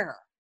care.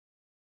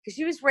 Because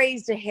she was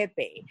raised a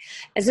hippie.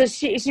 And so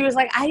she was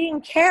like, I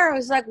didn't care. I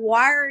was like,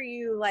 why are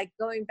you like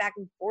going back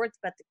and forth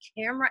about the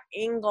camera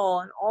angle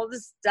and all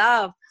this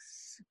stuff?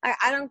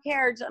 I don't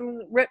care.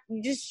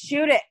 Just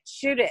shoot it.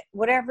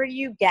 Whatever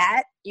you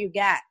get, you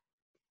get.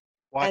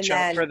 Watch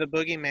out for the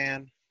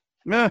boogeyman.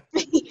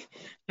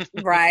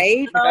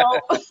 Right?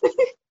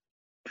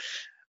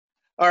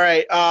 All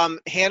right.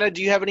 Hannah,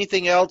 do you have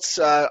anything else?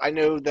 I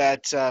know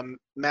that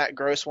Matt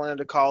Gross wanted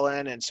to call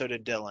in, and so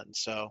did Dylan.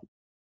 So.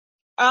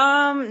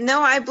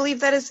 No, I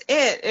believe that is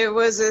it. It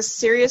was a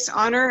serious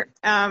honor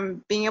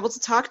being able to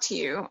talk to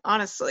you,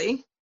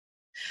 honestly.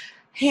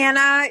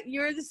 Hannah,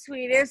 you're the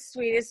sweetest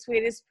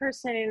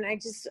person, and I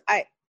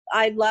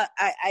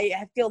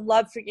feel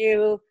love for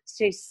you.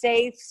 Stay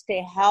safe,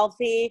 stay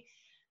healthy.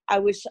 I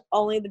wish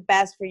only the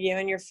best for you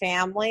and your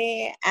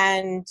family.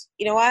 And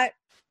you know what?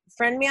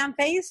 Friend me on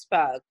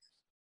Facebook.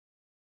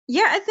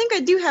 Yeah, I think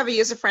I do have a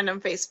user friend on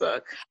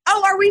Facebook.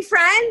 Oh, are we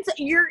friends?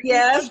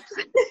 Yes.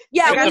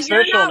 Yeah, well,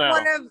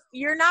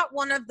 you're not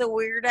one of the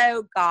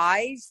weirdo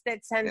guys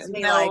that sends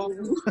me like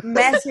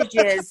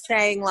messages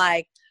saying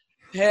like,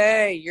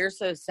 "Hey, you're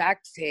so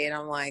sexy," and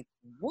I'm like,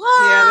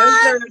 "What?"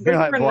 Yeah, those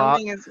are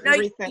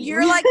everything.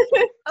 You're like,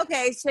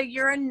 okay, so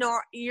you're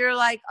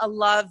like a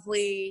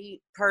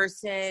lovely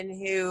person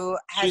who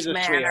has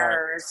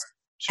manners,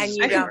 and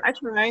you don't. I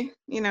try.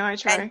 I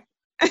try.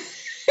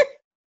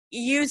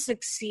 You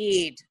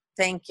succeed.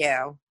 Thank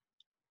you.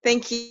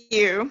 Thank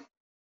you.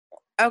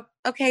 Oh,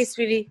 okay,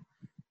 sweetie.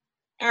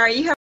 All right,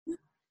 you have.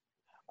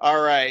 All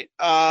right.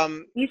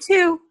 You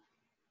too.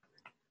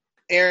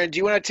 Aaron, do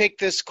you want to take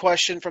this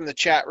question from the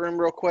chat room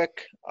real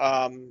quick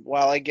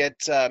while I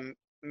get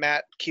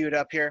Matt queued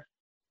up here?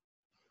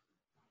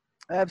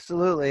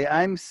 Absolutely.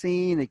 I'm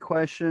seeing a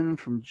question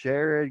from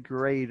Jared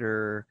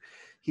Grader.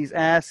 He's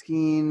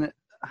asking,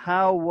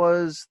 how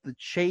was the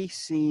chase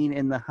scene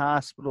in the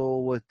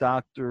hospital with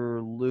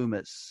Dr.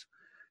 Loomis?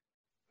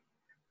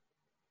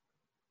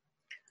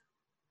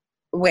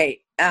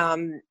 Wait,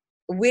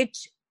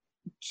 which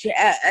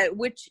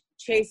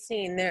chase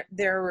scene?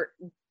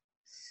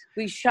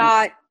 We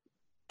shot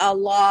a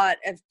lot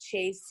of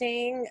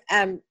chasing.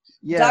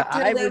 Yeah,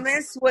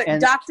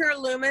 Dr.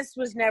 Loomis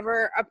was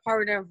never a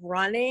part of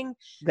running.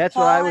 That's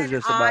what I was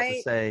just about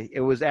to say. It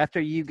was after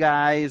you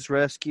guys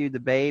rescued the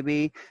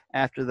baby,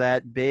 after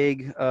that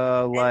big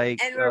and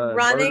we're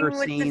running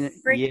with scene. the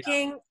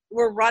freaking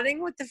we're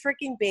running with the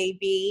freaking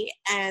baby,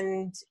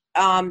 and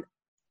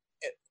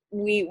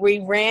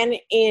we ran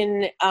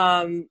in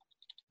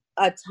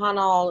a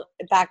tunnel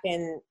back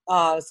in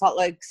Salt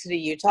Lake City,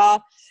 Utah.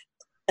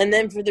 And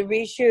then for the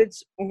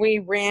reshoots, we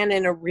ran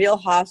in a real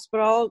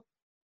hospital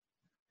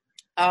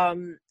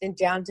in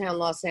downtown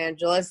Los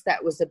Angeles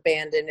that was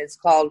abandoned. It's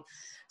called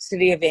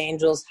City of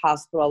Angels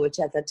Hospital, which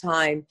at the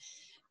time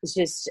was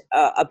just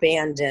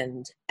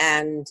abandoned.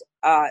 And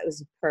it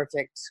was a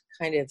perfect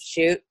kind of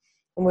shoot.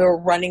 And we were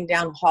running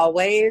down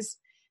hallways.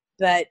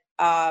 But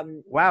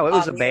wow, it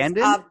was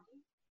abandoned?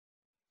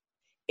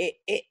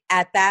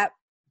 At that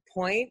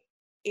point,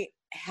 it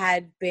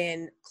had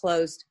been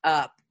closed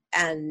up.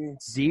 And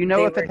do you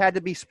know if it had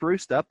to be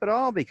spruced up at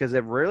all? Because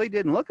it really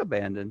didn't look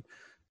abandoned.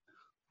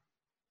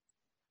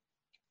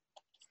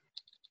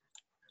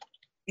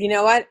 You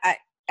know what?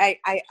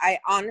 I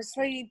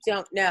honestly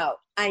don't know.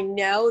 I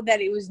know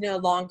that it was no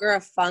longer a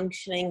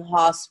functioning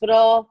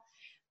hospital,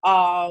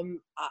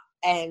 and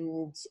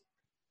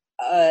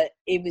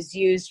it was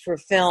used for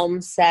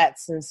film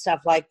sets and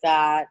stuff like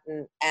that.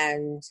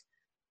 And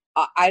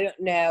I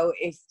don't know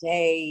if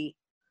the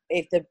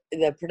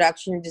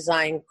production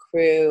design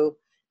crew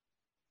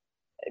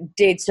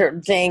did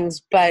certain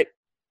things, but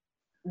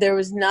there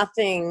was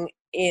nothing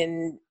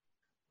in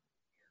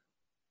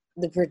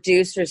the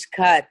producer's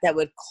cut that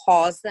would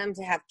cause them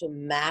to have to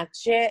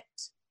match it.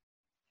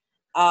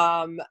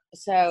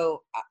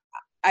 So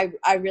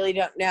I really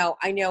don't know.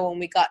 I know when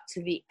we got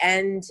to the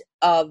end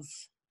of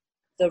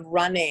the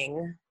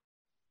running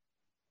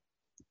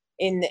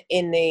in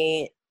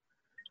the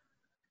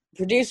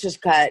producer's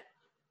cut,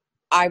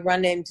 I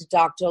run into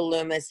Dr.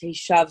 Loomis. He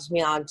shoves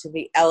me onto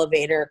the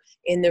elevator.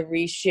 In the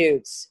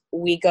reshoots,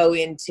 we go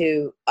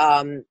into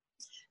the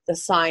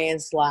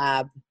science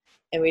lab,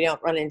 and we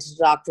don't run into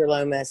Dr.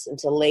 Loomis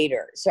until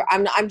later. So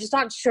I'm just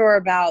not sure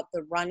about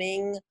the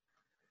running.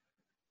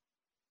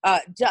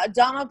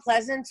 Donald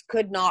Pleasance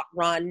could not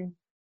run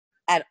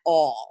at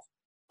all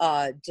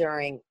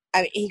during.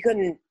 I mean, he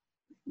couldn't.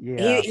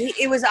 Yeah.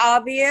 It was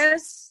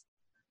obvious.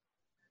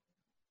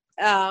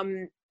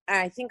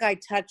 I think I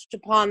touched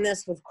upon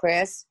this with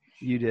Chris.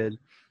 You did.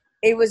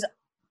 It was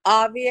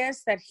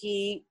obvious that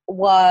he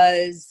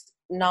was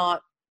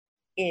not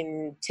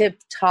in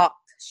tip-top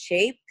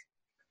shape,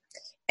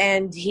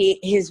 and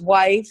his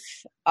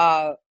wife.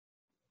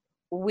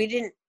 We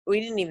didn't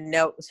even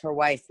know it was her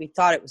wife. We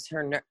thought it was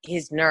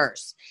his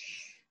nurse.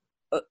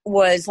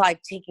 Was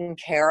like taking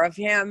care of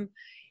him,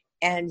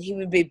 and he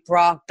would be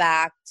brought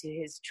back to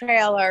his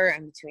trailer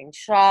in between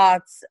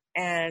shots.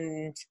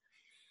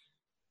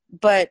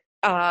 But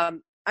I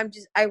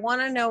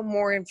want to know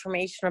more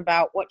information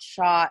about what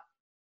shot.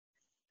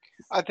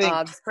 I think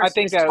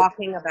that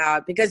talking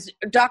about, because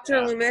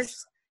Dr.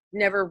 Loomis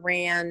never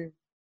ran.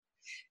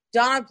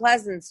 Donald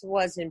Pleasance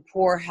was in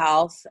poor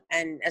health,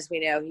 and as we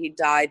know, he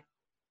died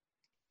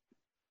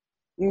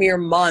mere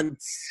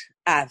months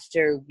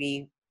after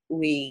we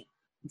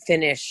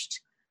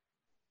finished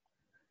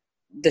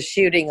the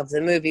shooting of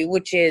the movie,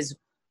 which is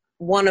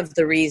one of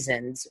the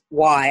reasons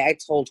why I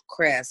told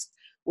Chris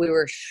we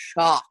were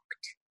shocked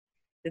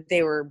that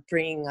they were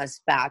bringing us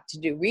back to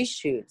do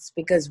reshoots,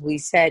 because we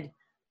said,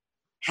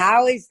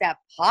 how is that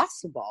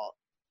possible?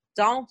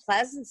 Donald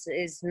Pleasance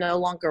is no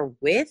longer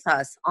with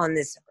us on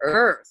this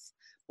earth.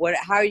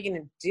 How are you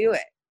going to do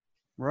it?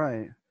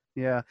 Right.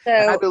 Yeah. So,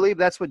 I believe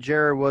that's what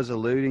Jared was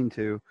alluding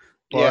to.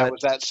 But, it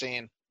was that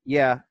scene.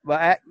 Yeah,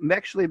 but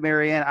actually,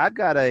 Marianne, I've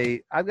got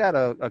a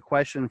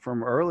question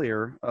from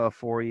earlier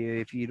for you,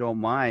 if you don't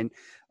mind.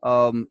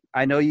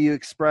 I know you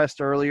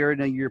expressed earlier,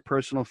 your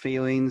personal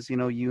feelings,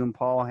 you and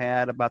Paul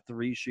had about the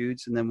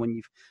reshoots, and then when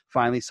you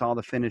finally saw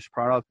the finished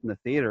product in the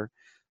theater.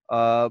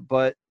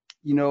 But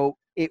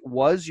it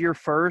was your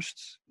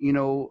first,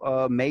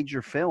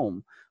 major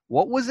film.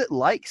 What was it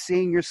like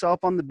seeing yourself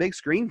on the big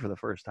screen for the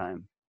first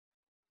time?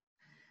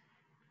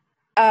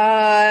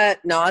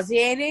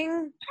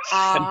 Nauseating.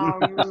 I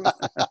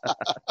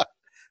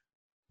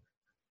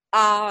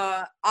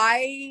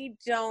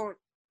don't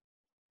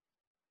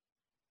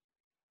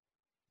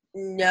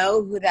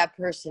know who that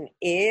person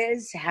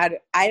is.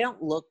 I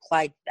don't look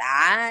like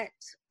that.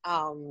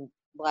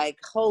 Like,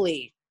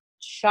 holy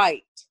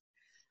shite.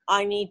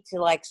 I need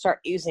to start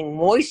using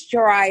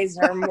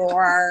moisturizer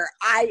more.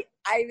 I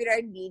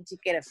need to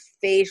get a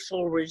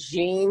facial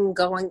regime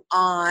going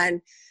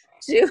on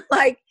to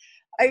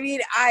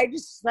I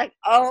just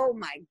oh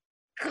my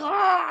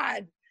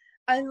God,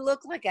 I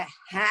look like a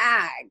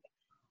hag.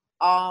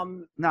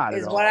 Not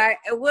is at what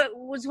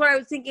all. was what I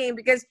was thinking,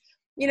 because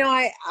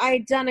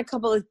I'd done a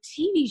couple of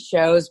TV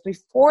shows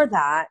before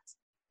that,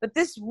 but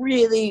this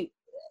really,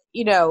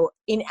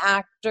 in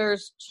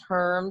actors'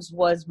 terms,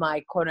 was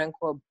my quote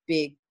unquote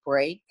big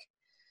break.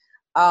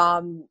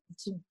 To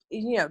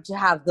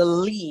have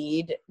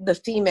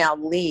the female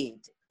lead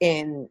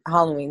in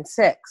Halloween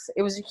 6,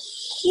 it was a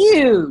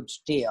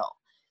huge deal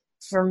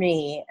for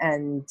me,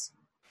 and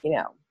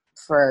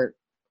for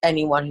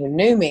anyone who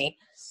knew me.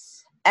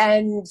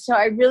 And so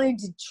I really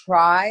did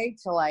try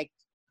to I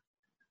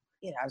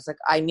was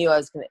I knew I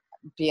was going to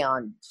be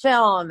on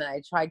film, and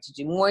I tried to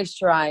do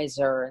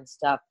moisturizer and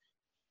stuff.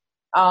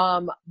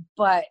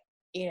 But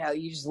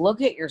you just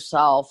look at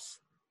yourself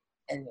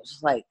and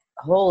it's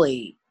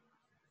holy,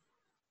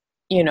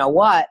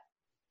 what?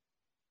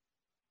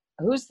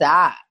 Who's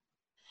that?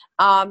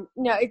 No,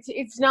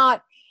 it's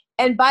not.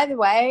 And by the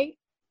way,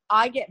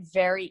 I get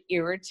very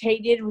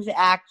irritated with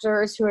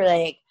actors who are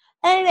I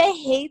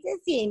hate to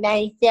see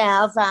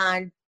myself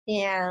on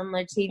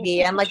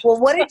TV. I'm well,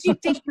 what did you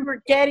think you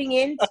were getting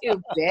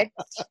into, bitch?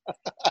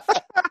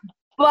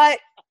 But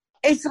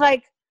it's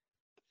I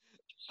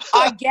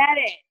get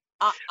it.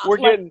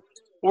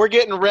 We're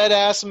getting red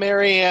ass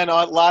Marianne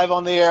live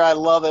on the air. I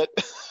love it.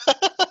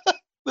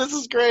 This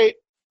is great.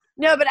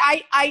 No, but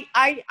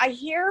I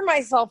hear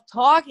myself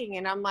talking,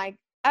 and I'm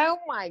oh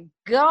my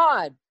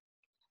God.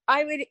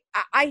 I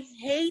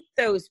hate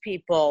those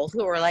people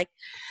who are oh,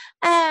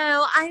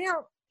 I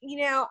don't,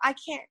 I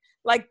can't,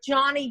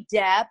 Johnny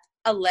Depp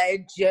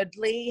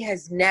allegedly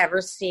has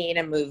never seen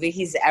a movie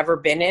he's ever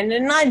been in.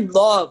 And I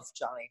love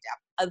Johnny Depp.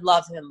 I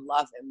love him,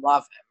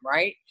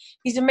 right?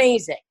 He's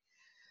amazing.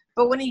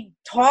 But when he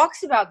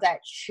talks about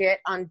that shit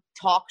on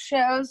talk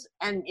shows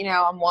and,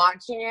 I'm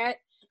watching it,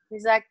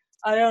 he's I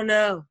don't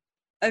know.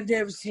 I've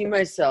never seen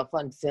myself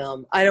on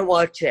film. I don't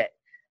watch it.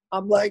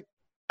 I'm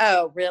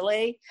Oh,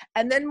 really?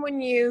 And then when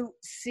you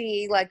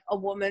see like a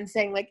woman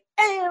saying like,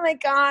 "Oh my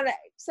God,"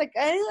 it's like,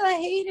 oh, I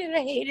hate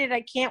it,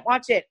 I can't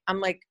watch it. I'm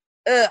like,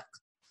 ugh,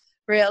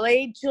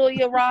 really,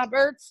 Julia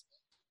Roberts?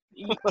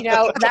 You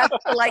know, that's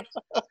like,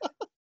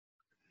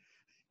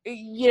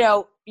 you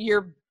know,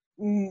 your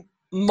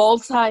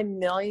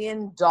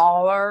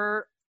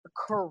multi-million-dollar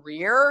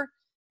career.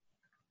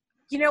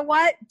 You know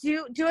what?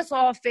 Do us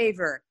all a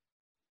favor.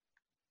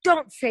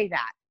 Don't say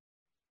that.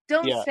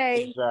 Don't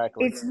say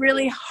exactly. It's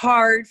really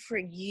hard for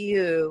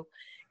you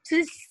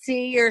to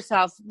see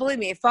yourself. Believe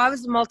me, if I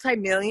was a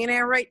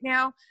multimillionaire right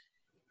now,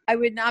 I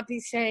would not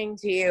be saying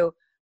to you,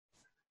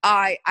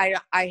 I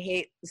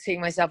hate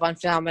seeing myself on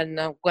film.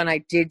 And when I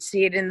did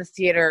see it in the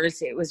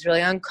theaters, it was really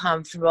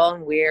uncomfortable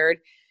and weird.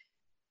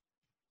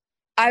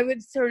 I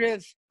would sort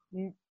of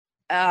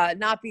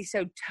not be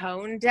so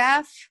tone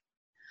deaf.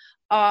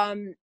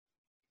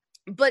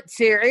 But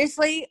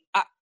seriously,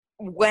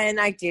 when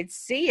I did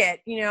see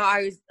it, you know,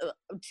 I was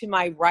to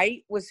my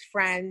right was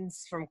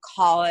friends from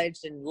college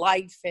and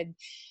life, and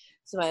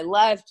to my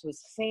left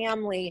was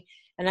family,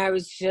 and I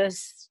was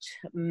just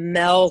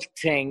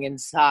melting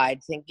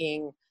inside,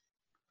 thinking,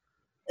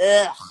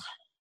 "Ugh,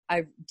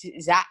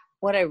 is that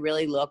what I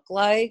really look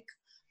like?"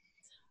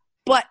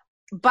 But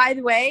by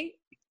the way,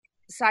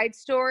 side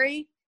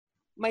story: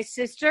 my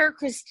sister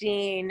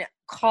Christine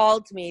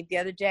called me the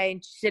other day,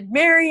 and she said,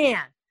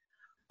 "Marianne,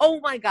 oh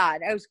my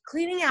God, I was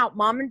cleaning out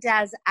Mom and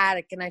Dad's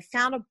attic and I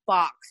found a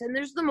box and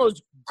there's the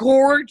most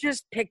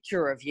gorgeous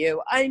picture of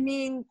you. I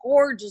mean,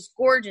 gorgeous,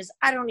 gorgeous.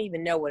 I don't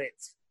even know what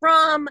it's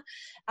from.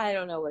 I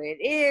don't know what it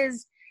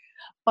is,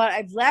 but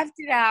I've left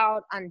it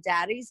out on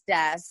Daddy's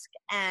desk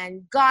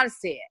and gotta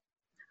see it."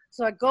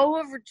 So I go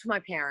over to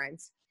my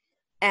parents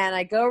and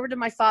I go over to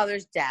my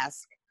father's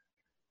desk,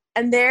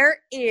 and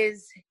there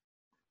is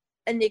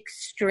an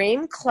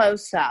extreme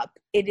close-up.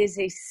 It is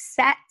a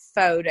set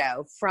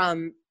photo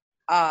from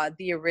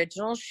the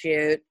original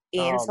shoot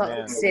in Salt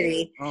Lake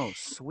City. Oh,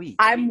 sweet.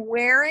 I'm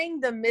wearing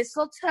the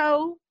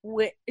mistletoe.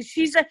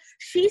 She said,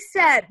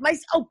 my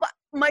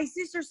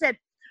sister said,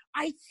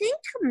 "I think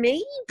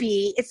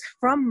maybe it's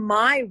from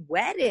my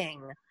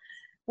wedding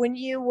when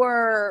you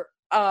were."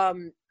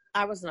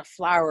 I wasn't a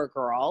flower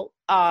girl,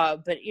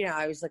 but you know,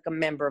 I was like a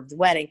member of the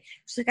wedding.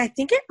 She's like, "I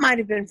think it might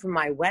have been from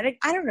my wedding.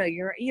 I don't know.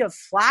 You have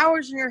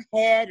flowers in your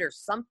head or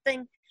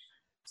something."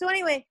 So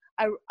anyway,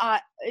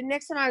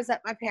 next time I was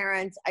at my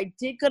parents', I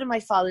did go to my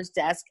father's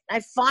desk.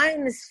 I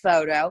find this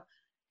photo,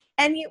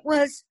 and it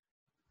was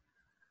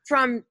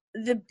from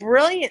the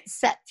brilliant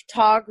set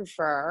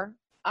photographer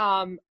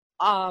on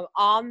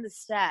the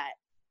set,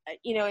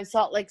 you know, in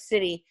Salt Lake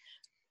City,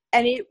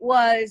 and it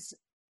was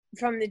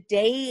from the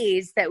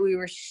days that we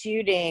were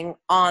shooting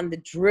on the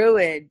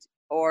Druid,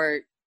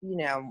 or you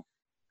know,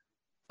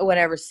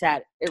 whatever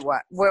set it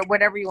was,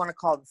 whatever you want to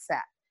call the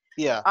set.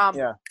 Yeah.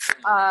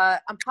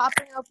 I'm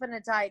popping open a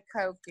Diet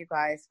Coke, you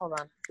guys. Hold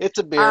on. It's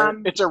a beer.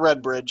 It's a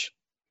Red Bridge.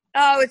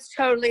 Oh, it's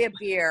totally a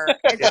beer.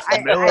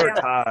 It's Miller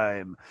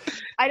time.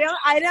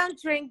 I don't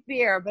drink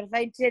beer, but if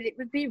I did, it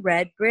would be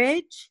Red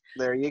Bridge.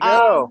 There you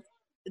go.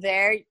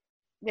 There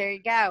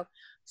you go.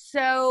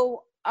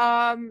 So,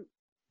 and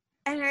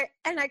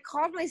I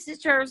called my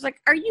sister. I was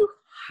like, "Are you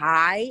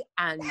high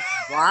on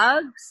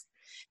drugs?"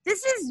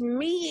 This is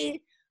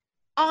me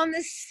on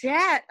the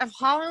set of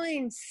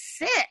Halloween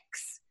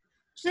 6.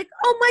 She's like,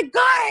 "Oh my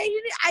God,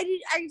 I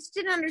just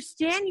didn't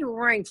understand you were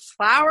wearing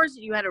flowers.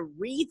 You had a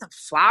wreath of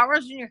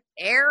flowers in your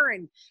hair."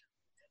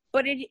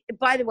 But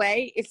by the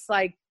way, it's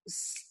like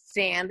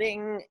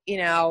standing, you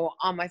know,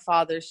 on my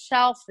father's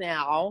shelf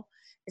now.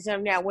 So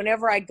now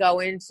whenever I go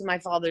into my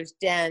father's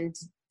den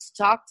to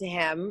talk to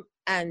him,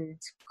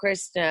 and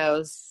Chris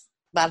knows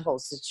that whole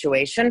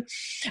situation,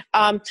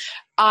 I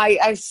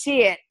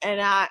see it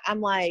and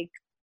I'm like,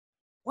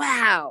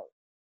 wow,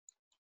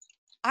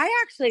 I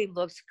actually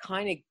looked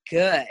kind of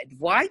good.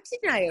 Why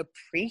didn't I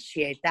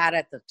appreciate that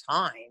at the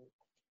time?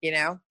 You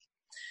know?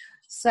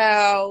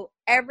 So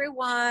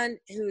everyone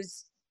who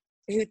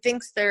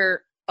thinks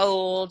they're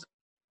old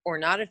or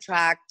not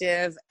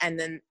attractive, and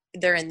then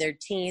they're in their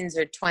teens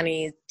or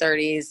 20s,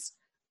 30s,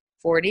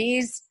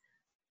 40s,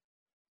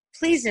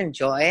 please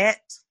enjoy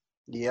it.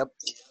 Yep.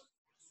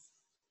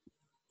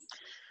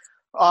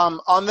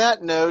 On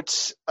that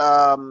note,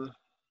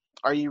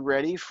 are you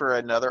ready for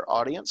another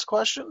audience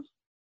question?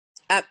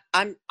 I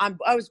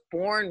was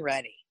born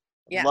ready.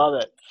 Yeah.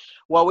 Love it.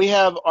 Well, we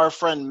have our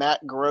friend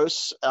Matt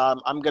Gross.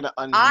 I'm going to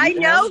unmute I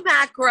know him.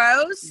 Matt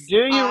Gross. Do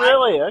you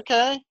really?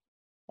 Okay.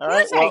 All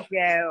right. Yes, I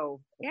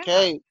do. Yeah.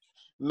 Okay.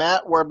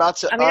 Matt, we're about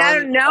to. I mean, I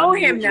don't know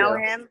him. you. Know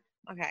him.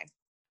 Okay.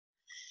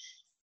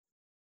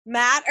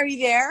 Matt, are you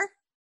there?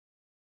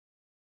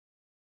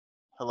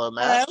 Hello,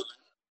 Matt. Hello?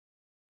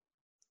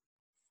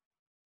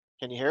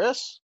 Can you hear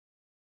us?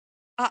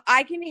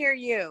 I can hear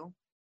you.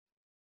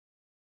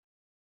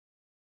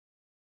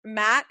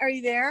 Matt, are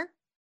you there?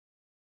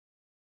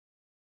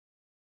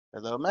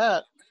 Hello,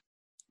 Matt.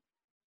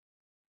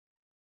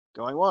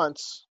 Going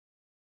once.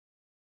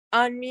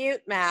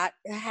 Unmute Matt,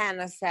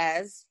 Hannah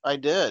says. I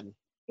did.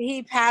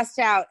 He passed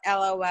out,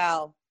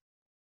 LOL.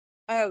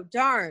 Oh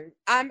darn!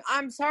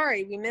 I'm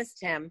sorry we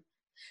missed him.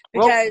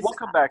 Well, Because we'll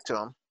come back to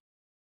him.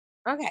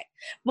 okay,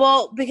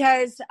 well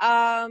because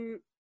I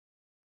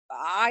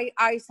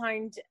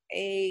signed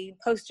a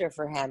poster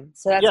for him,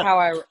 so that's how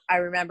I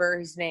remember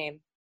his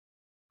name.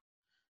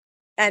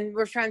 And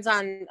we're friends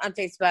on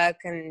Facebook,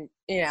 and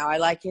I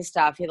like his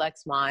stuff. He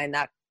likes mine,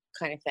 that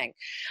kind of thing.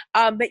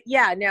 But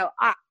yeah, no,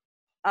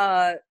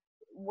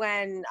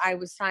 when I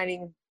was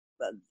signing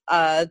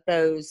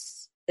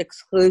those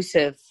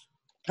exclusive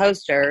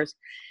posters,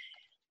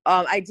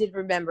 I did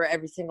remember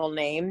every single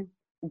name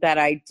that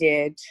I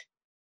did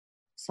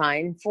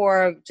sign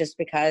for, just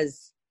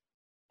because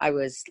I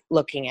was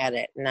looking at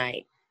it at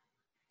night.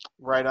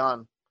 Right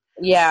on.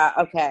 Yeah.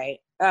 Okay.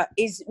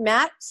 Is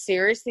Matt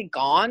seriously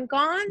gone?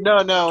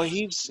 No,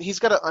 he's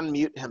got to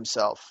unmute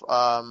himself.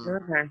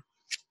 Okay.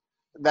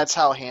 That's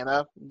how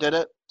Hannah did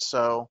it.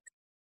 So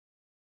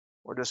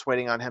we're just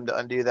waiting on him to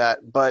undo that.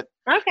 But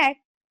okay.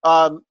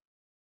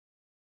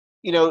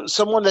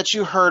 Someone that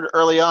you heard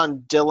early on,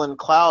 Dylan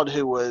Cloud,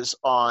 who was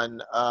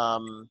on.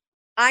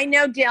 I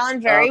know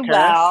Dylan very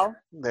well.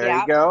 There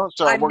you go.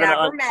 So I've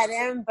never met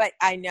him, but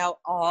I know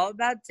all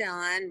about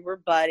Dylan. We're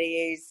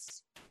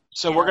buddies.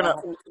 So we're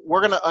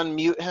gonna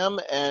unmute him,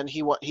 and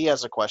he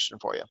has a question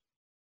for you.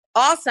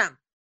 Awesome.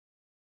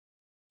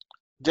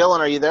 Dylan,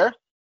 are you there?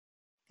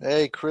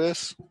 Hey,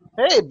 Chris.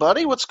 Hey,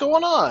 buddy. What's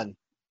going on?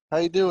 How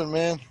you doing,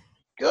 man?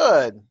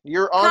 Good.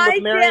 You're on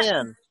with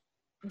Marianne.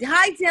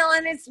 Hi,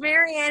 Dylan. It's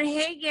Marianne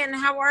Hagan.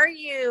 How are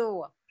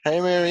you?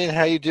 Hey, Marianne.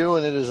 How you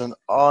doing? It is an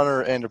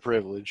honor and a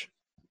privilege.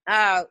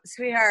 Oh,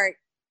 sweetheart.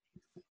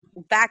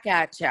 Back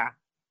at ya.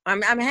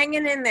 I'm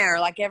hanging in there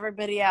like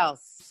everybody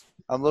else.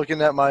 I'm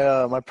looking at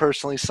my my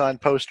personally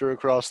signed poster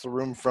across the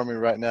room from me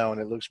right now, and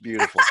it looks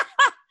beautiful.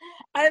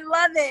 I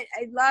love it.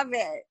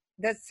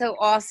 That's so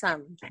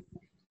awesome.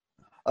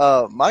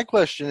 My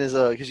question is,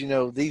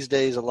 because these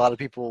days a lot of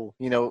people,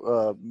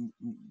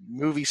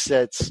 movie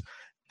sets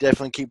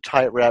definitely keep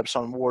tight wraps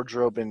on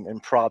wardrobe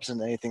and props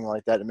and anything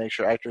like that to make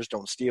sure actors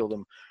don't steal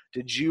them.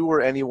 Did you or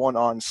anyone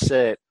on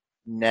set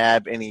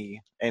nab any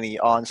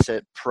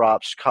on-set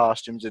props,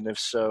 costumes, and if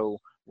so,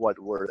 what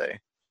were they?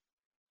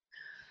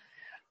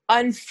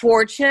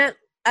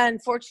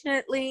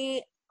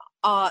 Unfortunately,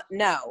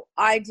 no,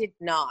 I did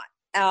not.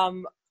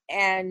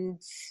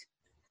 And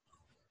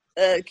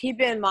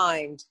keep in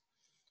mind,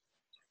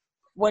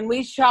 when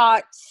we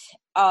shot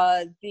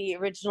the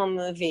original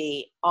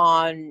movie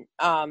on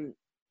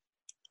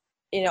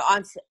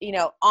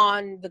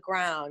the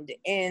ground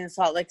in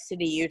Salt Lake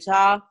City,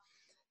 Utah,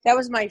 that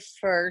was my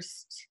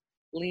first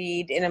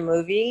lead in a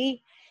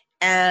movie,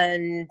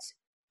 and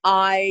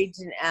I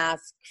didn't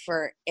ask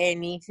for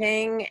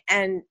anything,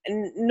 and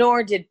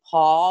nor did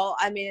Paul.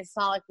 I mean, it's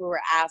not like we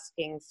were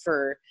asking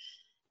for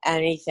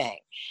anything,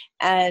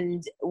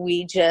 and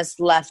we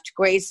just left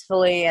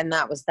gracefully, and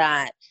that was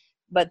that.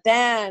 But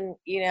then,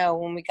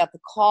 when we got the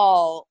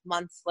call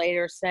months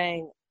later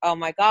saying, oh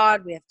my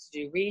God, we have to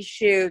do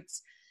reshoots,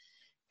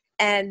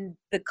 and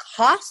the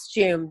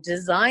costume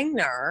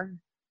designer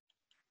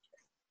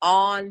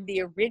on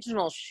the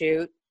original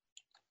shoot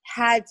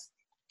had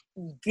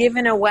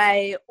given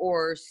away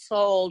or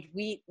sold,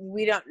 we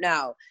don't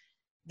know.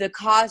 The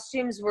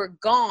costumes were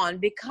gone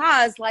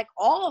because, like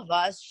all of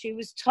us, she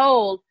was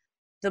told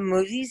the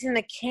movie's in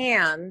the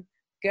can,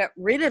 get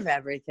rid of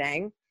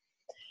everything.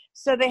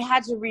 So they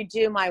had to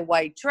redo my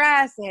white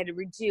dress. They had to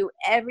redo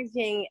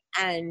everything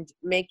and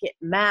make it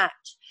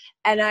match.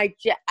 And at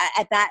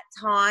that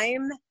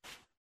time,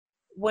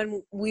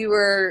 when we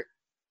were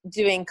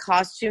doing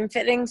costume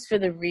fittings for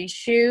the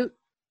reshoot,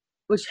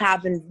 which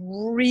happened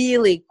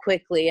really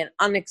quickly and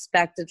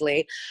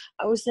unexpectedly,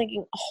 I was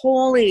thinking,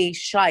 holy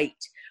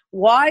shite,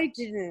 why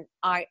didn't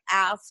I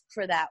ask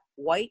for that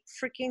white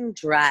freaking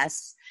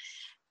dress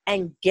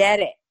and get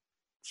it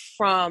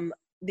from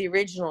the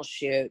original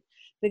shoot?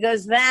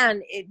 Because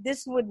then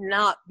this would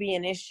not be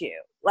an issue.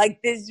 Like,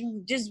 this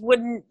just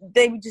wouldn't,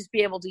 they would just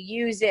be able to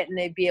use it and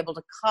they'd be able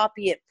to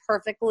copy it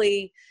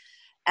perfectly.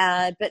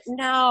 But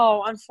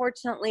no,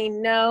 unfortunately,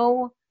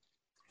 no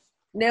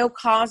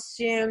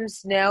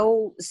costumes,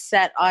 no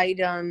set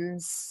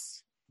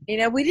items.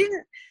 We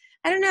didn't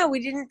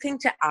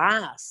think to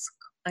ask.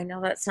 I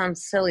know that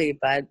sounds silly,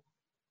 but,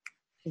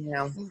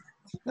 No,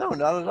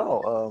 not at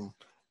all.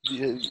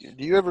 Do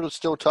you ever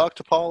still talk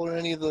to Paul or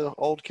any of the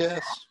old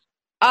cast?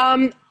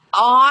 I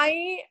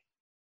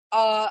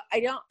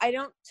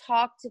don't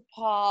talk to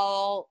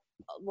Paul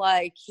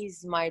like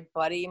he's my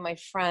buddy, my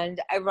friend.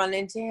 I run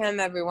into him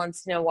every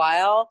once in a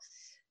while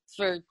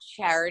for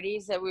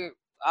charities that we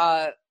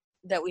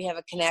have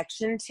a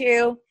connection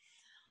to.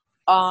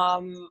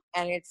 And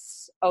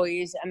it's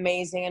always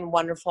amazing and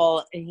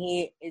wonderful. And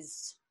he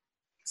is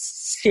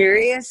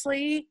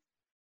seriously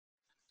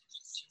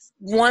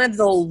one of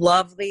the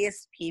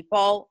loveliest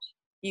people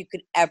you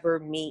could ever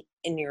meet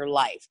in your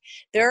life.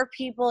 There are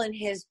people in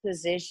his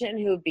position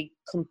who would be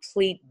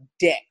complete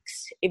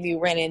dicks if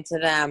you ran into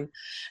them.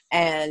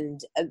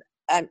 And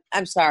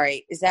I'm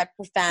sorry, is that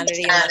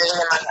profanity?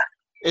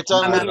 It's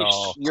Not at unleashed.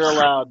 all. You're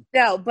allowed.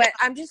 No, but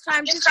I'm just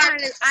trying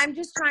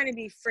to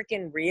be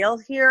freaking real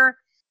here.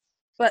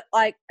 But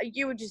like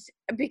you would just,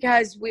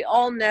 because we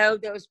all know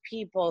those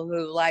people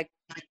who like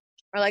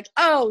are like,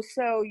 oh,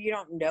 so you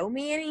don't know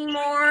me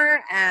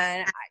anymore,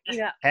 and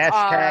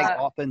Hashtag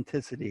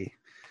authenticity.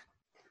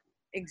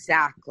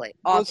 Exactly.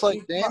 Well, it's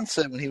like Dan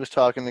said when he was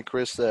talking to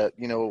Chris that,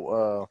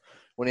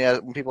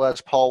 when people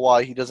ask Paul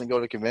why he doesn't go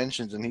to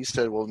conventions, and he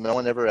said, well, no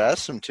one ever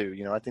asked him to.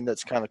 I think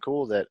that's kind of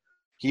cool that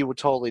he would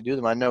totally do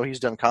them. I know he's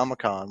done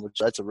Comic-Con, which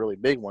that's a really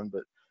big one,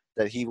 but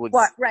that he would.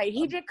 What? Right.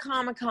 He did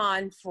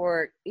Comic-Con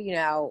for,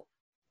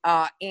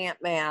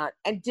 Ant-Man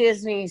and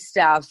Disney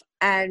stuff.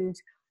 And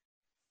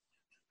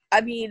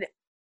I mean,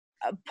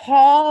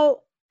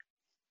 Paul,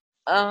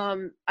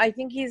 I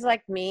think he's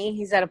like me.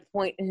 He's at a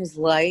point in his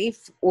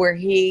life where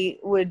he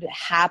would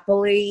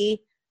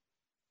happily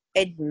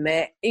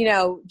admit,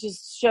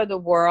 just show the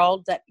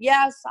world that,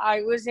 yes,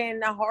 I was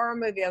in a horror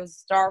movie. I was a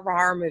star of a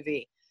horror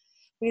movie.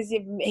 Because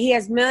he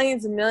has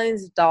millions and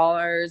millions of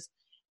dollars,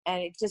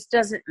 and it just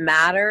doesn't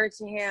matter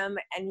to him.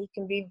 And he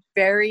can be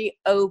very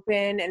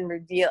open and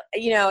reveal,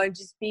 and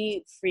just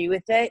be free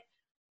with it.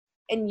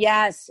 And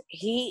yes,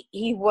 he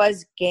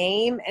was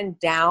game and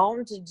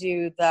down to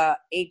do the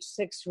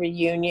H6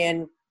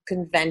 reunion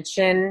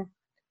convention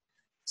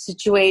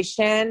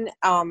situation.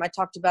 I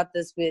talked about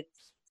this with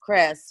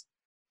Chris.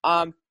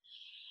 But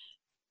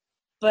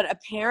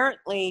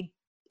apparently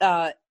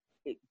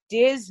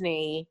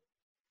Disney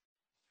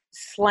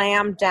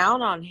slammed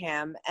down on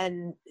him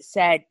and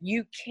said,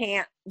 you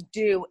can't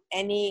do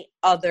any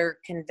other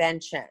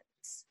conventions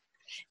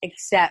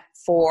except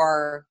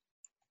for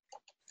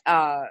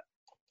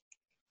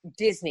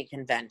Disney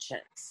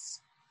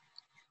conventions.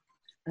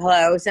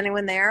 Hello, is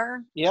anyone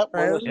there? Yep.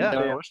 Hello?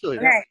 Yeah, we're still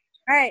here. Okay,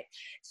 all right.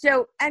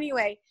 So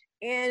anyway,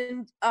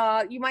 and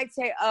you might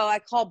say, "Oh, I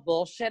call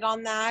bullshit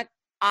on that."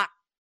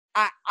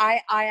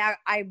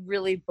 I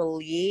really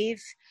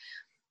believe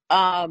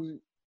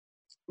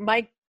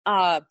Mike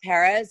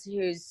Perez,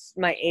 who's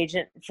my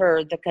agent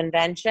for the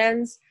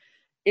conventions,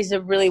 is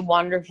a really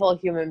wonderful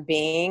human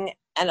being,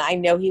 and I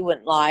know he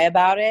wouldn't lie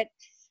about it.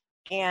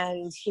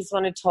 And he's the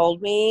one who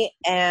told me,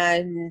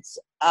 and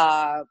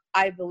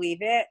I believe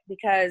it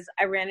because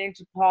I ran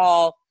into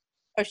Paul.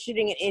 I was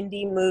shooting an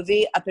indie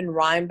movie up in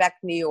Rhinebeck,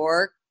 New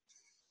York,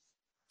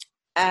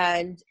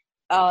 and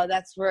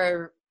that's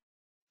where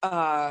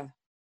Paul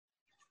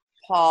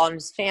and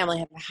his family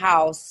have a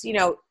house.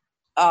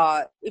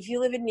 If you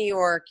live in New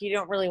York, you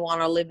don't really want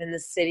to live in the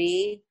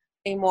city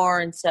anymore,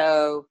 and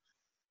so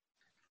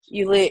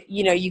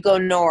you go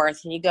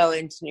north and you go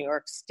into New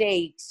York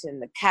State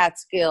and the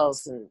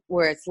Catskills, and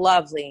where it's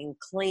lovely and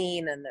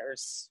clean and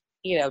there's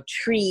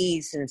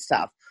trees and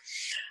stuff.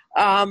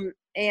 And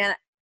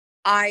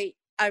I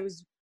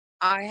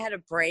had a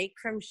break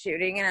from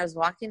shooting, and I was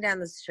walking down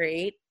the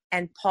street,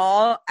 and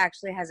Paul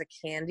actually has a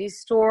candy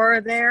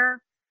store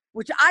there,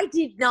 which I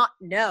did not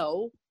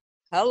know.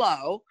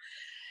 Hello.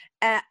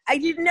 I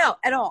didn't know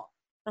at all.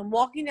 I'm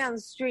walking down the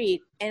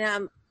street, and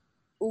I'm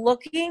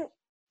looking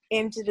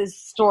into this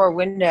store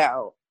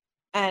window,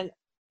 and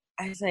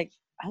I was like,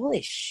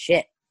 holy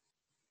shit,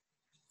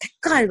 that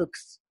guy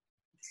looks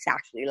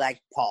exactly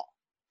like Paul.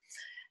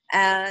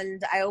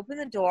 And I opened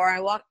the door,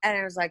 I walked, and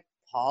I was like,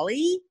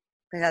 Paulie?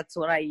 Because that's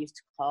what I used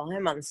to call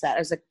him on set. I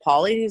was like,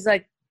 Paulie? And he's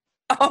like,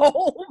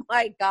 oh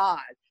my God,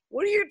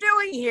 what are you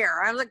doing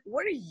here? I was like,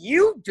 what are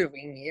you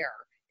doing here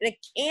in a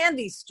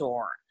candy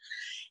store?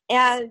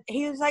 And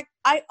he was like,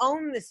 I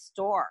own this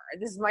store.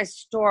 This is my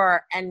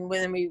store. And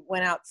when we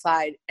went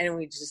outside, and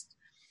we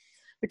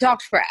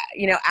talked for,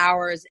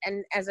 hours.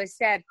 And as I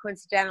said,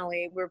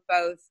 coincidentally, we're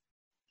both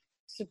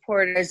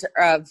supporters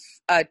of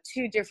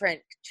two different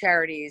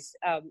charities.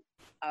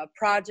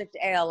 Project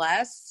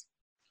ALS,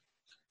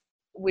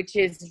 which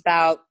is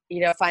about,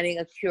 finding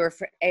a cure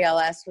for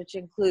ALS, which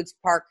includes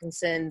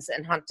Parkinson's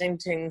and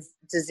Huntington's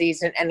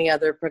disease and any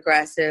other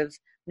progressive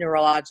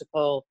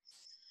neurological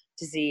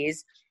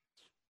disease.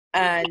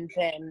 And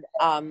then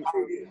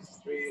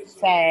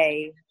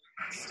FAY,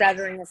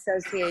 Stuttering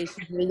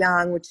Association for the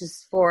Young, which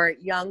is for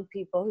young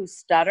people who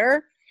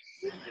stutter.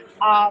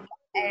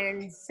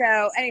 And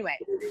so anyway,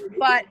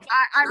 but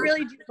I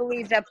really do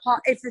believe that Paul,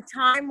 if the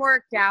time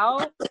worked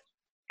out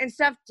and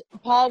stuff,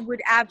 Paul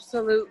would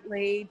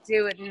absolutely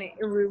do it,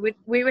 and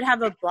we would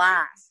have a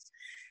blast.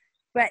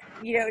 But,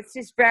 it's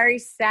just very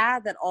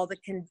sad that all the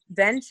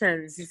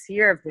conventions this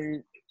year have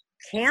been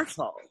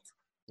canceled.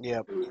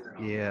 Yep.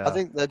 Yeah. I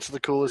think that's the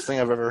coolest thing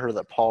I've ever heard,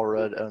 that Paul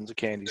Rudd owns a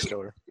candy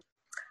store.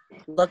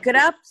 Look it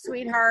up,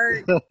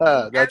 sweetheart.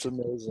 That's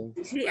amazing.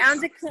 He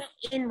owns it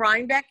in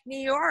Rhinebeck, New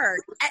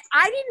York.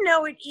 I didn't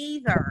know it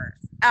either.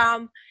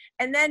 And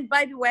then,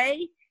 by the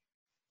way,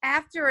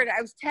 after it, I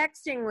was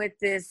texting with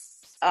this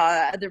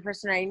other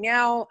person I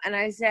know, and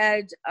I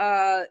said,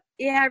 yeah,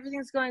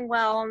 everything's going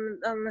well on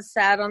the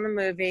set, on the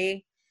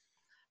movie.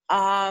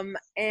 And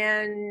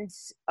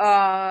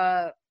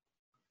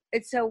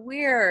it's so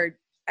weird.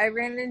 I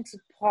ran into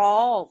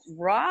Paul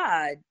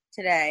Rudd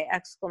today,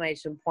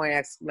 exclamation point,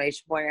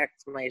 exclamation point,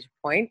 exclamation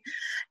point.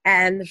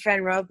 And the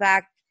friend wrote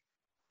back,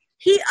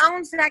 he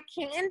owns that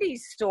candy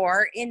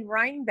store in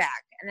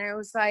Rhinebeck. And I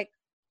was like,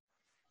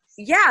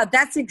 yeah,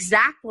 that's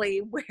exactly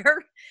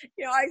where,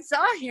 I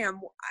saw him.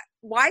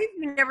 Why have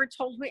you never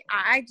told me?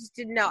 I just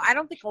didn't know. I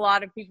don't think a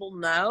lot of people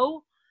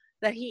know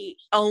that he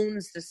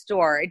owns the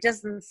store. It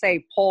doesn't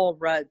say Paul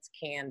Rudd's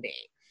Candy.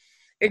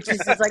 It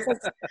just is like,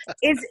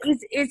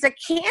 it's a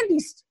candy.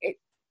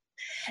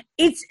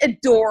 It's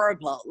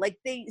adorable. Like,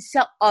 they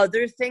sell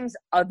other things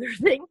other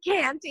than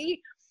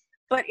candy,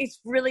 but it's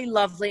really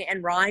lovely.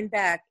 And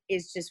Rhinebeck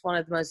is just one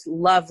of the most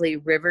lovely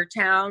river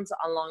towns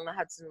along the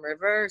Hudson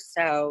River.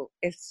 So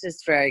it's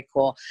just very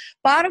cool.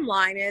 Bottom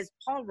line is,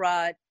 Paul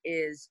Rudd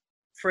is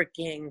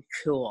freaking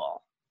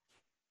cool.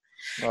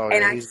 Oh,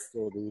 and yeah, he's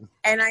cool, dude.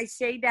 And I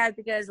say that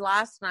because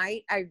last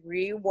night I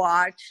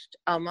rewatched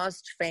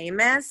Almost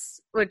Famous,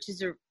 which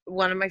is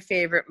one of my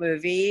favorite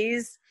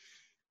movies.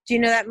 Do you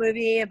know that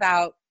movie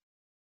about,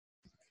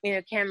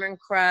 Cameron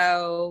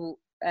Crowe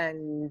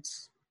and...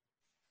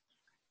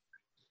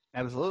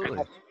 Absolutely.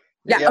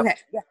 Yeah, Yep. okay.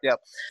 Yeah. Yep.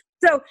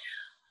 So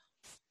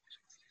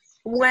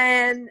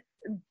when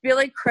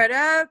Billy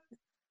Crudup,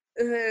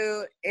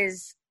 who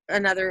is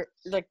another,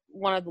 like,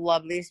 one of the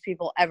loveliest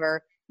people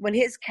ever, when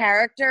his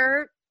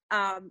character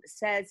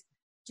says,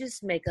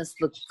 just make us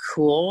look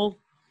cool,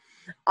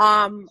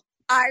 I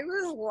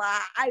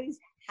was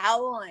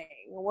howling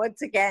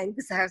once again,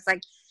 because I was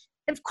like,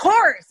 of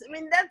course. I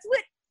mean, that's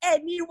what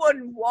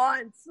anyone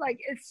wants. Like,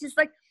 it's just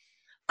like,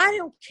 I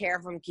don't care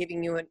if I'm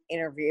giving you an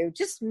interview.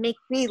 Just make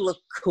me look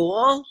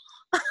cool.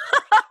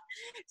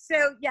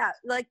 So, yeah,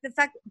 like the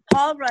fact that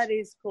Paul Rudd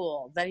is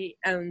cool, that he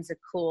owns a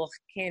cool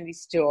candy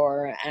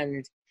store,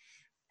 and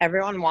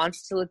everyone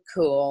wants to look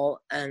cool,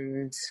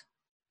 and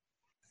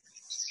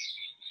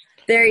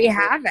there you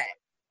have it.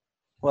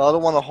 Well, I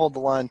don't want to hold the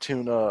line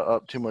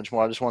up too much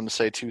more. I just wanted to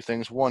say two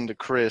things. One, to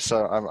Chris,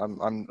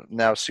 I'm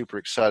now super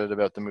excited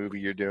about the movie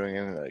you're doing,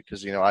 and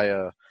because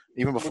I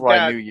even before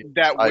I knew you,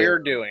 we're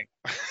doing.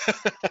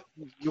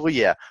 Well,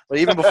 yeah, but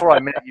even before I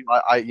met you,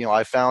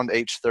 I found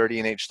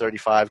H30 and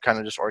H35 kind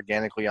of just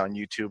organically on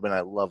YouTube, and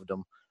I loved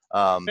them. So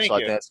I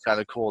think that's kind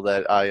of cool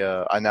that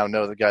I now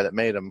know the guy that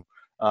made them.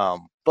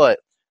 But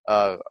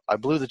I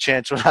blew the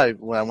chance when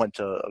I went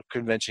to a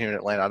convention here in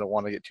Atlanta. I don't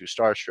want to get too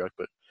starstruck,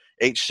 but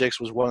H6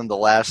 was one of the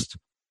last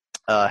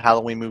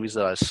Halloween movies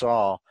that I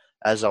saw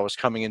as I was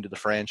coming into the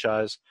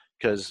franchise,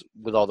 because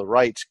with all the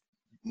rights,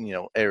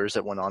 errors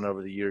that went on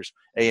over the years,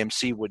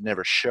 AMC would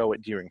never show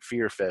it during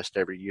Fear Fest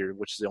every year,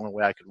 which is the only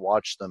way I could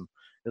watch them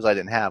because I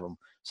didn't have them.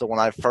 So when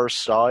I first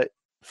saw it,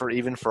 for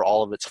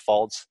all of its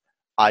faults,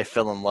 I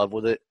fell in love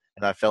with it,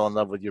 and I fell in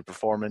love with your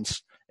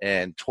performance.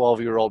 And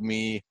 12-year-old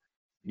me,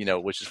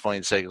 which is funny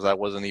to say because I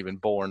wasn't even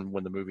born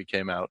when the movie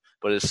came out,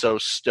 but is so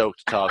stoked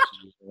to talk to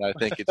you. And I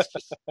think it's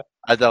just,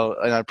 and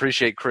I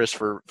appreciate Chris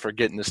for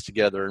getting this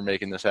together and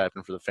making this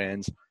happen for the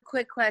fans.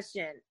 Quick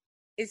question.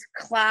 Is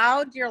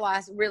Cloud your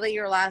last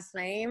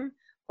name?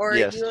 Or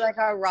Yes. Are you like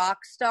a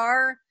rock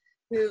star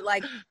who,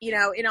 like,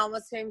 in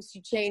Almost Famous,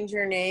 you change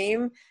your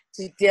name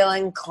to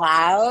Dylan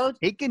Cloud?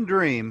 He can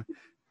dream.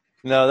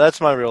 No,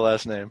 that's my real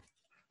last name.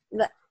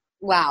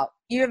 Wow.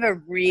 You have a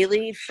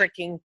really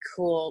freaking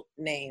cool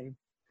name.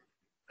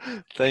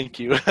 Thank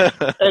you.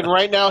 And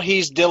right now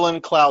he's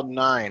Dylan Cloud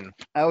 9.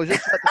 I was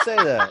just about to say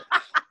that.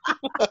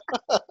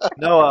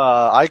 No,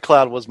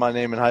 iCloud was my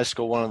name in high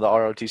school. One of the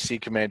ROTC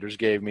commanders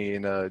gave me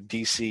in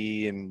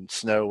DC and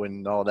snow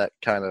and all that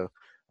kind of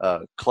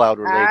cloud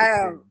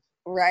related.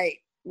 Right.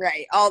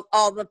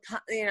 All the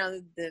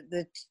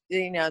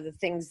the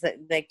things that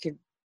they could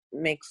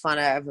make fun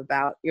of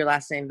about your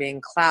last name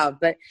being Cloud.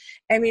 But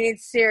I mean,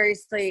 it's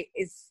seriously,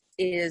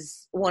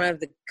 is one of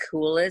the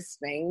coolest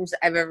names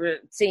I've ever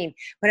seen.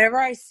 Whenever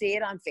I see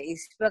it on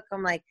Facebook,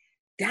 I'm like,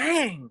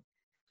 dang,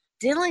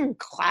 Dylan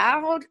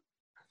Cloud?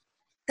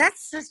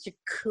 That's such a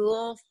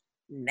cool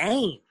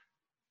name.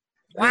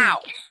 Wow.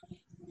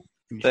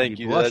 Thank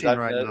you.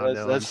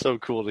 That's so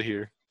cool to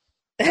hear.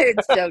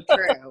 It's so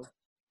true.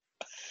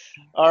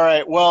 All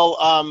right.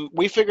 Well,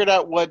 we figured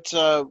out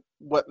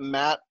what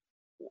Matt,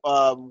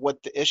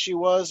 what the issue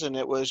was, and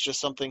it was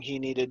just something he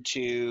needed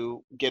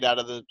to get out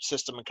of the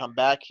system and come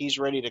back. He's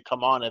ready to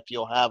come on if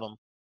you'll have him.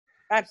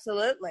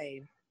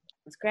 Absolutely.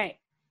 That's great.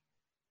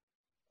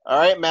 All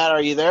right, Matt,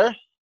 are you there?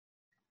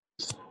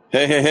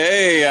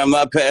 Hey, I'm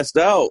not passed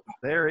out.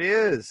 There he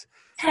is.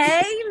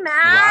 Hey,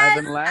 Matt.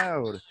 Live and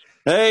loud.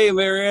 Hey,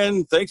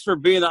 Marianne, thanks for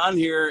being on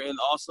here, and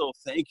also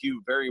thank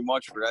you very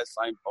much for that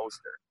signed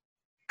poster.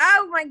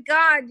 Oh my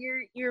God,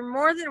 you're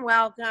more than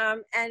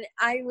welcome. And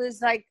I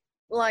was like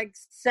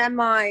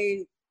semi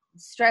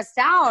stressed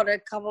out a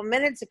couple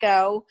minutes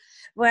ago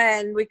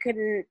when we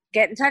couldn't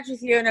get in touch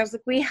with you, and I was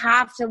like, we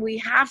have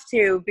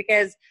to,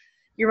 because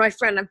you're my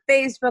friend on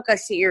Facebook. I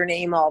see your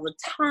name all the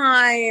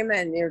time,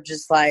 and you're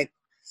just like,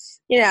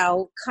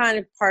 kind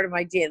of part of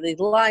my daily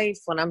life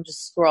when I'm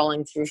just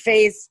scrolling through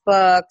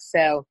Facebook.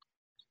 So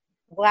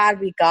glad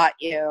we got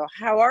you.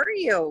 How are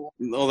you?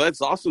 No,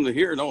 that's awesome to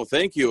hear. No,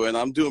 thank you. And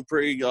I'm doing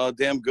pretty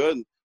damn good.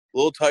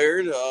 little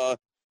tired. I'm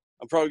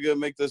probably gonna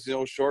make this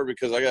short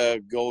because I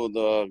gotta go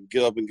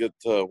get up and get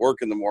to work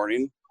in the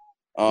morning.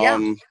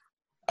 I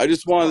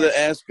just wanted to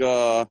ask,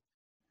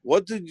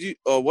 what do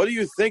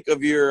you think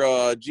of your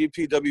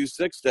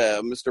GPW6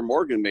 that Mr.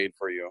 Morgan made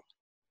for you?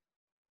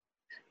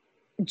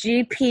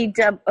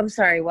 I'm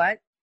sorry, what?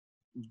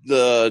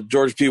 The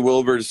George P.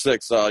 Wilbur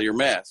 6, your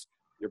mask,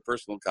 your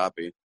personal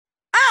copy.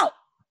 Oh,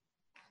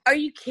 are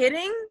you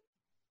kidding?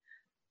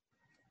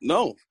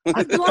 No.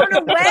 I'm blown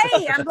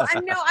away. I'm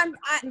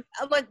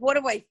like, what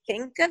do I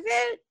think of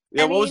it?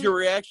 Yeah, what was your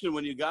reaction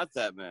when you got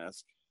that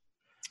mask?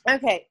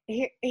 Okay,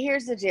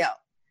 here's the deal.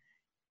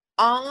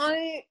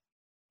 I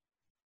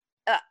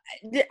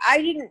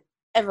didn't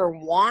ever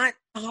want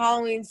a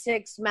Halloween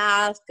 6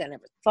 mask. I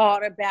never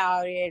thought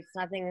about it. It's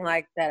nothing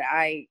like that.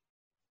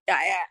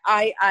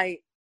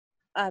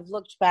 I've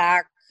looked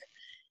back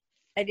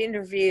at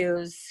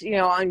interviews,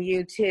 on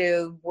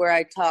YouTube where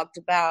I talked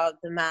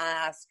about the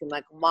mask and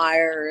Michael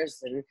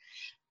Myers and,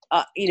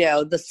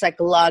 the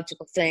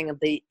psychological thing of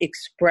the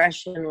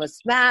expressionless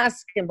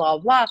mask and blah,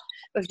 blah.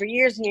 But for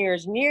years and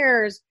years and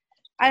years,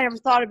 I never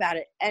thought about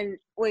it. And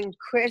when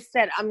Chris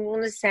said, I'm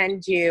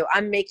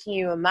making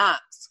you a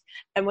mask.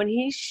 And when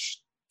he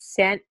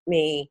sent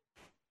me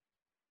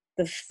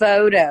the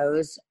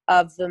photos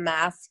of the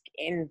mask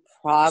in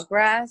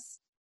progress,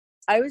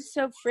 I was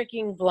so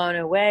freaking blown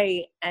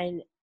away,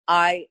 and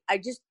I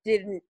just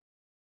didn't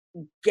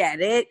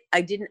get it.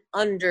 I didn't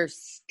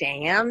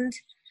understand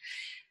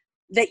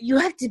that you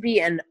have to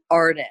be an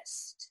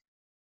artist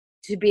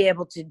to be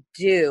able to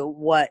do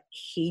what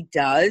he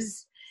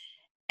does.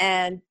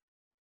 And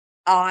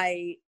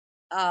I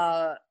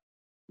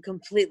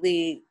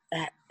completely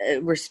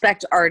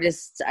respect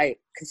artists. I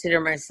consider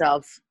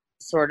myself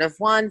sort of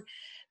one,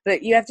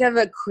 but you have to have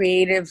a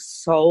creative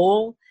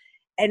soul.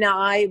 And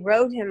I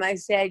wrote him, I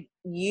said,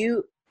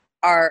 you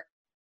are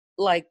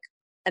like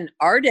an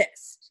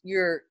artist.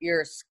 You're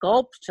a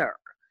sculptor.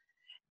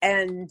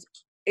 And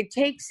it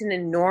takes an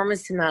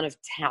enormous amount of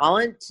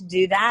talent to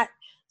do that.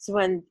 So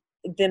when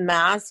the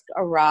mask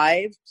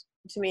arrived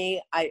to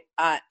me,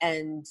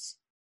 and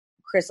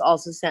Chris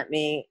also sent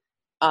me,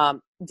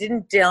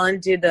 didn't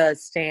Dylan do the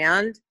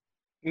stand?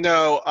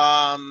 No,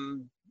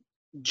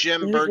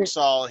 Jim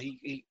Bergsall,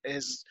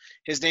 his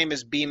name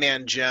is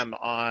B-Man Jim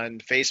on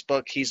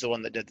Facebook. He's the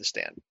one that did the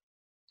stand.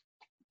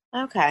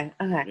 Okay.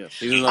 Yes,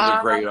 he's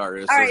another great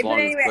artist. All right, but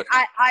anyway,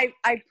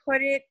 I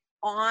put it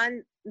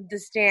on the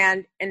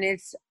stand, and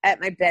it's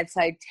at my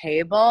bedside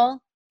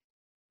table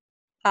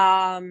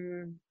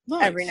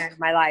every night of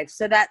my life.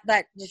 So that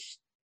just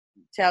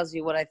tells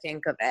you what I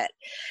think of it.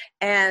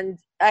 And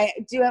I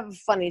do have a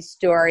funny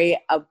story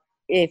of,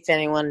 if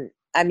anyone...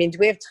 I mean, do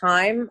we have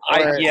time?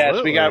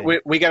 Yes,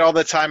 we got all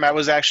the time. I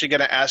was actually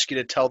going to ask you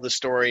to tell the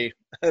story,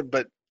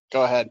 but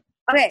go ahead.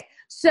 Okay,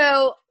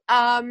 so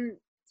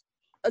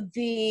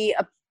the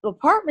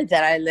apartment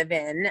that I live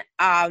in,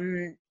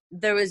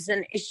 there was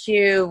an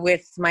issue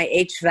with my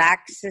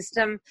HVAC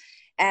system,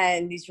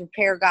 and these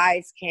repair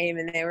guys came,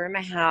 and they were in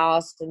my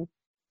house and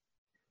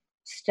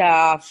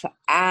stuff,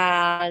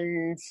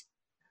 and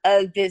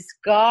this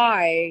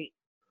guy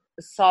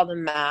saw the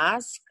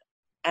mask,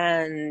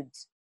 and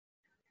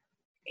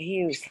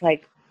he was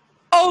like,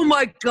 oh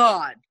my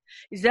God,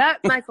 is that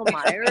Michael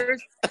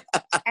Myers?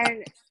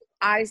 And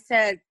I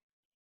said,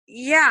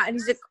 yeah. And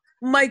he's like,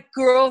 my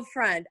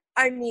girlfriend.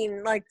 I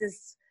mean, like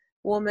this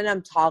woman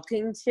I'm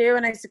talking to.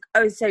 And I said,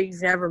 oh, so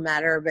you've never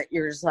met her, but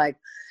you're just like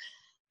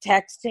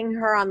texting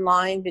her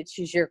online that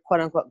she's your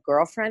quote unquote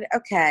girlfriend.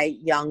 Okay,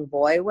 young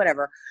boy,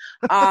 whatever.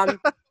 And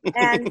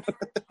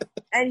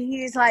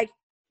he's like,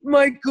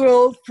 my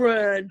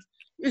girlfriend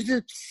is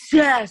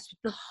obsessed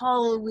with the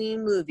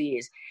Halloween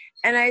movies.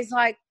 And I was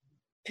like,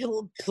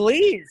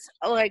 please,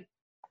 like,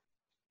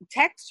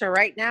 text her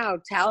right now.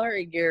 Tell her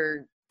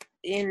you're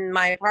in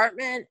my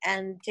apartment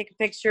and take a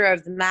picture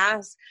of the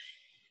mask.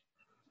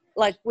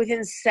 Like,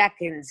 within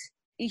seconds,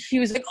 she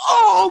was like,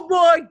 oh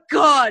my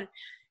God.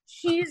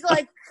 She's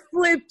like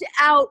flipped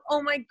out.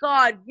 Oh my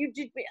God. You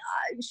did me.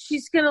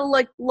 She's going to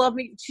like love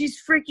me. She's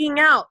freaking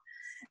out.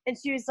 And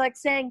she was like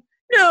saying,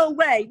 no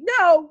way.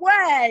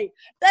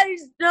 That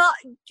is not,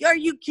 are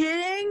you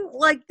kidding?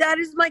 Like, that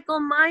is Michael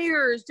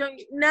Myers.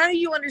 Now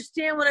you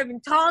understand what I've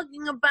been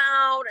talking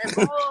about and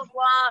blah, blah,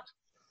 blah.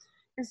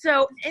 And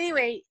so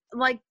anyway,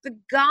 like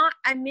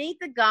I made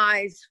the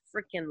guy's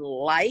freaking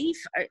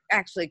life.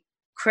 Actually,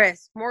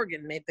 Chris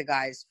Morgan made the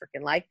guy's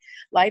freaking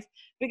life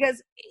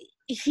because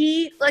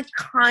he like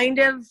kind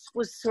of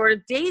was sort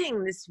of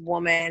dating this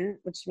woman,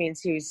 which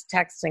means he was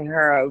texting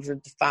her over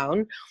the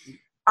phone.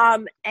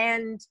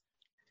 And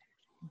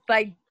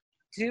by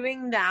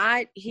doing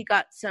that, he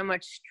got so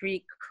much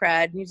street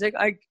cred. And he's like,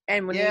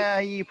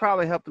 you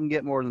probably helped him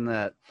get more than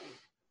that.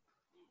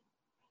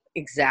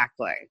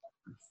 Exactly.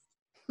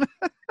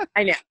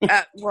 I know.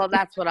 Well,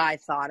 that's what I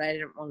thought. I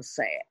didn't want to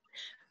say it.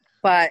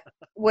 But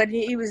when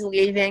he was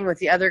leaving with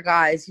the other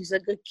guys, he was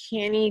like, I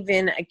can't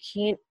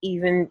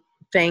even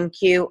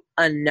thank you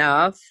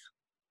enough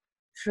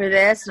for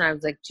this, and I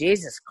was like,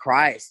 Jesus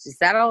Christ, is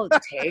that all it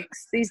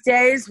takes these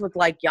days with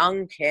like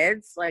young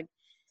kids? Like,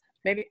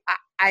 maybe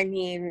I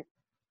mean,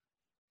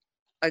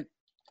 like,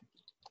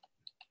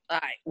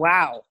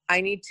 wow,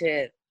 I need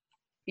to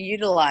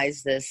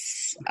utilize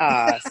this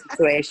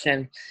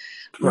situation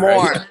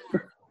more.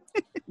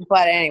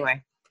 But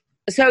anyway,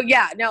 so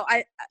yeah, no,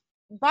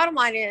 bottom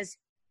line is,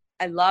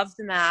 I love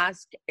the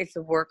mask. It's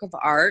a work of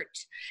art,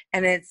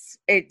 and it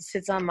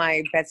sits on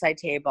my bedside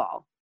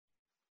table.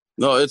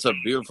 No, it's a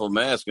beautiful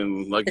mask,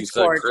 and like you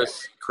said,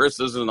 gorgeous. Chris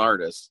is an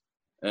artist,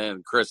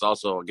 and Chris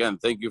also, again,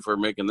 thank you for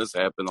making this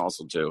happen,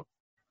 also too.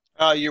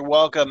 You're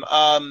welcome.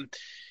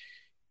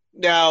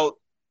 Now,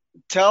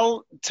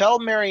 tell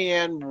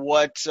Marianne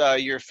what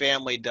your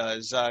family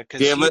does.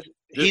 Damn it,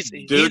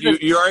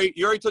 you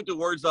already took the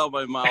words out of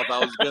my mouth. I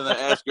was going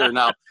to ask her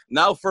now.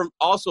 Now, from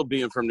also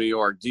being from New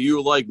York, do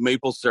you like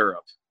maple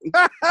syrup?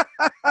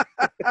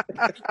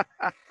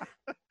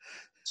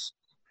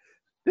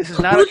 This is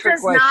not a trick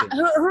question.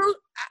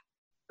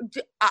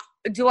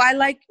 Do I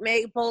like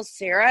maple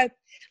syrup?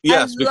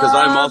 Yes, because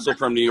I'm also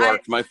from New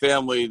York. My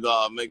family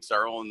makes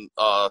our own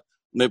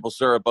maple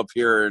syrup up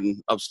here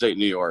in upstate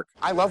New York.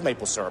 I love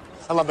maple syrup.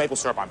 I love maple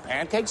syrup on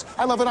pancakes.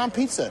 I love it on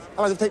pizza.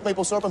 I like to take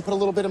maple syrup and put a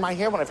little bit in my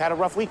hair when I've had a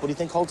rough week. What do you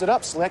think holds it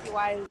up, Slick? Do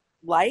I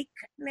like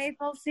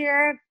maple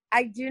syrup?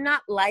 I do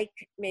not like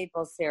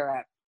maple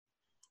syrup.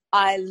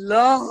 I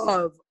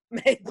love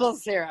maple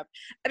syrup.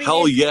 I mean,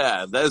 hell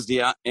yeah, that's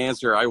the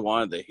answer I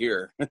wanted to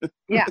hear.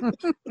 Yeah.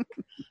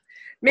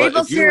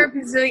 Maple syrup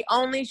is the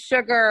only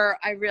sugar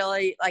I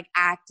really like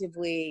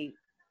actively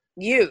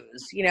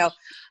use. You know,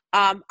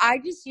 I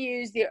just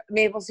use the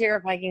maple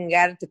syrup I can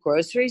get at the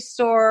grocery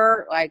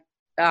store, like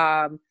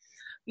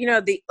you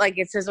know,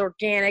 it says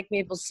organic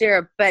maple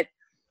syrup, but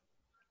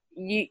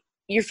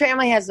your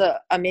family has a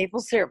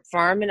maple syrup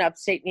farm in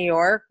upstate New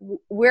York.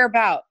 Where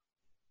about?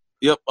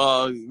 Yep,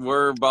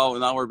 we're about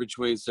an hour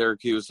between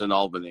Syracuse and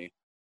Albany.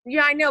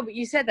 Yeah, I know, but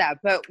you said that.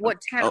 But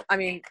what town? I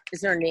mean,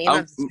 is there a name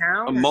of the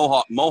town?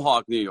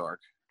 Mohawk, New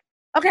York.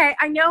 Okay,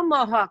 I know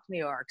Mohawk, New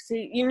York.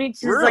 See, you need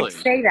to Really?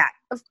 say that.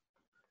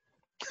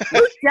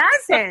 Who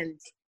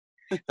doesn't?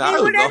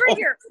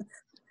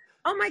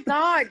 Oh my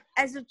God!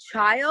 As a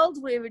child,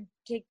 we would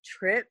take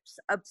trips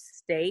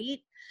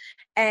upstate,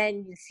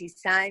 and you see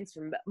signs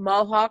from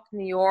Mohawk,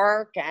 New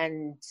York,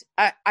 and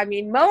I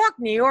mean Mohawk,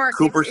 New York,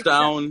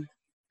 Cooperstown.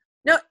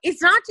 No,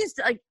 it's not just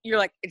like you're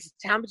like it's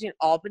a town between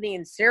Albany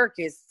and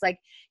Syracuse. It's like,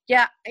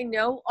 yeah, I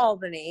know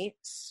Albany,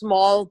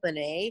 small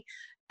Albany,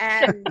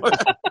 and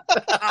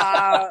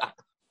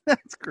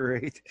that's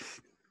great.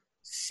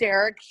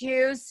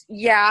 Syracuse,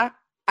 yeah,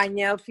 I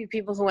know a few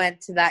people who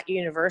went to that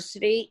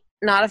university.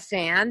 Not a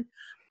fan,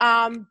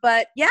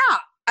 but yeah,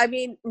 I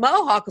mean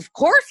Mohawk. Of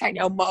course, I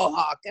know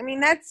Mohawk. I mean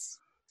that's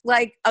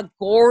like a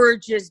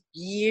gorgeous,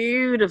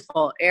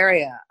 beautiful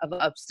area of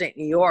upstate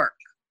New York.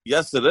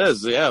 Yes, it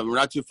is. Yeah, we're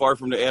not too far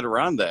from the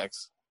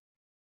Adirondacks.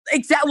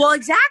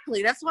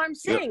 Exactly. That's what I'm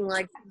saying. Yep.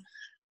 Like,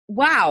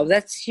 wow,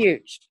 that's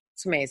huge.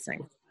 It's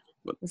amazing.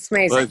 It's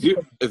amazing.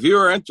 But if you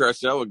are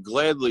interested, I would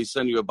gladly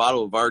send you a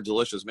bottle of our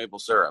delicious maple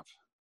syrup.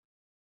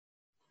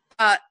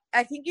 I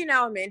think you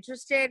know I'm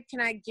interested. Can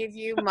I give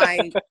you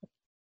my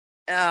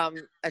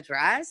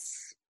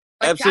address?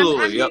 Like,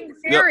 Absolutely. I'm being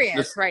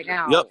serious right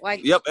now.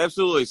 Yep,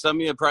 absolutely. Send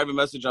me a private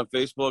message on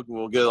Facebook and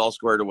we'll get it all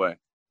squared away.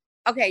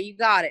 Okay, you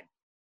got it.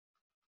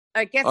 All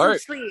right, get some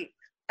sleep.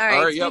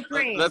 All right, yep.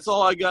 That's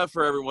all I got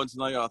for everyone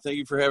tonight. Thank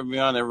you for having me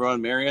on,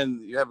 everyone.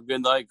 Marianne, you have a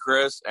good night.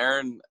 Chris,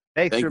 Aaron,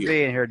 thanks for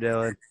being here,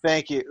 Dylan.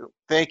 Thank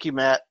you,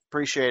 Matt.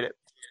 Appreciate it.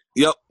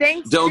 Yep.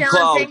 Thanks,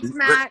 Dylan. Thanks,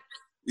 Matt.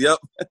 Yep.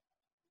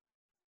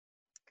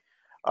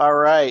 All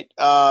right.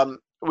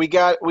 We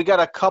got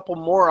a couple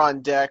more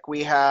on deck.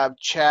 We have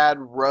Chad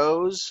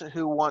Rose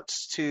who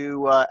wants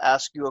to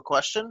ask you a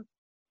question.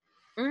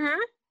 Mm-hmm.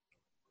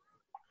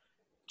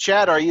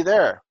 Chad, are you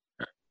there?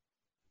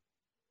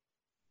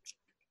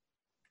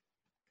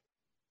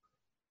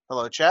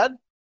 Hello, Chad?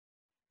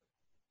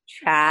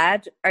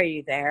 Chad, are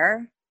you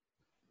there?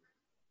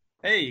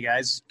 Hey, you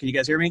guys. Can you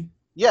guys hear me?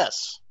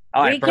 Yes.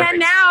 All right, we can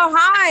now.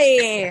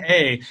 Hi.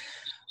 Hey.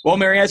 Well,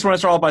 Mary, I just want to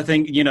start off by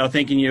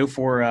thanking you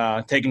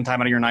for taking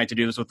time out of your night to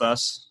do this with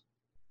us.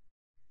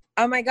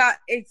 Oh, my God.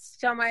 It's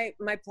so my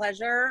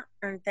pleasure,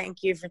 and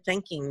thank you for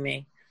thanking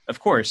me. Of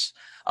course.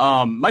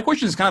 My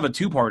question is kind of a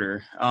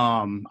two-parter.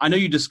 I know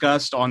you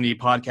discussed on the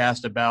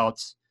podcast about,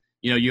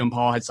 you and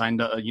Paul had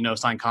signed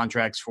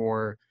contracts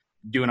for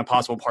doing a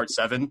possible part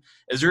 7.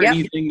 Is there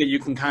anything that you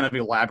can kind of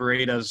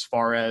elaborate as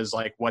far as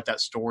like what that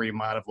story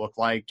might have looked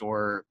like,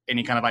 or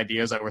any kind of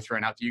ideas that were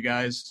thrown out to you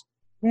guys?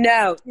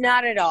 No,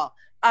 not at all.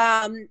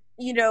 I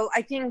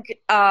think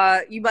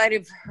you might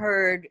have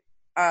heard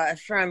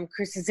from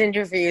Chris's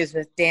interviews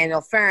with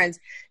Daniel Ferens.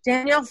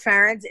 Daniel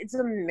Ferens, it's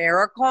a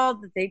miracle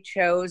that they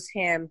chose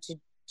him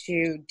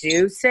to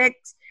do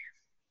 6,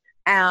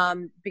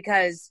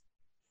 because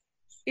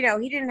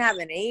he didn't have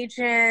an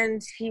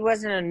agent. He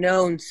wasn't a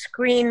known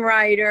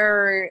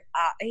screenwriter.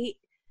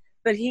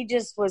 But he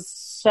just was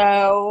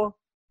so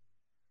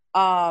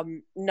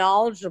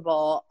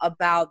knowledgeable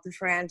about the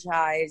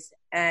franchise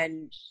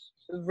and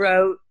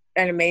wrote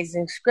an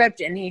amazing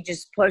script, and he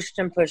just pushed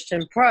and pushed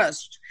and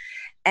pushed.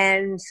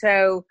 And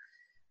so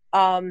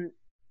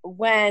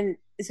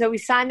so we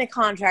signed the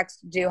contracts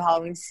to do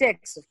Halloween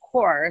 6, of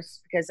course,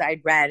 because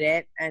I'd read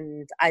it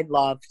and I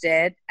loved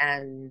it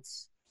and,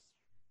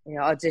 you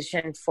know,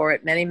 auditioned for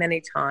it many,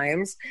 many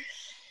times.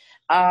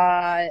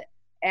 And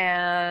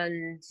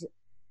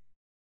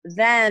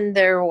then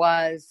there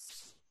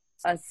was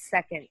a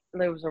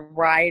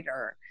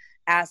writer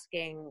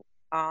asking,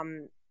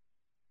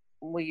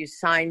 will you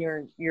sign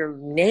your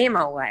name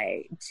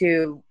away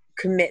to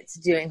commit to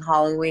doing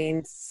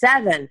Halloween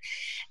 7?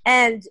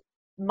 And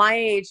my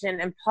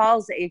agent and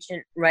Paul's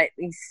agent,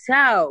 rightly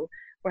so,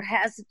 were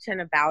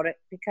hesitant about it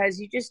because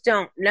you just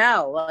don't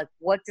know. Like,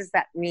 what does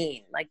that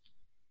mean? Like,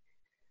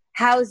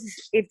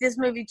 if this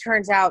movie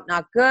turns out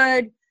not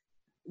good,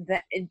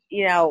 that,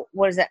 you know,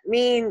 what does that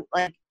mean?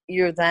 Like,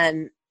 you're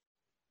then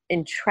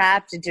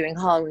entrapped in doing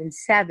Halloween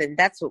 7.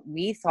 That's what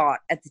we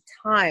thought at the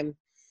time.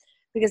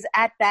 Because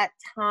at that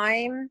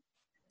time,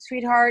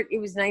 sweetheart, it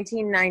was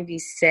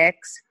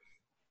 1996.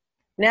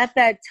 And at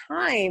that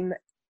time,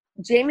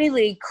 Jamie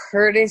Lee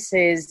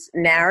Curtis's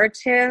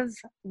narrative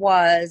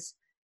was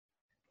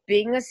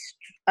being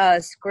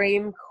a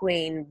scream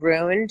queen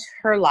ruined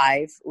her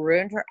life,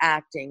 ruined her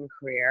acting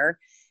career,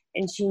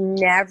 and she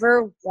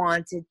never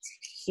wanted to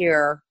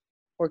hear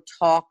or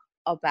talk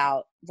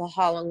about the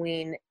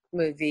Halloween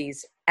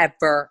movies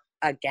ever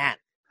again.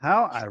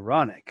 How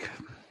ironic.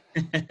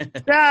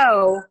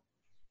 So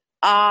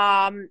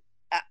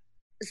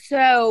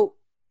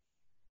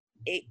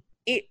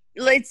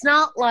it's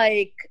not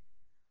like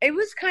it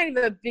was kind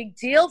of a big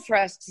deal for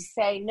us to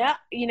say no.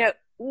 You know,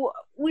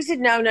 we said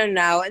no,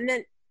 and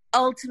then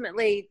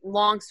ultimately,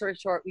 long story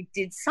short, we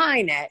did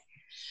sign it,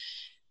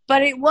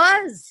 but it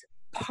was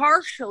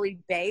partially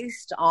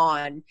based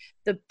on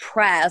the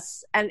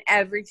press and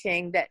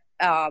everything that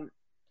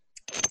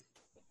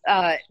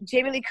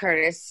Jamie Lee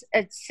Curtis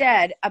had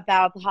said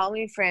about the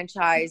Halloween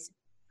franchise.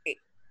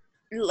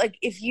 Like,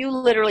 if you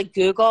literally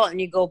Google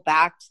and you go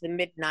back to the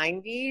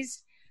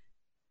mid-90s,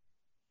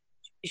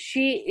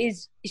 she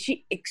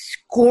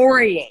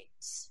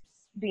excoriates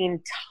the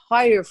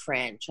entire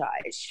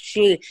franchise.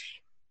 She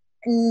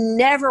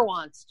never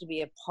wants to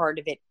be a part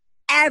of it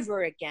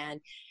ever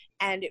again.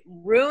 And it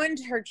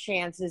ruined her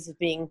chances of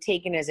being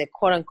taken as a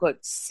quote-unquote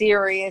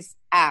serious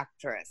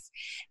actress.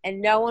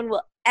 And no one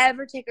will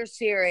ever take her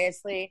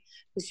seriously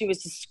because she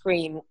was a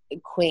scream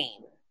queen.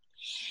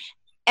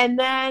 And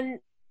then,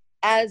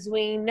 as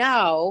we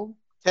know...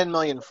 10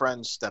 Million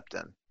Friends stepped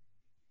in.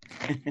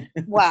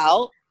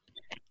 Well...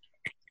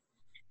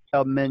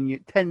 10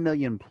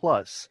 million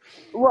plus.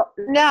 Well,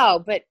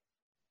 no, but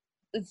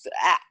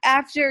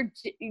after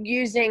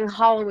using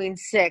Halloween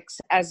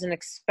 6 as an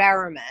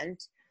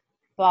experiment,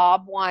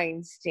 Bob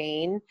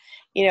Weinstein,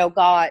 you know,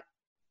 got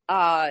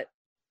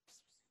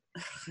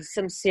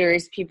some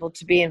serious people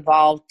to be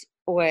involved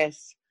with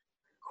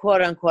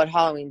quote unquote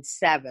Halloween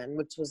 7,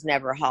 which was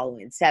never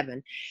Halloween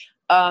 7.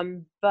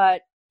 And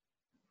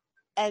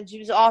she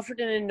was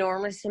offered an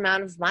enormous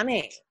amount of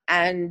money.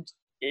 And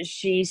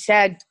she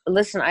said,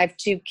 listen, I have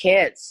 2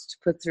 kids to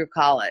put through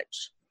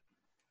college.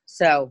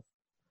 So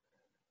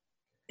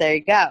there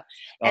you go.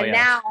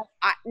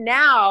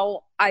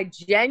 Now I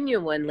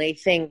genuinely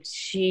think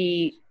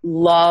she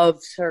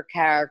loves her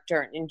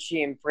character and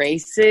she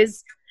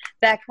embraces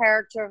that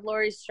character of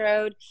Laurie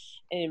Strode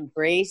and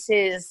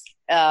embraces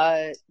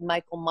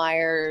Michael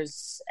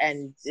Myers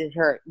and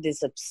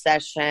this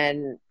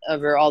obsession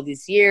over all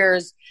these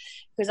years.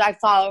 Because I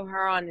follow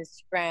her on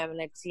Instagram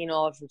and I've seen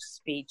all of her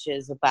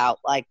speeches about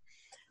like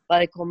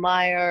Michael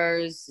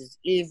Myers is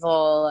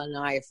evil and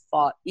I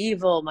fought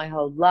evil my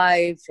whole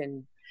life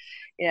and,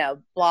 you know,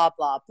 blah,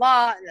 blah,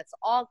 blah. And that's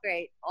all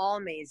great, all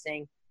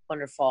amazing,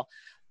 wonderful.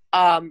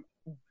 Yeah.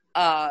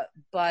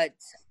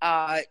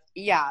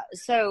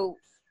 So,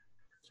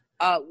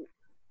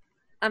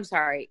 I'm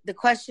sorry. The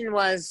question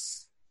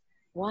was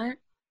what?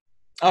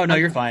 Oh, no,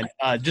 you're fine.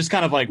 Just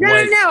kind of like no,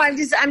 what? No,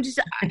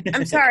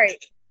 I'm sorry.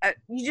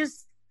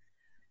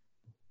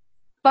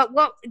 But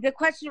what the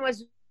question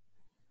was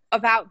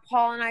about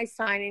Paul and I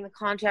signing the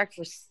contract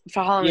for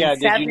Halloween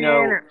 7?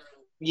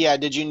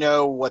 Did you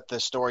know what the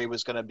story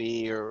was going to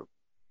be or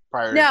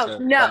prior to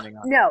signing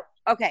on? No.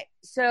 Okay,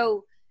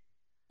 so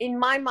in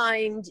my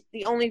mind,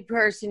 the only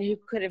person who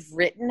could have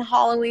written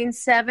Halloween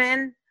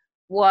 7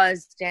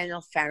 was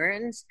Daniel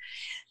Ferrens,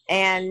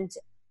 and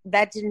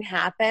that didn't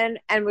happen,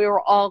 and we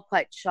were all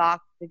quite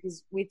shocked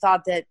because we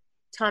thought that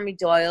Tommy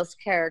Doyle's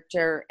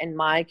character and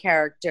my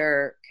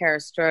character, Kara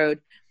Strode,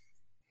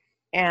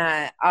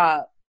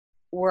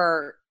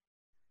 were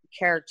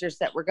characters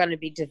that were going to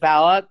be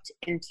developed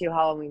into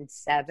Halloween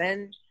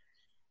 7,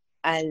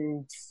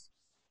 and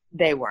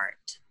they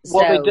weren't.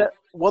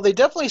 Well, they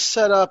definitely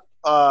set up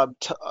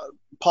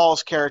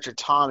Paul's character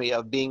Tommy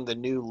of being the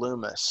new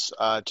Loomis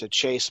to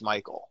chase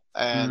Michael,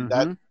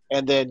 and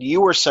and then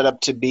you were set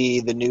up to be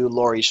the new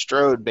Laurie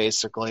Strode,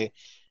 basically,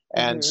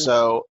 and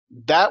so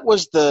that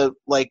was the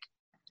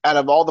out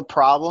of all the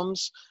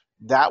problems,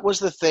 that was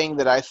the thing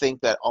that I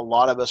think that a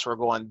lot of us were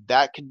going,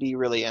 that could be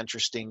really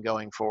interesting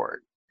going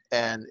forward.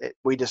 And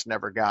we just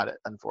never got it,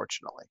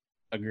 unfortunately.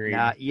 Agreed.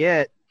 Not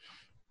yet.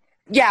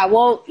 Yeah,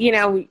 well,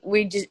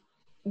 we just,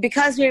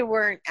 because we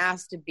weren't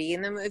asked to be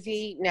in the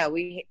movie, no,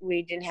 we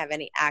didn't have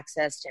any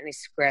access to any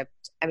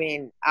script. I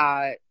mean,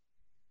 no,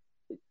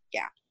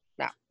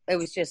 it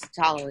was just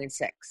Halloween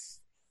 6.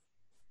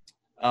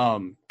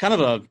 Kind of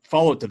a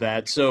follow-up to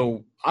that.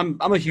 So I'm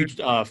a huge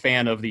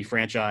fan of the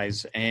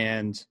franchise,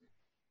 and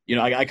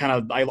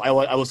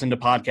I listen to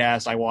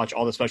podcasts. I watch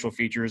all the special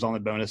features on the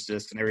bonus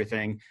disc and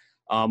everything.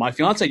 My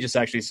fiance just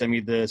actually sent me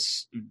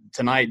this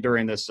tonight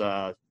during this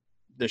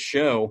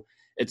show.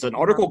 It's an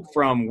article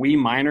from We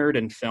Minored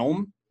in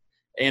Film,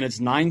 and it's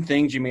 9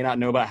 things you may not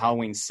know about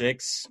Halloween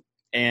 6.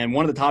 And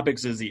one of the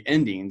topics is the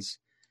endings.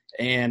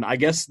 And I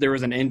guess there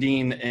was an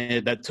ending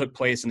that took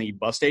place in the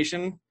bus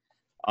station.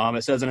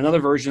 It says, in another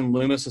version,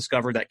 Loomis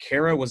discovered that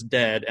Kara was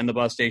dead in the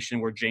bus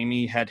station where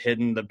Jamie had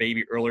hidden the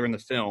baby earlier in the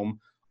film,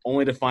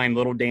 only to find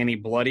little Danny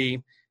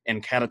bloody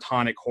and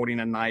catatonic holding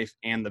a knife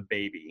and the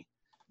baby.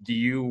 Do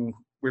you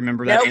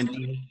remember that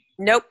ending?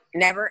 Nope,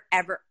 never,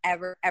 ever,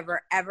 ever,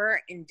 ever,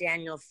 ever. And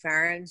Daniel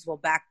Ferens will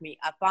back me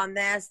up on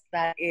this.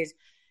 That is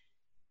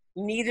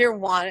neither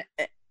one.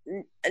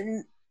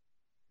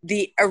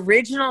 The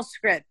original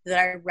script that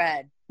I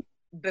read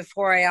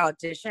before I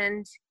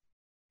auditioned,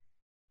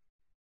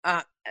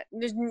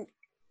 there's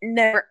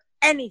never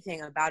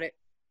anything about it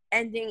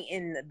ending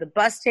in the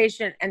bus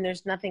station, and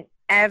there's nothing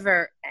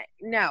ever.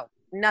 No,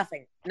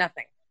 nothing.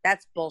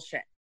 That's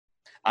bullshit.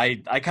 I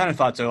kind of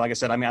thought so. Like I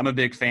said, I mean, I'm a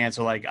big fan,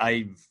 so like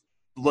I've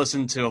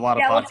listened to a lot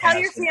of podcasts. Well, tell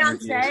your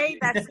fiance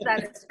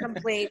that's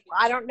complete.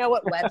 I don't know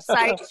what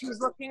website she's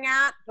looking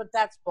at, but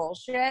that's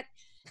bullshit.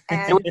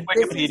 And this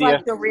is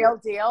like the real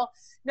deal.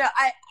 No,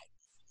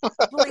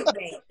 believe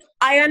me,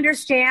 I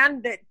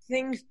understand that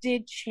things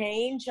did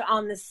change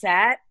on the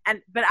set,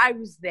 but I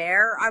was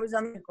there. I was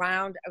on the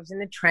ground. I was in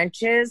the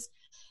trenches,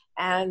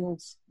 and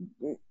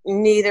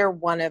neither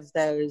one of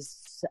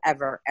those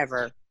ever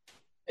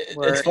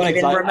it's funny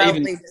even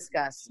remotely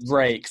discussed.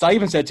 Right, because I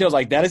even said too, I was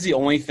like, that is the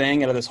only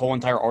thing out of this whole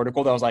entire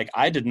article that I was like,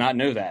 I did not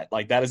know that.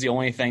 Like, that is the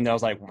only thing that I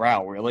was like,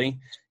 wow, really?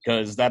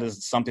 Because that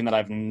is something that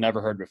I've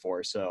never heard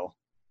before. So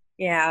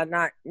yeah,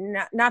 not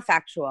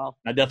factual.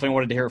 I definitely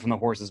wanted to hear it from the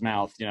horse's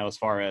mouth, as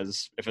far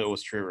as if it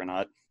was true or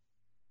not.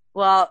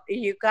 Well,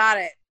 you got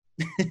it.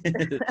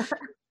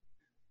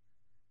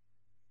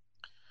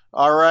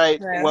 All right.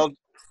 Yeah. Well,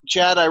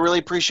 Chad, I really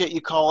appreciate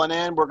you calling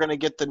in. We're going to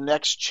get the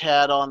next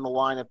Chad on the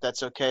line, if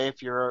that's okay.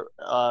 If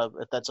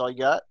that's all you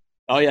got.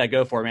 Oh yeah,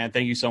 go for it, man.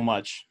 Thank you so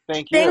much.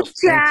 Thank you. Thanks,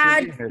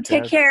 Chad.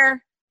 Take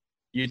care.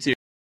 You too.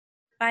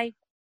 Bye.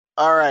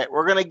 All right,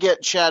 we're going to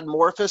get Chad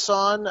Morphus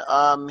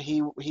on.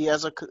 He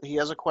has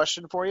a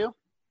question for you.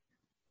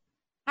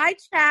 Hi,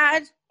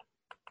 Chad.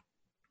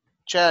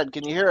 Chad,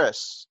 can you hear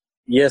us?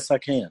 Yes, I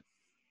can.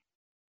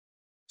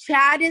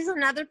 Chad is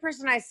another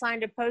person I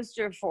signed a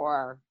poster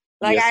for.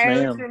 Like, yes,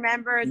 I always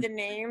remember the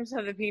names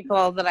of the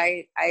people that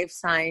I've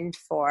signed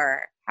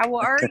for. How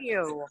are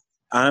you?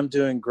 I'm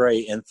doing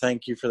great, and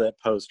thank you for that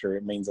poster.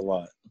 It means a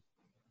lot.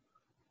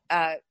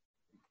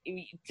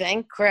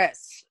 Thank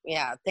Chris.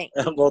 Yeah, thank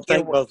you. Well,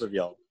 thank both of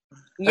y'all.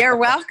 You're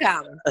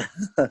welcome.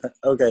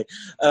 Okay.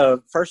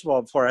 First of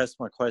all, before I ask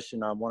my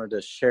question, I wanted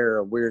to share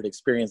a weird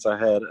experience I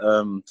had.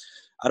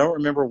 I don't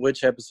remember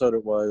which episode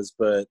it was,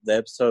 but the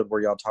episode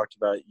where y'all talked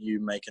about you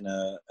making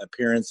an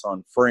appearance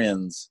on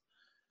Friends.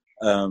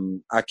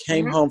 I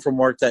came home from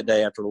work that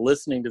day after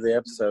listening to the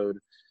episode,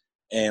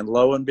 and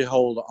lo and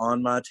behold,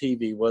 on my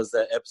TV was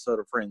that episode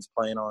of Friends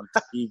playing on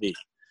TV.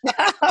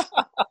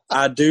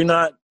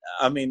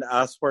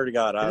 I swear to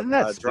God,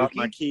 I dropped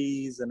my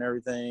keys and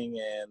everything,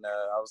 and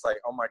I was like,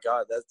 oh my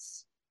God,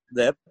 that's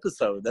the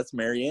episode. That's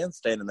Marianne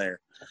standing there.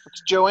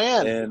 It's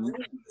Joanne. And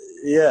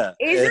yeah.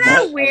 Isn't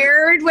that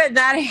weird when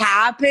that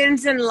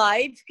happens in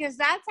life? Because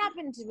that's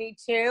happened to me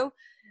too,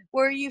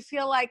 where you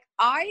feel like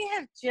I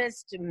have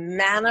just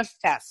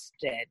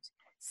manifested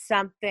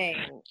something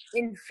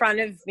in front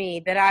of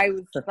me that I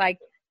was like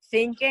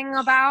thinking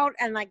about,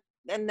 and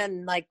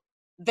then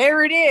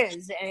there it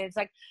is, and it's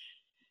like,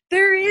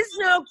 there is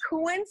no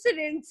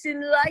coincidence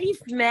in life,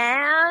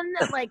 man.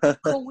 Like,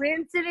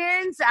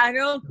 coincidence? I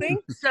don't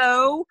think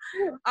so.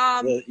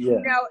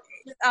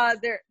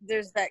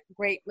 There's that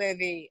great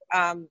movie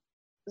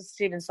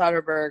Steven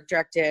Soderbergh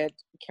directed.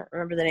 I can't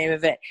remember the name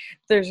of it.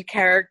 There's a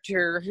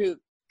character who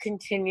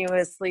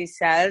continuously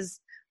says,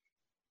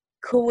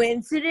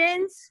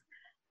 coincidence?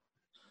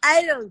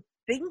 I don't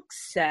think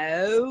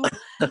so.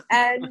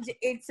 And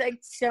it's like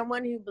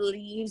someone who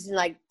believes in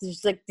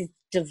there's this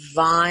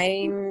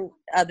divine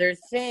other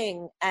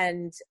thing,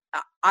 and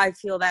I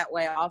feel that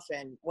way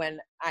often when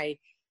I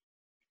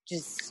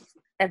just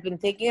have been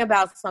thinking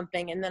about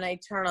something, and then I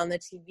turn on the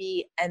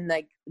TV and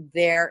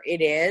there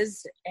it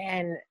is,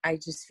 and I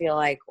just feel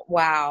like,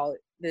 wow,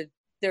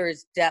 there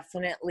is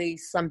definitely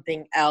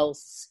something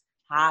else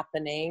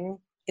happening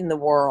in the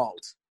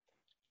world,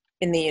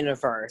 in the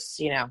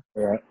universe,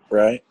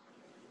 Right.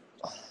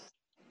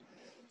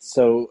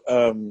 So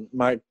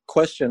my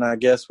question, I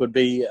guess, would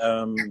be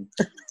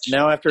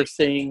now after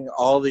seeing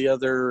all the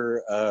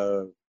other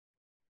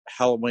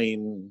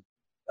Halloween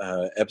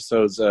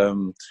episodes,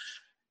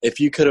 if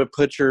you could have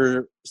put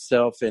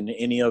yourself in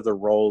any of the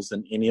roles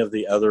in any of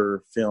the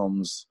other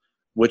films,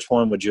 which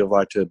one would you have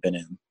liked to have been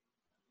in?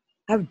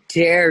 How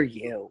dare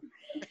you?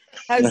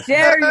 How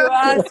dare you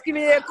ask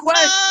me a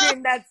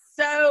question that's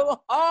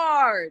so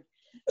hard?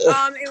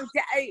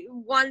 It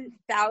was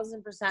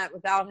 1,000%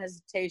 without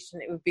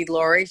hesitation. It would be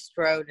Laurie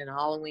Strode in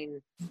Halloween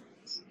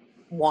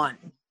 1.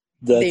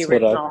 The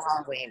original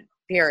Halloween.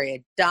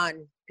 Period.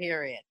 Done.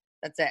 Period.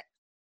 That's it.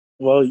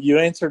 Well, you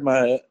answered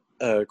my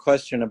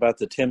question about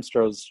the Tim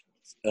Strode's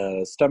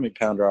stomach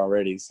pounder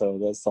already, so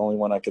that's the only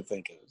one I could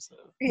think of. So.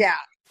 Yeah.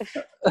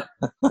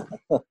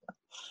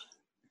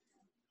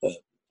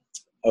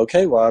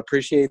 Okay, well, I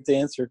appreciate the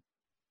answer.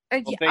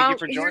 Well, thank you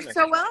for joining. You're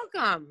so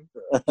welcome.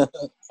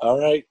 All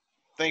right.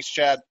 Thanks,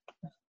 Chad.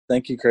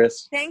 Thank you,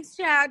 Chris. Thanks,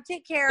 Chad.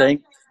 Take care.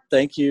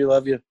 Thank you.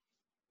 Love you.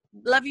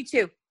 Love you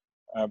too.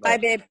 Bye,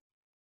 babe.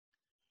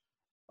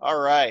 All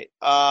right.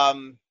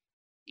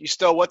 You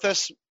still with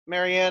us,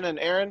 Marianne and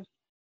Aaron?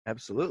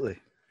 Absolutely.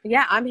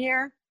 Yeah, I'm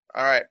here.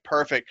 All right,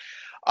 perfect.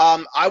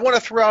 I want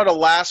to throw out a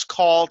last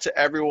call to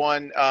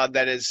everyone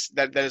that is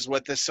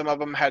with us. Some of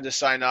them had to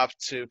sign off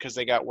because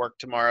they got work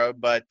tomorrow,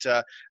 but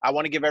I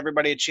want to give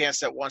everybody a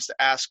chance that wants to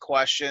ask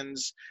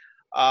questions.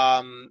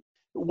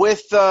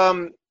 With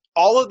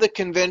all of the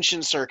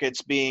convention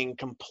circuits being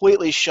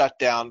completely shut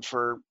down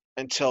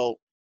until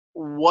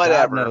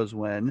whatever. God knows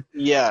when.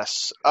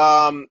 Yes.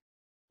 I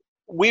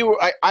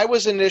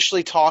was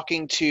initially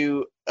talking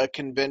to a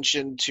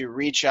convention to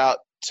reach out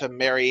to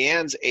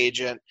Marianne's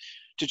agent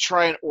to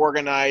try and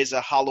organize a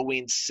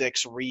Halloween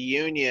 6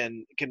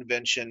 reunion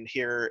convention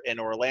here in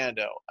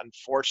Orlando.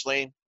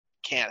 Unfortunately,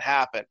 can't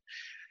happen.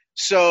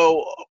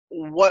 So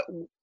what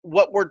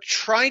we're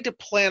trying to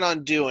plan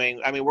on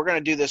doing, I mean, we're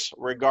going to do this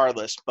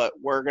regardless, but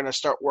we're going to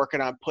start working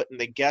on putting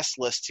the guest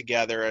list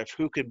together of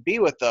who could be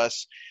with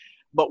us.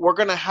 But we're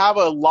going to have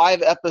a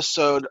live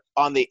episode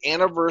on the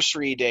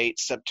anniversary date,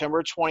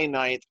 September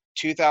 29th,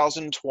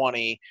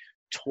 2020,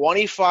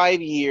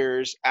 25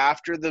 years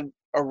after the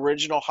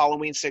original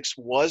Halloween 6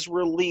 was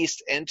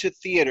released into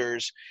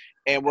theaters.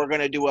 And we're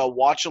going to do a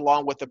watch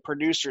along with the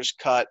producer's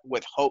cut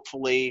with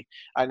hopefully,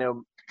 I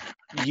know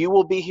you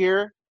will be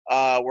here.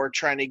 We're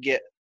trying to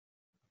get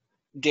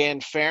Dan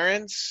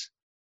Ferens,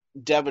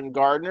 Devin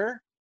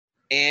Gardner,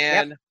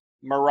 and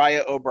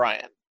Mariah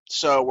O'Brien.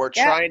 So we're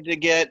trying to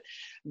get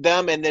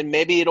them, and then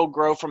maybe it'll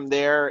grow from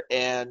there.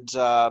 And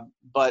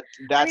but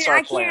that's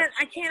our plan.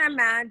 I can't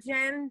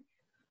imagine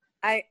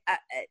I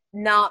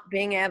not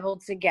being able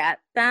to get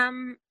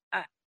them.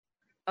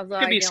 Although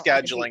it could be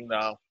scheduling,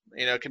 though.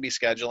 You know, it could be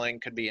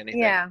scheduling, could be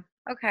anything. Yeah.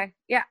 Okay.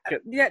 Yeah.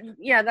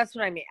 Yeah. That's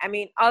what I mean. I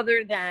mean,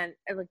 other than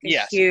like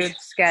a huge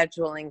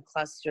scheduling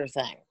cluster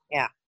thing.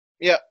 Yeah.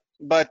 Yeah.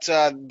 But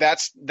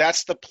that's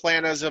the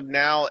plan as of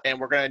now, and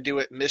we're going to do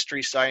it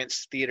Mystery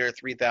Science Theater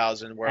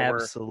 3000, where we're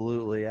just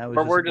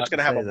going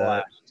to have a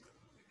blast.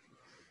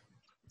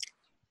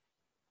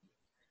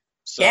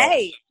 So,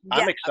 yay!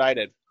 I'm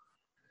excited.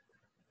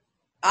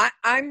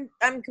 I'm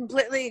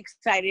completely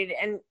excited,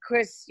 and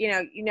Chris,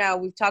 you know,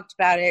 we've talked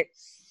about it.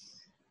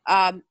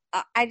 I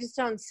just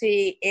don't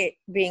see it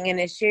being an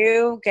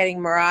issue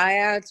getting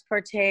Mariah to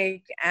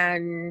partake,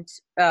 and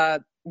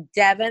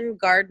Devin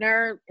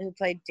Gardner, who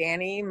played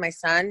Danny, my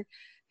son,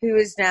 who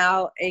is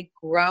now a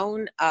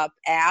grown-up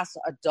ass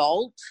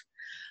adult.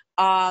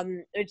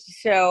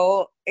 It's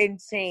so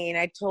insane.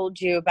 I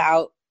told you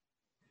about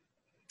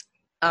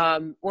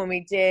when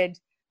we did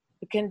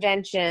the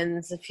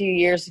conventions a few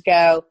years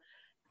ago,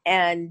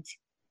 and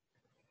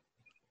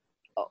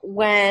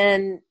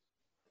when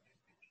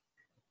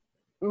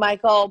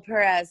Michael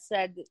Perez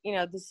said,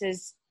 this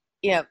is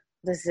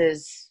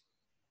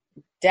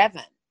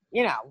Devin,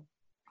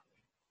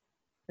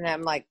 and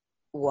I'm like,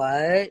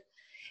 what?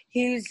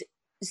 He's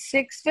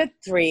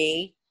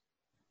 6'3",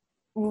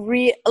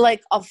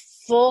 like a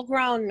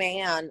full-grown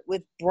man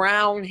with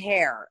brown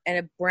hair and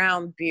a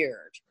brown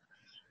beard.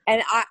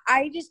 And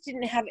I just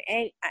didn't have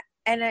any,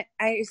 and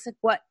I said,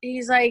 what?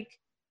 He's like,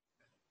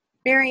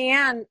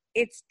 Marianne,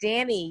 it's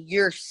Danny,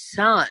 your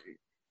son.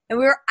 And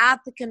we were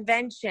at the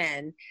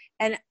convention,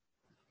 and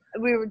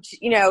we were,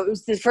 it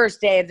was the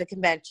first day of the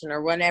convention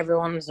or when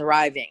everyone was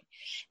arriving.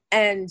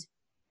 And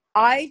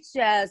I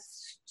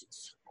just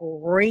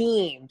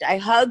screamed. I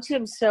hugged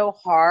him so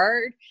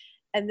hard.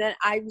 And then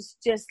I was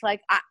just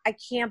like, I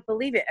can't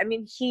believe it. I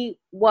mean, he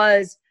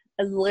was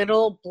a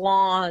little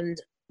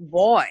blonde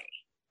boy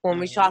when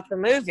we shot the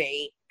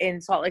movie in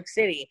Salt Lake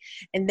City.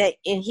 And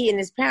he and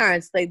his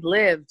parents, they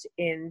lived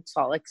in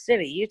Salt Lake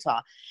City,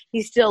 Utah.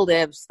 He still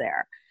lives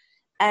there.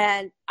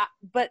 And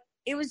but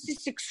it was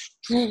just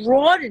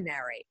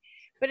extraordinary.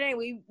 But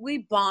anyway, we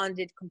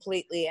bonded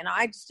completely, and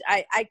I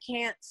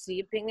can't see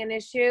it being an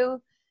issue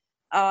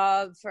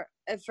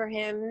for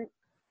him.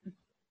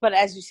 But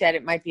as you said,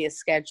 it might be a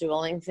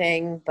scheduling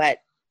thing. But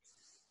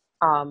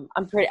I'm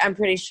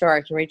pretty sure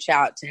I can reach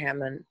out to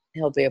him, and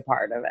he'll be a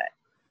part of it.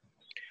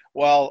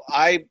 Well,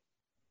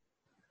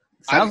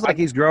 Sounds like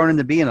he's growing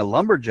into being a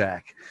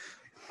lumberjack.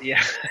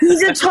 Yeah.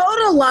 He's a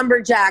total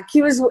lumberjack.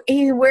 He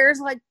wears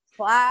like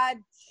plaid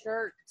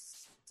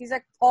shirts. He's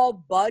like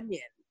Paul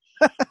Bunyan.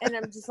 And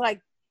I'm just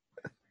like,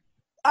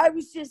 I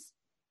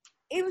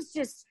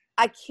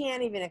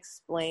can't even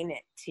explain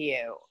it to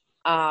you.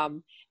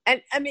 And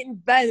I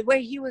mean, by the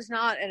way, he was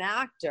not an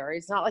actor.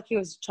 It's not like he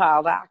was a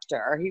child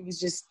actor.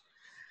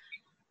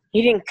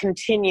 He didn't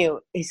continue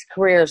his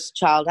career as a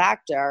child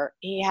actor.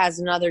 He has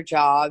another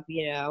job,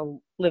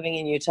 living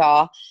in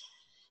Utah.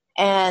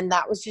 And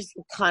that was just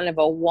kind of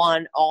a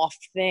one-off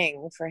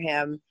thing for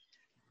him.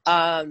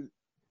 And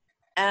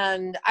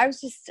I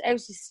was just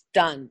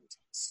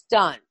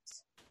stunned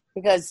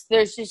because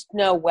there's just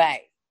no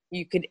way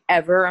you could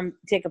ever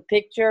take a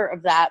picture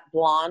of that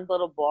blonde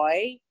little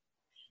boy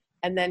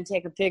and then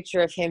take a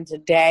picture of him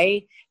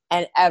today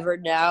and ever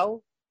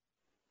know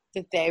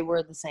that they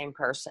were the same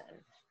person.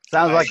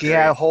 Sounds like he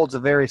holds a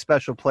very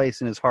special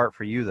place in his heart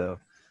for you, though.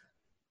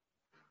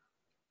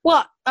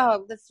 Well,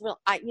 that's real.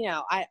 That's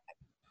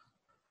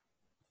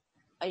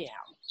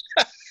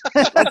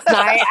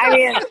nice. I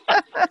mean,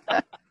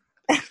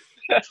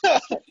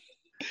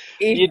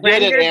 you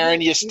did it,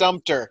 Aaron. You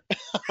stumped her.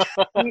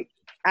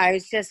 I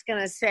was just going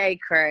to say,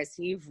 Chris,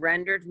 you've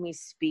rendered me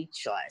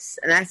speechless,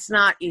 and that's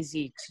not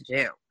easy to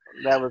do.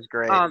 That was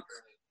great.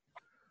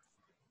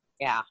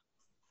 Yeah.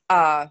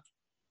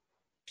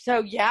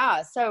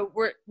 So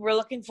we're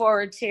looking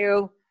forward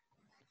to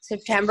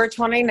September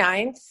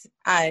 29th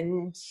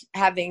and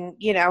having,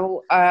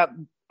 a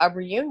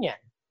reunion.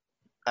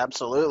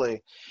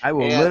 Absolutely. I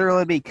will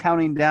literally be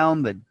counting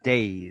down the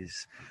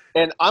days.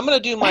 And I'm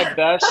going to do my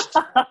best.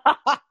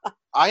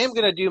 I am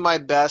going to do my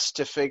best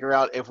to figure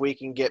out if we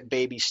can get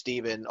baby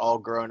Steven all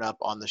grown up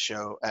on the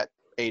show at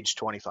age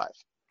 25.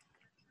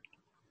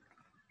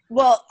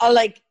 Well,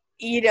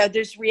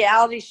 there's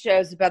reality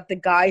shows about the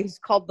guy who's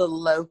called the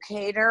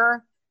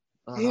Locator,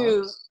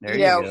 who,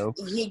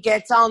 he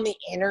gets on the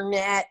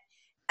internet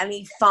and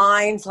he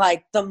finds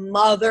like the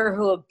mother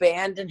who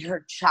abandoned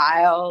her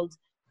child,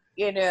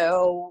 when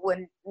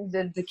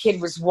the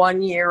kid was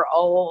 1 year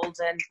old,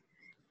 and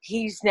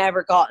he's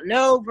never gotten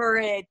over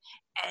it.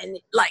 And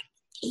like,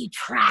 he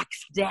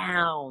tracks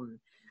down,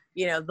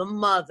 the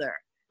mother.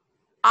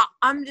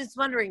 I'm just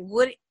wondering,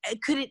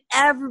 could it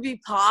ever be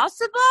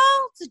possible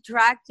to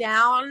track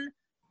down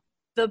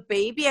the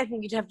baby? I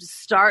think you'd have to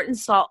start in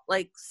Salt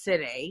Lake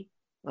City,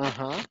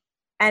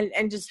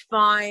 and just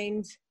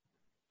find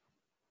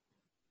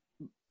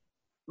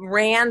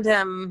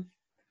random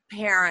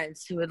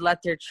parents who would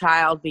let their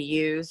child be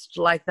used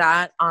like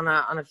that on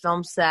a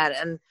film set,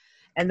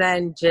 and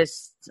then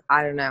just,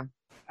 I don't know.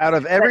 Out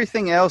of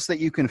everything else that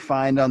you can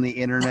find on the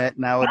internet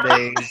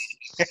nowadays,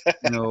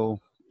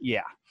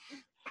 yeah.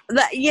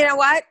 You know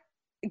what?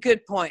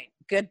 Good point.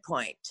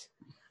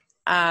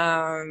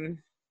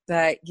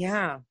 But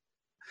yeah.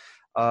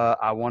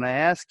 I want to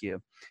ask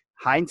you,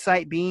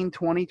 hindsight being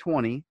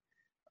 2020,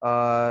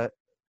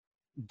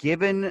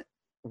 given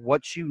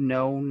what you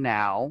know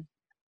now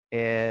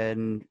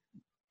and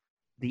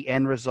the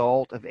end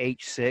result of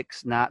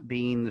H6 not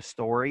being the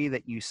story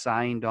that you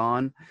signed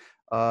on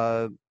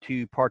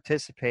to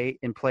participate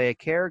and play a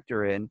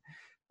character in,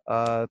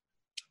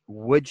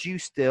 would you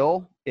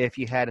still, if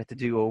you had it to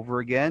do over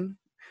again,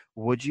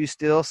 would you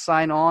still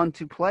sign on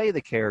to play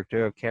the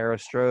character of Kara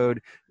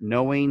Strode,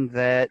 knowing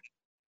that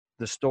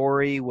the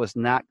story was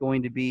not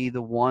going to be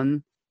the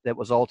one that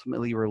was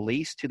ultimately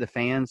released to the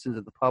fans and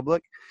to the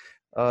public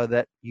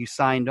that you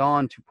signed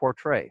on to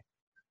portray?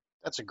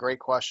 That's a great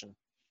question.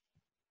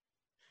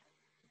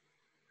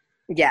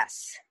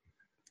 Yes.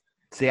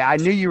 See, I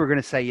knew you were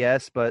going to say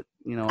yes, but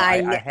I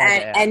had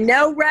to ask. And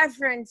no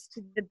reference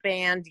to the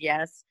band,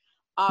 yes.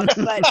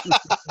 But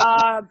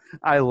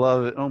I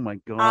love it. Oh my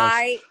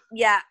gosh.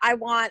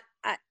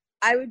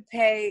 I would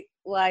pay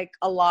like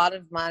a lot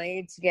of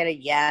money to get a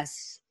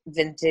Yes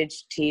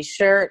vintage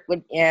T-shirt.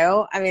 Would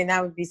you? I mean,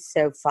 that would be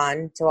so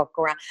fun to walk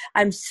around.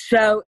 I'm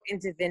so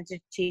into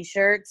vintage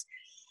T-shirts.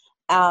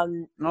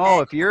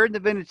 If you're into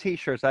vintage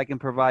T-shirts, I can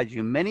provide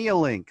you many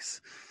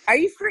links. Are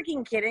you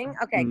freaking kidding?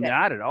 Okay, good.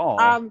 Not at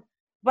all.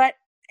 But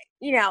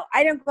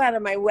I don't go out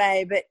of my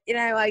way, but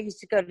I used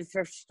to go to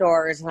thrift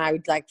stores and I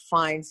would like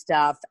find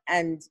stuff.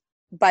 And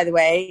by the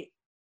way,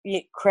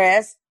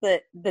 Chris,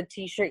 the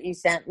T-shirt you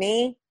sent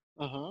me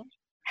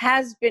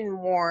has been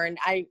worn.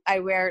 I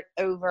wear it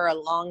over a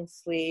long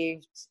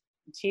sleeved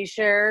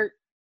T-shirt,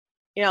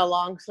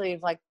 long sleeve,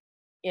 like,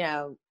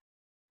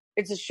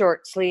 it's a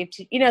short sleeve.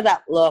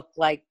 That look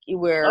like you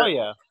wear. Oh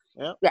yeah.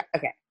 Yeah.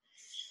 Okay.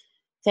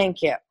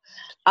 Thank you.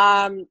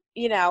 I'm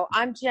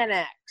Gen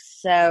X,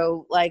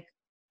 so like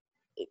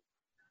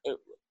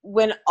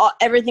when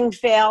everything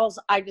fails,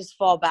 I just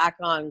fall back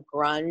on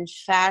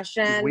grunge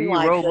fashion. We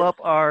roll up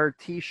our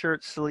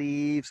T-shirt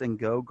sleeves and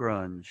go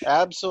grunge.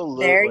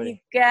 Absolutely. There you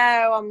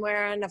go. I'm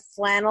wearing a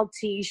flannel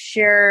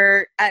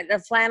T-shirt, a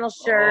flannel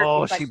shirt.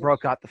 Oh, she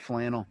broke out the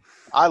flannel.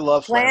 I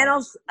love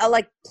flannels,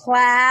 like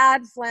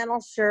plaid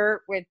flannel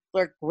shirt with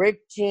like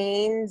ripped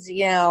jeans,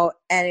 and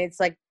it's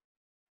like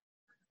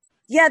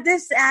Yeah,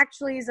 this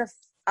actually is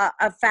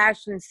a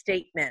fashion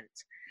statement.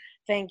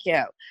 Thank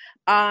you.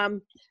 Yeah,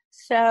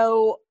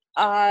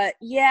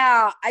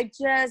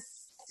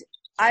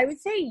 I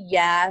would say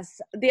yes.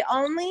 The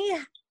only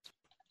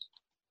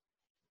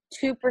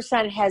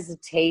 2%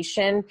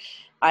 hesitation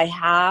I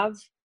have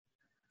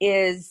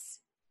is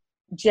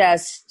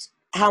just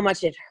how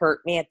much it hurt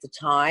me at the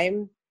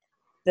time,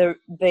 the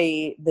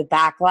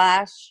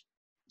backlash.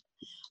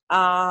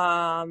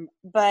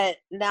 But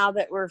now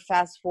that we're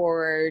fast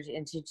forward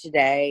into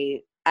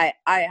today, I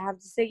have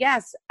to say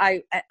yes.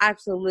 I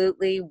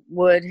absolutely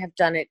would have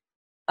done it.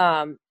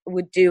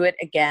 Would do it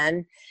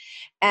again.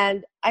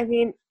 And I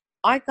mean,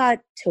 I got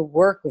to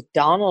work with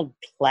Donald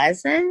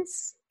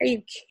Pleasance. Are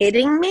you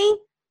kidding me?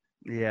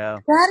 Yeah.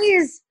 That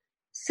is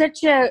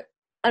such an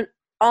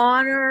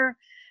honor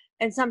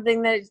and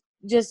something that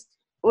just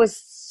was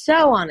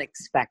so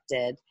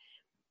unexpected.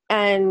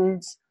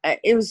 And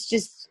it was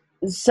just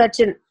such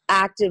an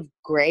act of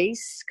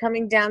grace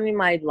coming down in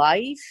my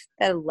life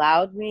that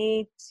allowed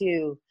me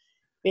to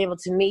be able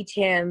to meet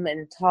him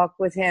and talk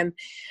with him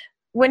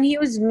when he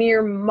was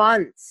mere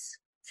months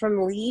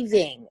from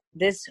leaving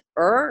this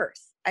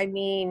earth. I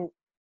mean,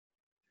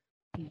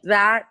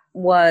 that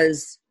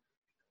was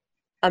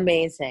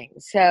amazing.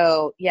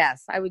 So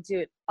yes, I would do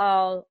it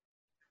all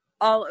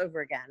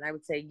over again. I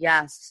would say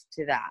yes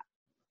to that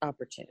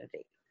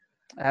opportunity.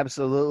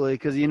 Absolutely.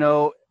 Because,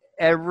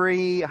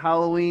 every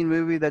Halloween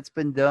movie that's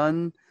been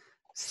done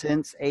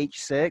since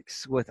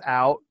H6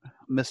 without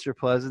Mr.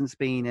 Pleasance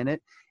being in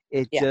it,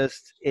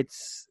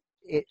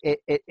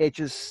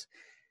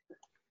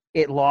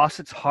 it lost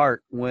its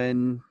heart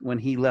when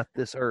he left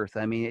this earth.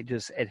 I mean,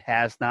 it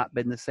has not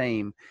been the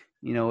same.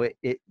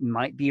 It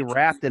might be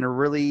wrapped in a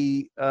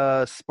really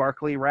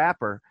sparkly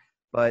wrapper,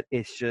 but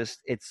it's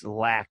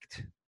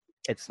lacked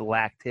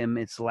him.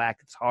 It's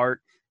lacked its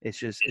heart.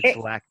 It's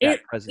lacked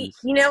that presence.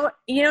 You know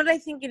what I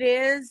think it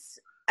is?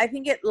 I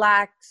think it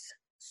lacks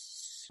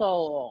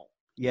soul.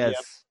 Yes.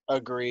 Yep.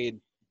 Agreed.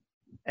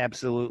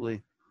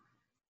 Absolutely.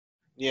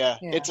 Yeah,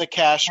 it's a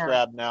cash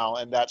grab now,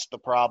 and that's the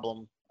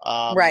problem.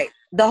 Right.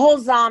 The whole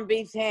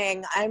zombie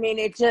thing. I mean,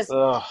 it just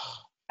got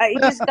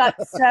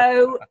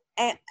so,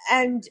 and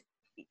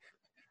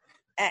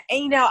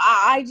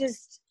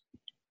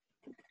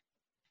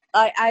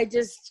I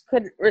just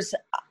couldn't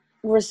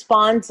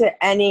respond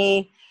to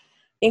any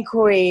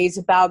inquiries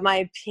about my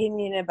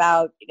opinion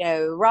about,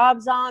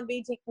 Rob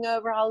Zombie taking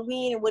over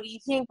Halloween. And what do you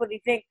think?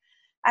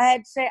 I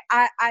had to say,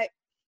 I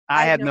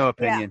have no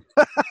opinion.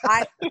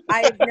 I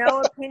have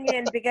no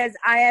opinion because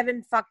I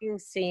haven't fucking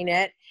seen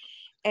it.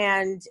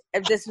 And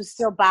this was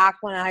still back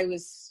when I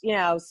was,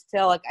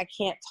 still like, I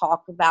can't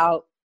talk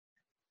about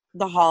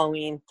the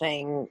Halloween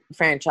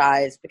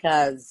franchise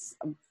because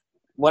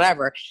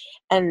whatever.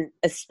 And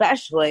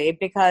especially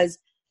because,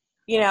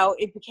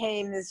 it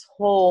became this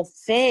whole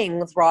thing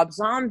with Rob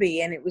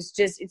Zombie, and it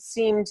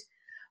seemed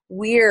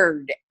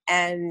weird.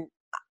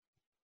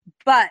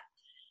 But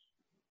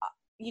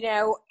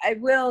I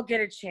will get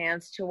a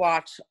chance to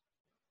watch,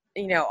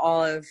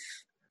 all of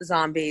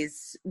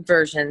Zombie's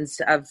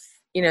versions of,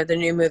 the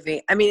new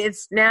movie. I mean,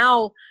 it's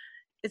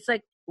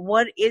like,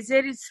 what is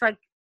it? It's like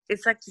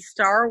the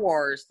Star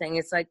Wars thing.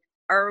 It's like,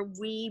 are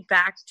we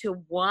back to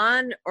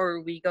one, or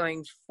are we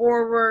going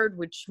forward?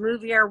 Which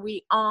movie are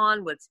we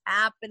on? What's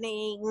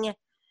happening? Yeah.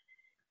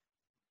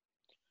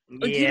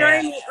 You know what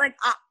I mean?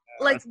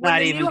 Like when not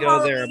the even new go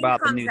Halloween there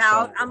about the comes new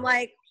out, Star I'm Wars.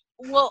 like,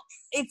 well,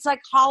 it's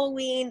like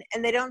Halloween,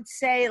 and they don't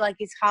say like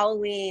it's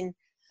Halloween.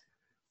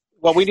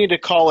 Well, we need to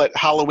call it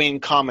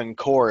Halloween Common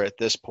Core at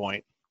this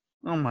point.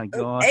 Oh my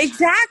gosh.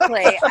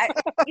 Exactly.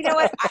 You know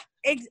what?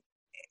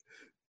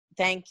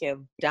 Thank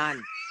you.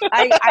 Done.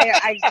 I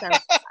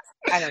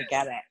don't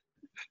get it.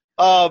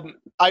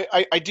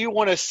 I do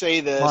want to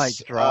say this.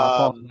 Mic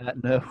drop on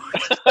that note.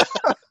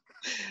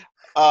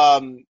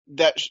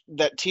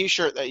 That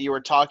T-shirt that you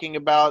were talking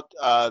about,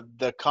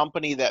 the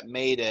company that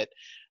made it,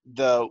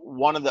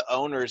 one of the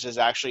owners is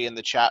actually in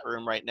the chat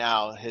room right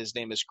now. His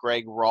name is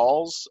Greg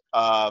Rawls,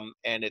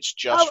 and it's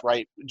Just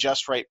Right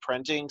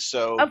Printing.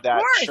 So of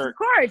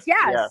course,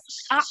 yes.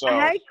 So,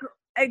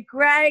 hey,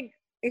 Greg,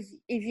 if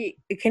you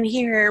can he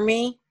hear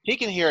me? He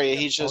can hear you.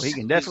 He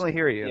can definitely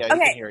hear you. Yeah, he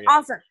okay, can hear you.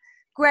 Awesome.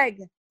 Greg,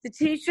 the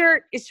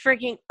T-shirt is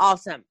freaking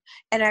awesome,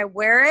 and I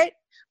wear it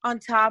on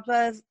top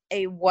of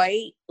a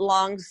white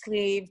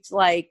long-sleeved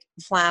like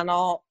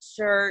flannel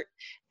shirt,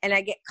 and I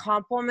get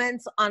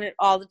compliments on it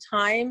all the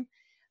time.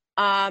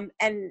 And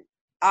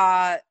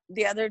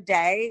the other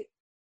day,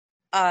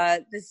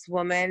 this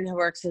woman who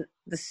works at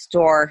the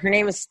store, her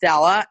name is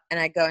Stella, and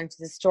I go into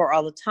the store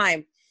all the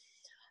time.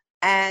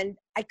 And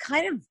I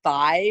kind of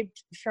vibed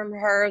from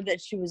her that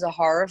she was a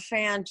horror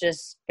fan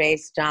just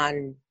based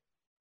on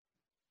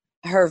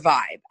her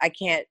vibe. I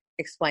can't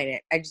explain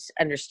it. I just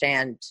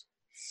understand.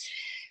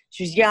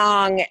 She's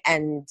young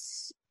and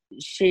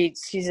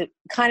she's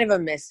kind of a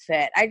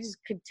misfit. I just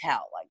could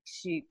tell.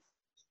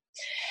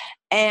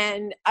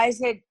 And I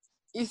said,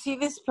 you see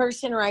this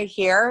person right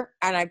here?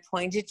 And I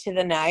pointed to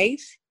the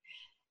knife.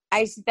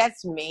 I said,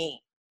 that's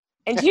me.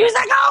 And she was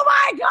like, oh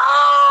my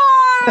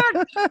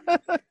God.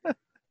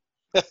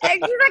 And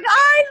she's like,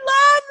 I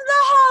love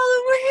the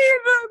Halloween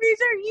movies.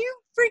 Are you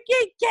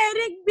freaking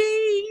kidding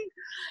me?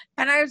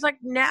 And I was like,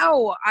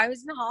 no, I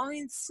was in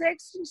Halloween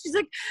 6. And she's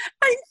like,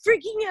 I'm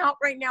freaking out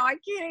right now. I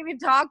can't even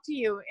talk to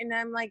you. And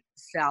I'm like,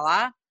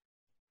 Stella,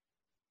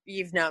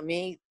 you've known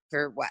me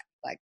for what,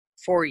 like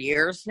 4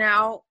 years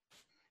now?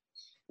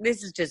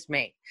 This is just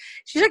me.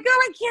 She's like,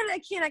 oh, I can't.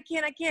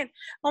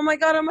 Oh my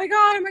God. And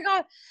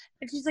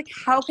she's like,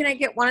 how can I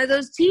get one of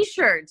those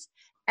t-shirts?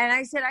 And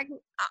I said,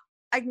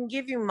 I can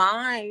give you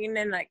mine.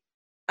 And like,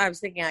 I was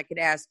thinking I could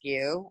ask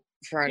you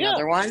for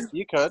another one.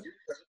 You could.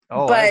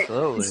 Oh, but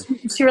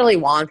absolutely. She really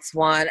wants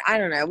one. I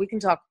don't know. We can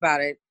talk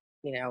about it,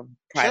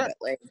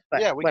 privately. Sure.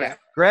 But yeah, we whatever.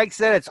 can. Greg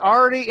said it's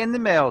already in the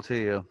mail to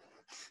you.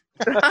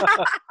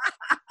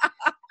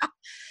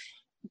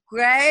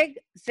 Greg,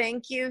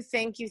 thank you.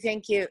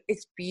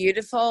 It's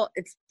beautiful.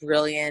 It's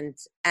brilliant.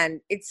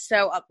 And it's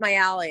so up my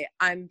alley.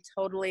 I'm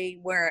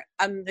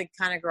the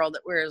kind of girl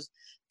that wears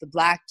the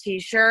black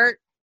t-shirt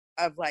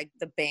of like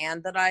the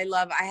band that I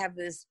love. I have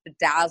this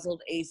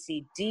bedazzled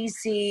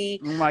AC/DC.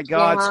 Oh my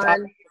God, stop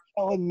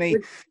telling me.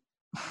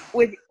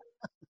 With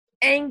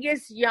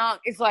Angus Young.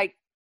 It's like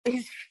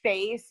his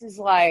face is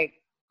like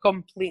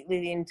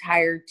completely the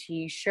entire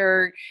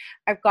t-shirt.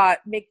 I've got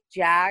Mick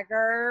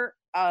Jagger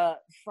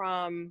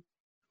from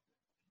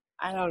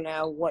I don't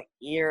know what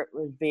year it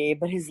would be,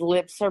 but his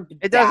lips are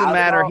bedazzled. It doesn't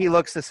matter. He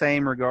looks the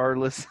same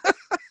regardless.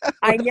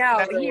 I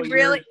know. He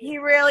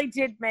really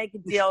did make a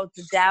deal with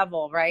the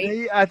devil,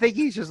 right? I think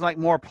he's just like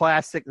more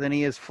plastic than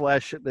he is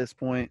flesh at this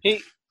point.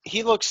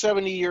 He looks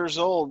 70 years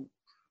old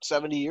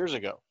 70 years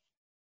ago.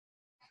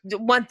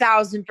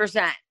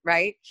 1000%,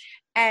 right?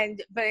 But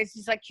it's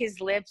just like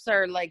his lips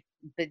are like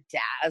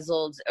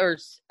bedazzled or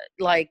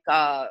like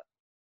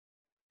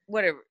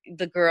whatever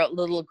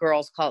little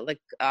girls call it, like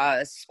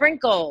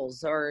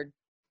sprinkles or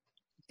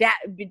that,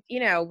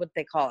 what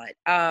they call it.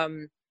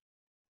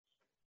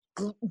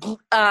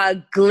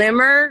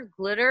 Glitter.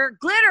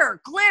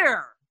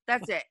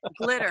 That's it.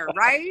 Glitter,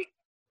 right?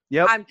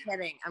 Yep. I'm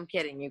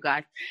kidding, you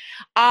guys.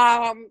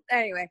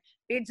 Anyway,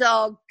 it's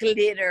all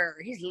glitter.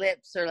 His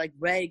lips are like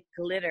red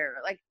glitter.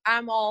 Like,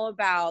 I'm all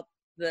about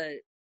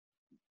the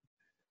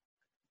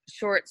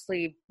short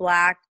sleeve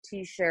black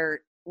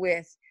t-shirt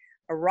with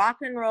a rock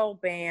and roll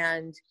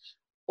band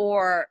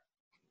or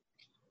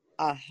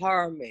a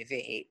horror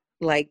movie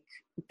like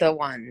the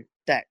one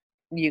that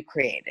you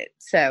created.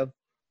 So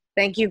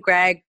thank you,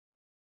 Greg.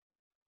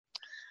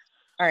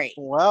 All right.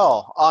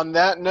 Well, on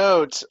that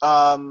note,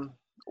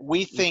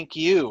 we thank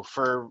you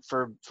for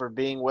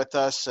being with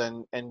us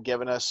and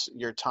giving us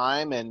your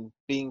time and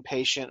being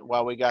patient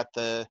while we got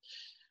the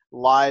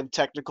live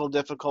technical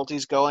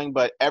difficulties going.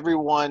 But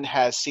everyone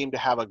has seemed to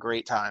have a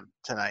great time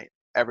tonight.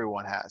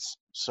 Everyone has.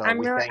 So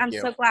I'm so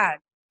glad.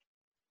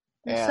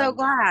 So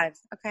glad.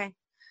 Okay.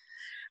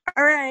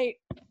 All right.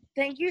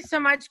 Thank you so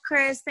much,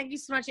 Chris. Thank you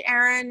so much,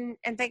 Aaron.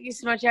 And thank you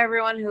so much,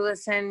 everyone who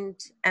listened.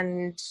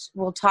 And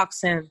we'll talk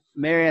soon.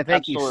 Marianne,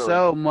 thank you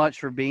so much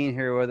for being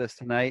here with us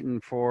tonight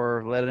and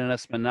for letting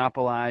us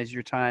monopolize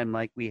your time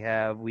like we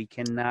have. We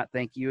cannot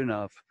thank you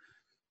enough.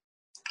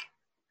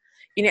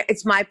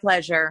 It's my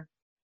pleasure,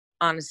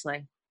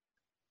 honestly.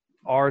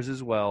 Ours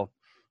as well.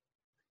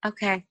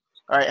 Okay.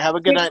 All right. Have a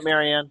good night,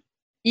 Marianne.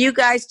 You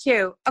guys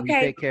too. Okay.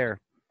 You take care.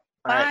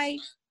 Bye.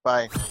 Right.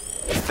 Bye.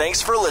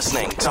 Thanks for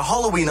listening to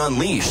Halloween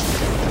Unleashed.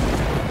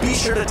 Be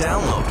sure to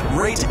download,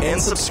 rate,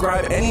 and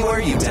subscribe anywhere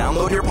you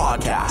download your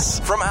podcasts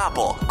from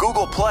Apple,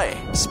 Google Play,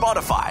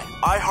 Spotify,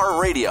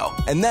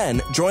 iHeartRadio, and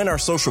then join our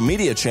social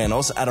media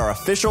channels at our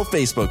official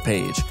Facebook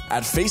page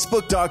at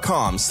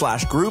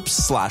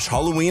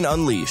facebook.com/groups/Halloween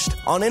Unleashed,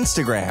 on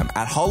Instagram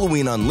at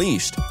Halloween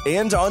Unleashed,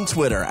 and on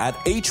Twitter at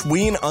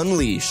HWeen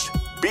Unleashed.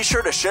 Be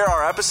sure to share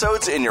our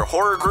episodes in your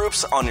horror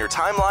groups on your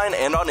timeline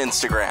and on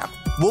Instagram.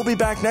 We'll be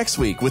back next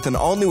week with an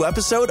all-new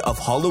episode of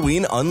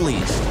Halloween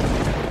Unleashed.